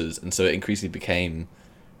answers, and so it increasingly became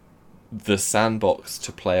the sandbox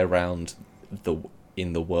to play around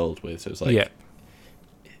in the world with. So it's like, Yeah.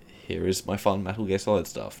 here is my fun Metal Gear Solid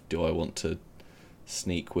stuff. Do I want to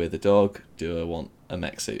sneak with a dog? Do I want a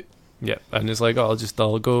mech suit? Yeah, and it's like, oh,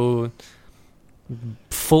 I'll go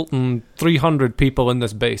Fulton 300 people in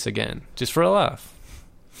this base again, just for a laugh.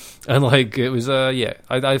 And like, it was,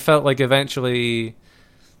 I felt like eventually,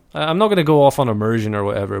 I'm not going to go off on immersion or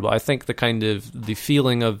whatever, but I think the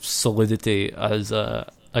feeling of solidity as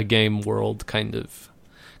a game world kind of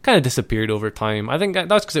disappeared over time. I think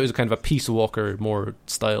that's because it was kind of a Peace Walker more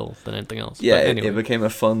style than anything else. Yeah, But anyway. it became a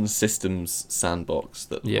fun systems sandbox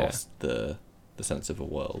that Yeah. lost the sense of a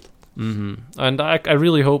world. hmm And I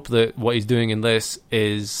really hope that what he's doing in this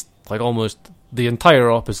is like almost the entire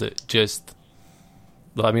opposite. Just,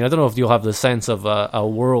 I mean, I don't know if you'll have the sense of a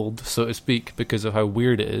world, so to speak, because of how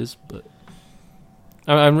weird it is. But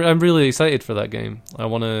I'm really excited for that game. I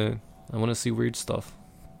wanna see weird stuff.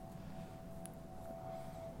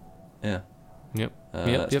 Yeah. Yep.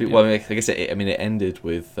 Well, I guess it ended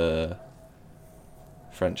with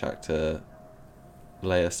French actor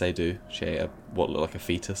Léa Seydoux. She ate what looked like a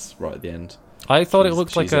fetus right at the end. I thought it She's-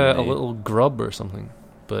 looked like she's in a the- little grub or something,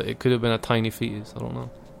 but it could have been a tiny fetus. I don't know.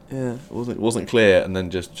 Yeah, it wasn't clear, and then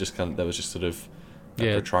just kind of there was just sort of a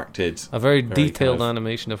Yeah. protracted, A very Very detailed kind of-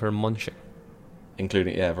 animation of her munching.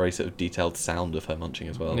 including very sort of detailed sound of her munching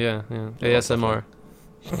as well. Yeah. Yeah, that's ASMR.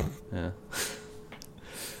 Yeah.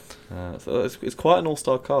 So it's quite an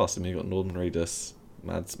all-star cast. I mean, you've got Norman Reedus,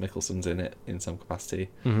 Mads Mikkelsen's in it in some capacity.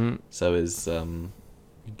 hmm So is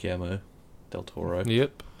Guillermo del Toro.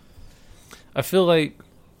 Yep. I feel like,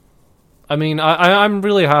 I mean, I'm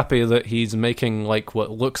really happy that he's making like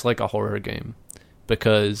what looks like a horror game,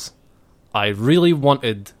 because I really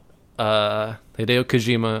wanted Hideo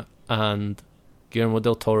Kojima and Guillermo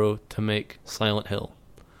del Toro to make Silent Hill,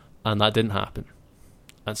 and that didn't happen.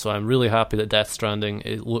 And so I'm really happy that Death Stranding,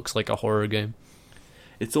 it looks like a horror game.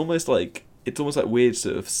 It's almost like weird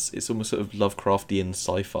sort of. It's almost sort of Lovecraftian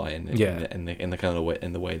sci-fi in the kind of way,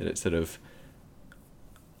 in the way that it's sort of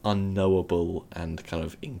unknowable and kind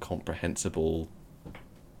of incomprehensible,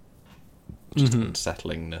 just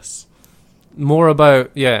unsettlingness. More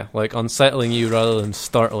about like unsettling you rather than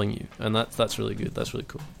startling you, and that's really good. That's really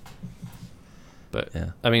cool. But Yeah.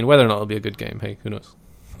 I mean, whether or not it'll be a good game, hey, who knows?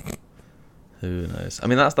 Who knows? I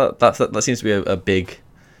mean, that seems to be a big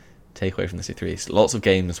takeaway from this E3. Lots of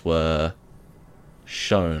games were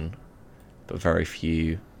shown, but very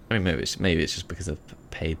few. I mean, maybe it's just because I've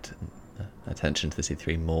paid attention to this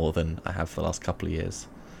E3 more than I have for the last couple of years.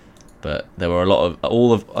 But there were a lot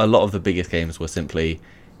of the biggest games were simply,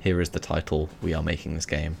 here is the title, we are making this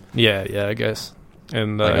game. Yeah, I guess.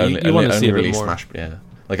 And Like you want to see a bit really more.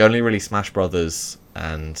 Only really Smash Brothers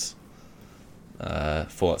and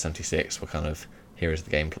Fallout 76 were kind of, here is the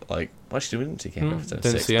game. Like, actually, we didn't see gameplay for 76,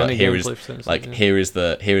 Didn't see but any here gameplay is for 76, like yeah. here is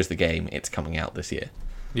the game. It's coming out this year.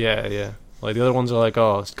 Yeah. Like the other ones are like,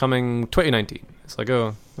 oh, it's coming 2019. It's like,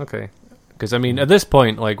 oh, okay. Because I mean, at this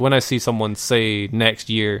point, like when I see someone say next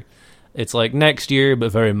year, it's like next year,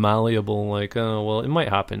 but very malleable. Like, oh, well, it might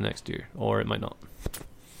happen next year, or it might not.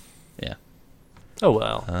 Yeah. Oh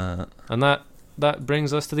well. And that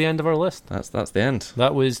brings us to the end of our list. That's the end.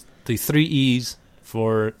 That was the 3 E's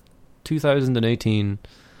for 2018.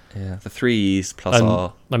 Yeah, the 3 E's plus And,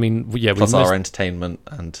 our I mean, yeah, plus we our missed, entertainment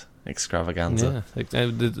and extravaganza.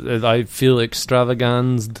 yeah, I feel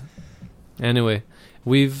extravaganced. Anyway,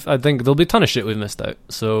 I think there'll be a ton of shit we've missed out.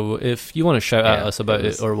 So if you want to shout at Yeah, us about it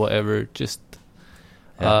was- it or whatever, just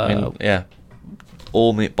By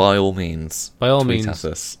all means, by all tweet means,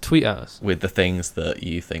 at us tweet at us. with the things that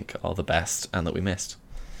you think are the best and that we missed.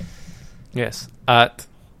 Yes, at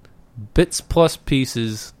Bits Plus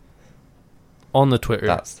Pieces on the Twitters,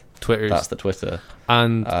 That's the Twitter.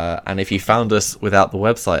 and And if you found us without the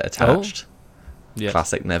website attached, yeah,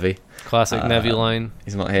 classic Nevi. classic Nevi line.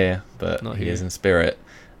 He's not here, but Not he here. is in spirit.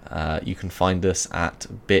 You can find us at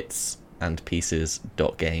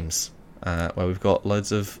bitsandpieces.games, where we've got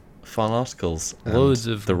loads of fun articles. And Loads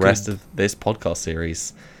of the rest good- of this podcast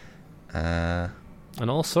series. And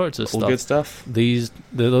all sorts of All stuff. good stuff.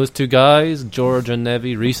 Those two guys, George and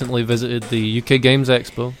Nevi, recently visited the UK Games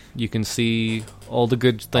Expo. You can see all the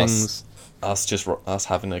good things Us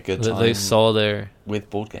having a good that time they saw there. with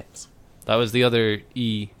board games. That was the other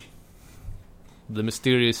E, the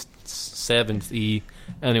mysterious 7th E.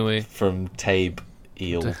 Anyway, From Tabe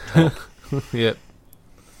Eel Top. yep.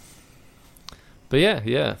 But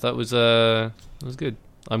yeah, that was good.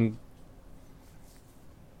 I'm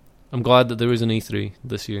glad that there was an E3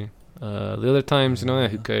 this year. The other times,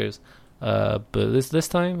 who cares? But this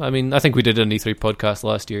time, I mean, I think we did an E3 podcast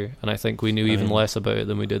last year, and I think we knew even Mm. less about it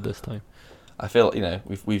than we did this time. I feel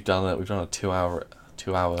we've done a 2 hour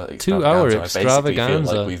extravaganza. 2 hour I basically feel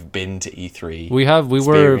extravaganza. like we've been to E3. We were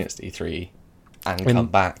experienced E3 and in- come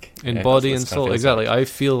back in that's body what and this kinda soul. feels Exactly. like. I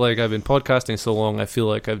feel like I've been podcasting so long. I feel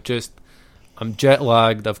like I'm jet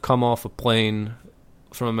lagged. I've come off a plane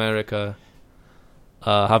from America,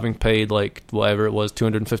 having paid like whatever it was,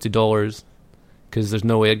 $250, because there's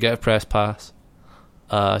no way I'd get a press pass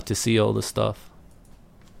to see all this stuff.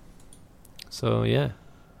 So yeah,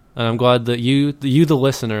 and I'm glad that you, the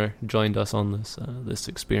listener, joined us on this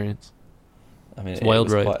experience. I mean, It's it a wild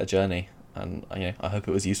was ride. quite a journey, and I hope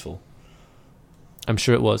it was useful. I'm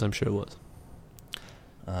sure it was. I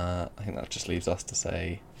think that just leaves us to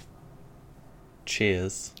say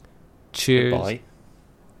cheers. Cheers. Goodbye.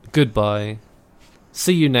 Goodbye.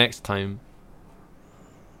 See you next time.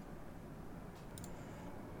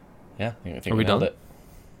 Yeah, I think Are we nailed done? it.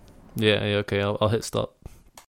 Yeah. Okay. I'll hit stop.